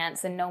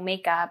sweatpants and no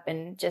makeup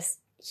and just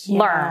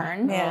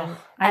learn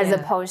as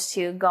opposed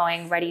to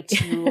going ready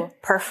to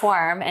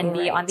perform and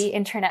be on the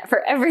internet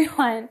for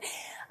everyone.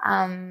 So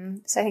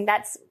I think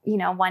that's, you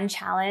know, one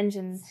challenge.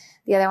 And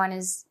the other one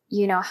is,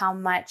 you know, how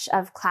much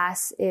of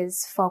class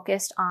is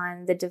focused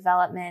on the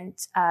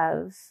development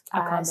of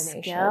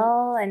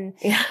skill and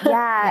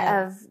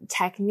of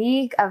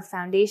technique, of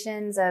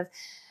foundations, of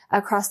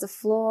across the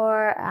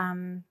floor,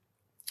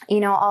 you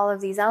know, all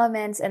of these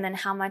elements. And then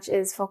how much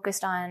is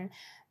focused on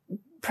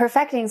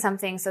perfecting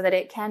something so that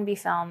it can be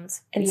filmed,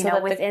 and you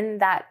know, within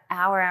that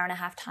hour and a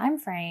half time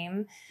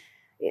frame.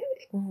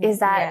 Is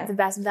that the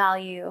best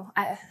value?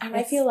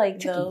 I feel like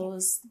tricky.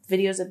 Those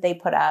videos that they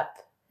put up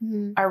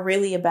are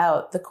really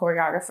about the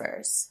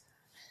choreographers,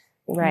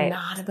 right?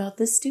 Not about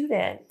the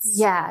students.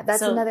 Yeah,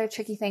 that's another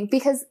tricky thing,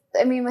 because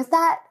I mean, with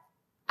that,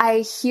 I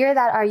hear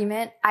that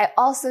argument. I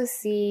also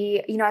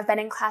see, you know, I've been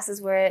in classes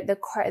where the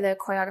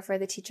choreographer,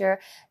 the teacher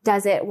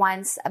does it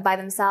once by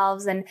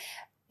themselves, and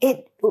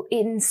it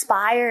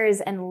inspires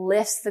and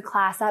lifts the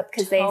class up,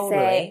 because they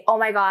say, oh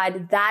my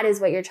God, that is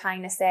what you're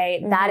trying to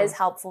say. That is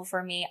helpful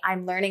for me.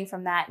 I'm learning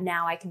from that.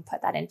 Now I can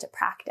put that into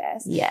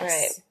practice. Yes.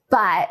 Right.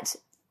 But,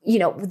 you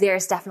know,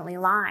 there's definitely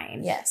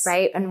lines. Yes.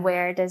 Right. And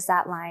where does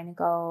that line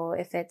go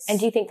if it's. And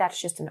do you think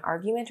that's just an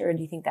argument, or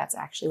do you think that's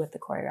actually what the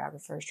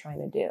choreographer is trying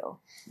to do?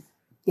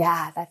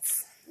 Yeah,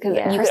 that's.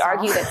 Because you could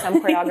argue that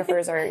some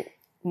choreographers are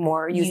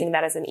more using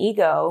that as an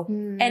ego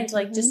and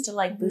like just to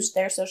like boost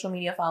their social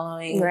media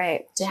following,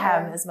 right? To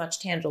have as much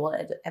tangible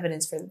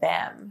evidence for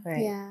them,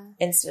 right? Yeah.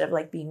 Instead of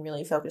like being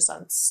really focused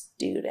on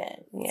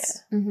students.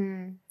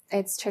 Yeah.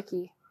 It's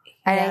tricky,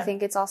 and I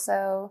think it's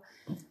also,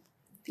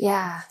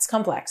 it's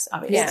complex.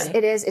 Obviously,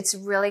 it is. It's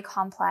really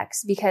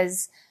complex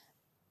because,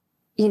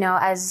 you know,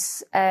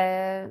 as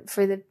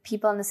for the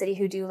people in the city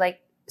who do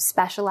like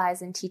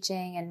specialize in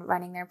teaching and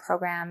running their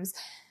programs,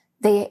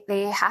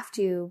 they have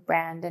to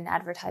brand and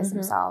advertise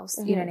themselves.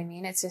 You know what I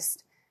mean? It's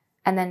just,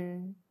 and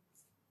then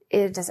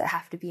does it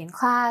have to be in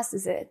class?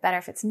 Is it better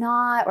if it's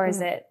not, or is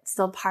it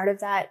still part of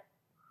that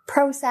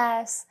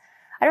process?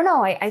 I don't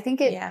know. I think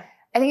it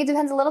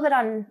depends a little bit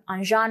on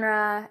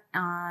genre,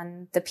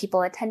 on the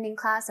people attending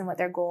class and what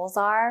their goals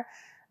are.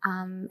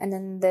 And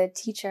then the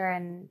teacher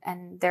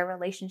and their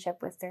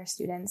relationship with their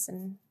students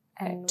and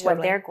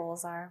what their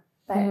goals are.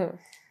 But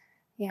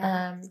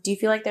yeah. Do you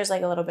feel like there's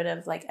like a little bit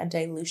of like a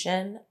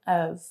dilution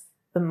of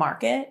the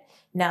market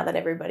now that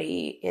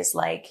everybody is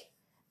like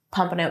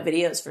pumping out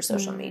videos for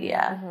social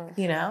media,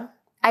 you know?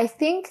 I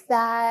think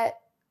that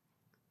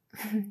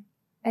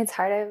it's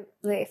hard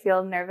to like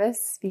feel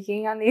nervous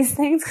speaking on these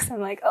things, because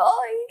I'm like,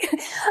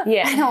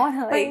 I don't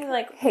want to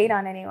like hate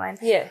on anyone.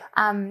 Yeah. 'Cause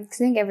I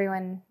think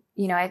everyone,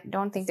 you know, I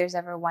don't think there's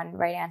ever one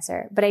right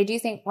answer, but I do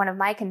think one of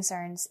my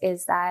concerns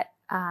is that,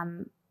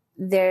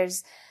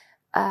 there's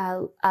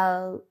a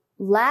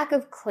lack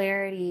of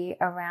clarity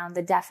around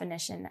the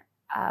definition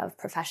of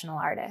professional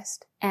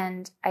artist.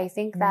 And I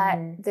think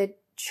that the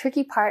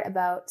tricky part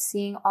about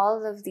seeing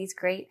all of these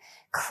great,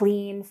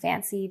 clean,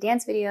 fancy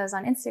dance videos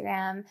on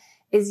Instagram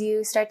is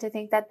you start to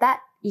think that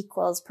that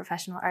equals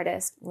professional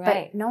artist,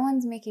 but no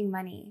one's making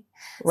money.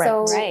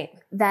 So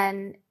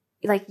then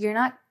like, you're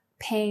not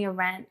paying a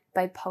rent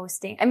by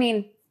posting. I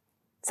mean,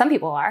 some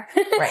people are,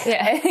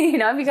 you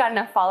know, if you got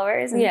enough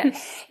followers, and,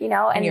 you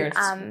know, and you're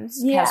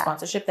have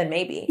sponsorship, then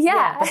maybe,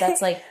 but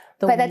that's like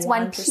but that's 1%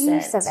 one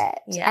piece of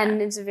it,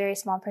 and it's a very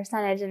small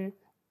percentage. And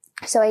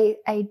so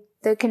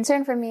the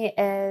concern for me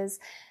is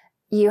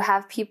you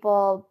have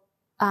people,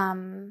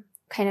 kind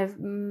of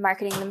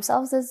marketing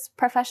themselves as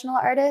professional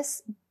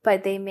artists,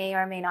 but they may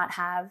or may not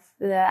have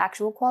the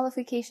actual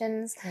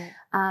qualifications,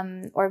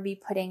 or be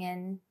putting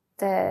in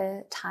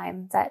the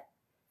time that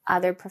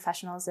other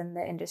professionals in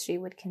the industry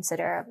would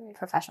consider a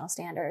professional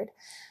standard.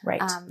 Right.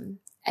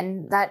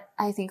 And that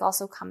I think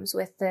also comes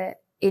with the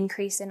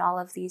increase in all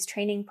of these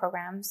training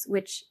programs,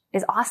 which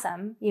is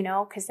awesome, you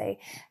know, because I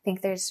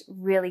think there's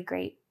really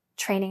great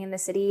training in the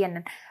city.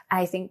 And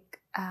I think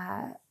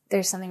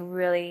there's something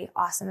really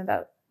awesome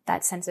about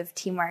that sense of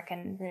teamwork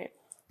and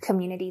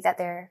community that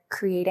they're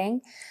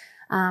creating.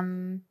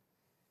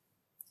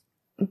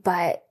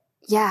 But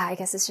yeah, I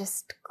guess it's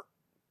just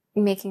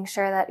making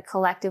sure that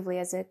collectively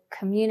as a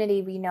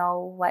community, we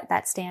know what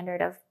that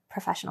standard of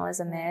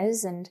professionalism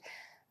is. And,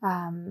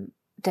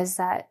 does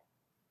that,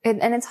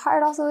 and it's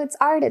hard also, it's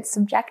art, it's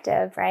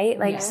subjective, right?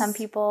 Like some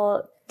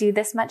people do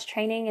this much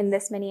training in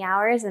this many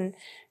hours, and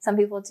some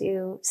people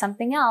do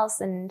something else.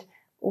 And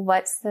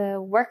what's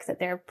the work that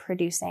they're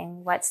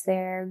producing? What's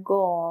their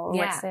goal?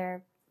 What's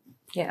their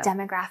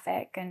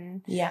demographic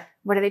and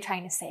what are they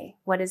trying to say?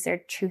 What is their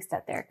truth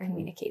that they're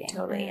communicating?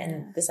 Totally.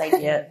 And this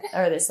idea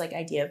or this like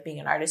idea of being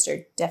an artist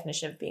or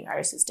definition of being an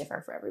artist is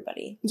different for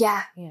everybody.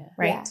 Yeah.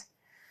 Right. Yeah.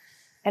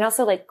 And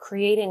also like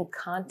creating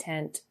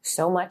content,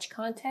 so much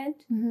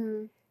content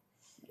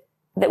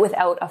that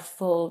without a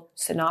full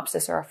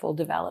synopsis or a full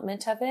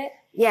development of it,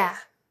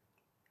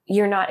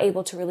 you're not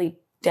able to really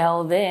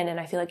delve in. And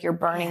I feel like you're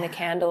burning the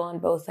candle on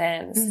both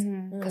ends.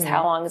 Because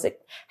how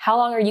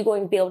long are you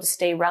going to be able to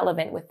stay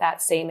relevant with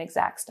that same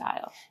exact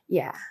style?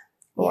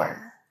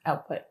 Or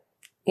output.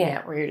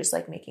 Where you're just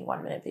like making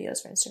 1-minute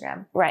videos for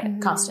Instagram.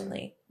 Right.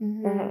 Constantly.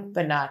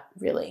 But not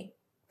really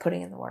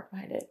putting in the work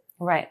behind it.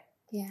 Right.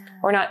 Yeah.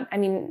 Or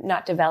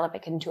not develop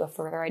it into a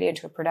further idea,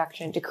 into a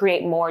production, to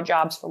create more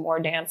jobs for more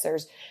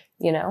dancers,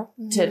 you know?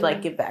 To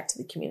like give back to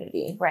the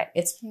community. Right.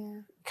 It's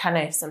kind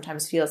of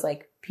sometimes feels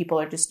like people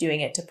are just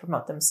doing it to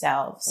promote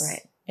themselves.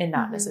 Right. And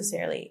not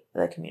necessarily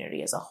the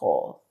community as a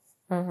whole.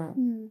 I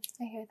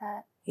hear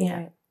that.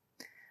 Yeah.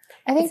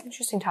 I think it's an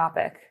interesting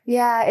topic.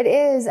 Yeah, it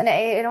is. And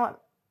I don't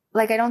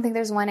think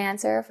there's one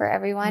answer for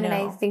everyone. And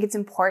I think it's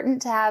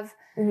important to have,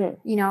 you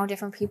know,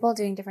 different people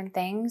doing different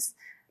things.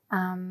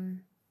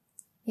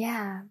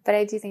 But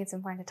I do think it's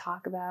important to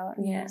talk about.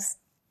 And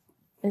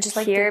just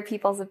like hear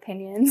people's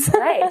opinions.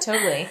 Right.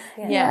 Totally.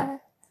 Yeah.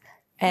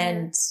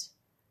 And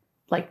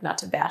like not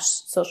to bash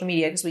social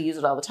media because we use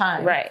it all the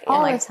time. Right.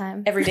 All the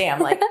time. Every day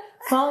I'm like,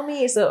 follow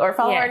me or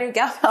follow our new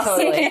Gal Pal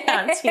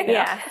account. You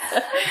know?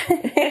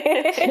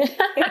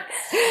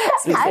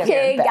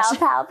 Hashtag Gal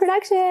Pal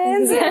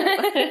Productions.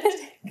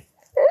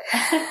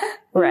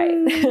 Right.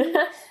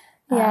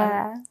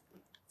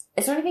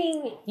 Is there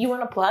anything you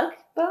want to plug,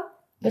 Bo?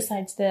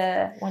 Besides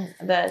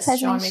Besides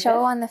show my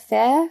show on the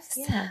 5th?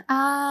 Yeah.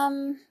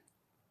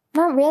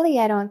 Not really,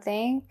 I don't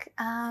think.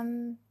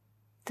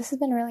 This has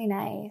been really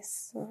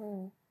nice.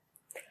 You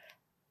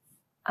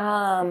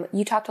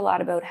talked a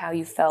lot about how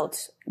you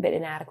felt a bit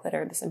inadequate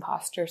or this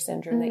imposter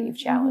syndrome that you've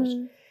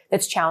challenged,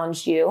 that's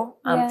challenged you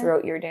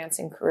throughout your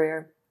dancing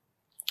career.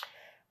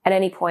 At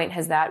any point,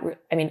 has that,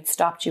 it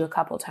stopped you a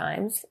couple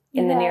times.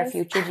 In the near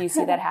future, do you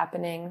see that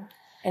happening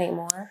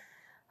anymore?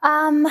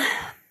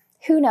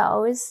 Who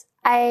knows?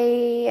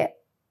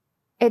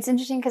 It's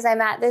interesting because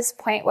I'm at this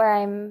point where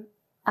I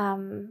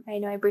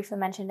know I briefly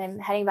mentioned I'm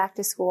heading back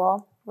to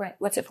school. Right.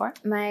 What's it for?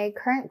 My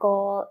current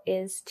goal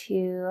is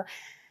to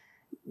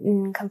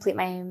complete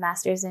my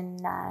master's in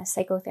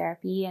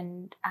psychotherapy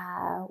and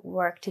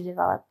work to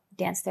develop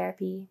dance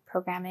therapy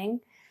programming.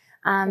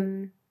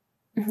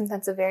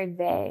 That's a very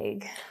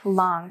vague,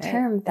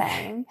 long-term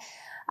thing.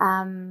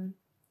 And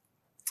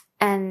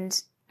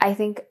I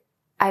think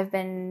I've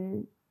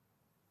been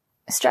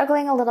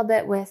struggling a little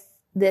bit with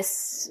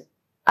this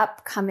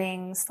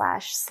upcoming /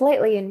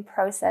 slightly in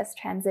process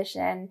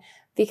transition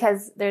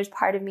because there's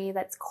part of me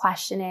that's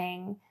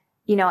questioning,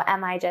 you know,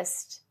 am I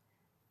just,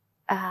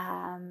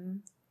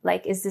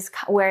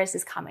 where is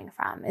this coming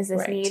from? Is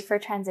this need for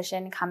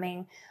transition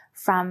coming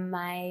from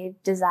my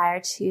desire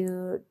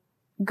to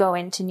go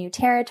into new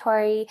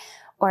territory,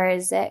 or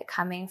is it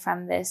coming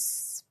from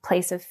this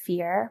place of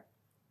fear?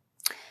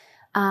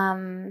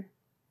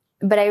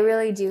 But I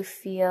really do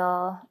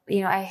feel,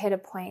 you know, I hit a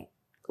point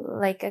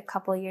like a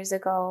couple years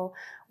ago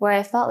where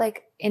I felt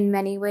like in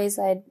many ways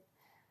I'd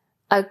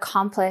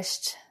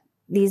accomplished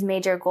these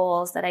major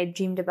goals that I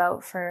dreamed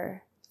about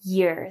for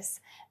years.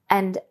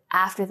 And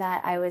after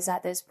that, I was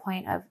at this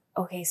point of,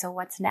 okay, so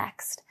what's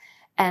next?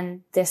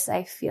 And this,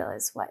 I feel,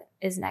 is what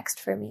is next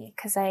for me.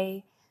 Because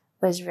I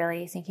was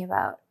really thinking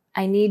about,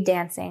 I need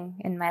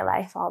dancing in my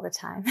life all the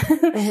time.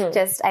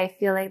 Just, I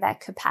feel like that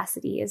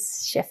capacity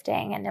is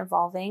shifting and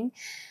evolving.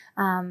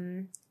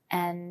 And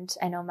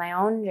I know my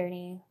own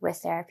journey with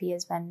therapy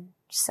has been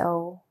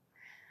so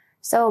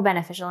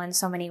beneficial in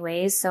so many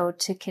ways. So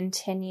to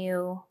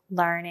continue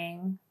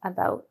learning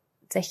about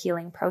the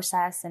healing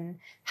process and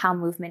how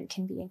movement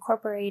can be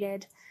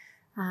incorporated,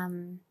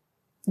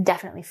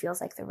 definitely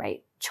feels like the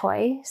right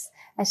choice.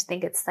 I just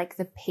think it's like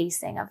the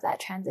pacing of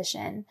that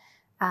transition,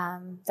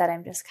 that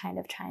I'm just kind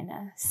of trying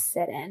to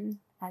sit in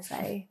as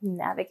I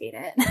navigate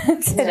it.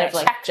 Instead of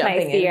like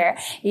jumping my fear.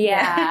 in.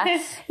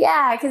 Yeah.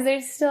 Yeah. Cause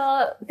there's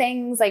still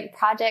things like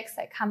projects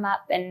that come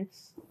up and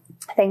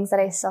things that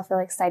I still feel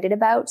excited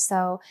about.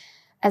 So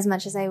as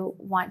much as I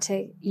want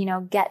to, you know,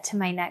 get to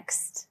my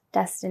next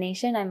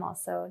destination, I'm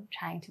also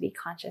trying to be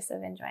conscious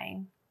of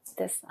enjoying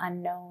this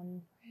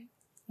unknown.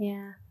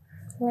 Yeah.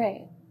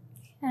 Right.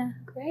 Yeah.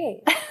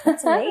 Great.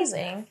 That's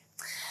amazing.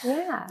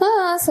 Yeah.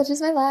 Such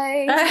is my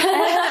life.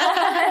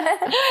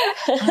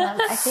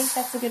 I think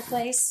that's a good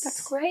place.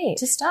 That's great.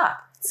 To stop.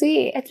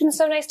 Sweet. It's been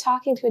so nice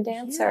talking to a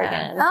dancer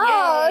again.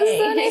 Oh, Yay. it's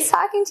so nice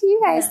talking to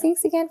you guys.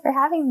 Thanks again for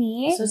having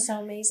me. This was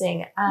so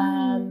amazing.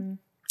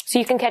 So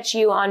you can catch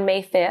you on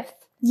May 5th.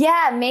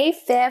 Yeah, May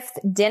 5th,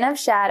 Din of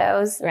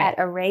Shadows at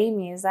Array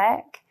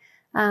Music.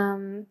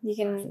 I'll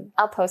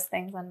post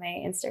things on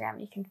my Instagram.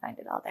 You can find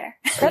it all there.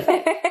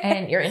 Perfect.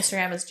 And your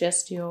Instagram is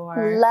just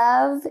your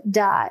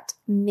love.mingbo.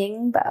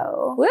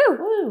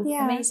 Woo!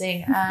 Yeah.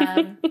 Amazing.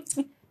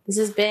 This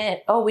has been,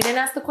 we didn't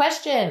ask the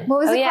question. What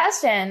was the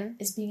question?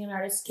 Is being an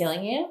artist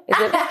killing you? Is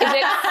it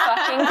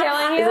fucking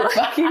killing you? Is it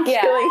fucking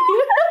killing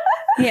you?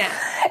 Yeah.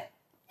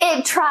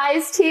 It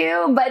tries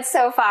to, but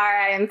so far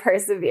I am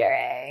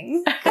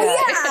persevering.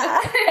 Yeah.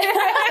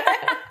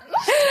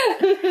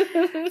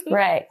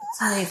 Right.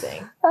 It's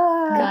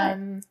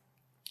amazing.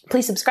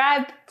 Please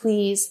subscribe.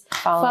 Please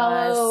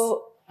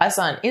follow us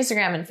on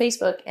Instagram and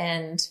Facebook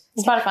and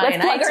Spotify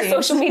and plug iTunes.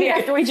 our social media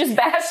after we just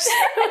bashed.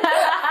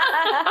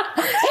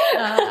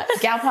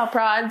 Gal Pal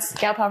Prods,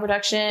 Gal Pal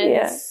Productions.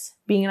 Yeah.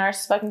 Being an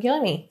artist is fucking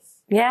killing me.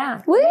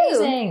 Yeah. Woo!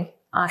 Amazing.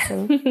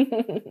 Awesome.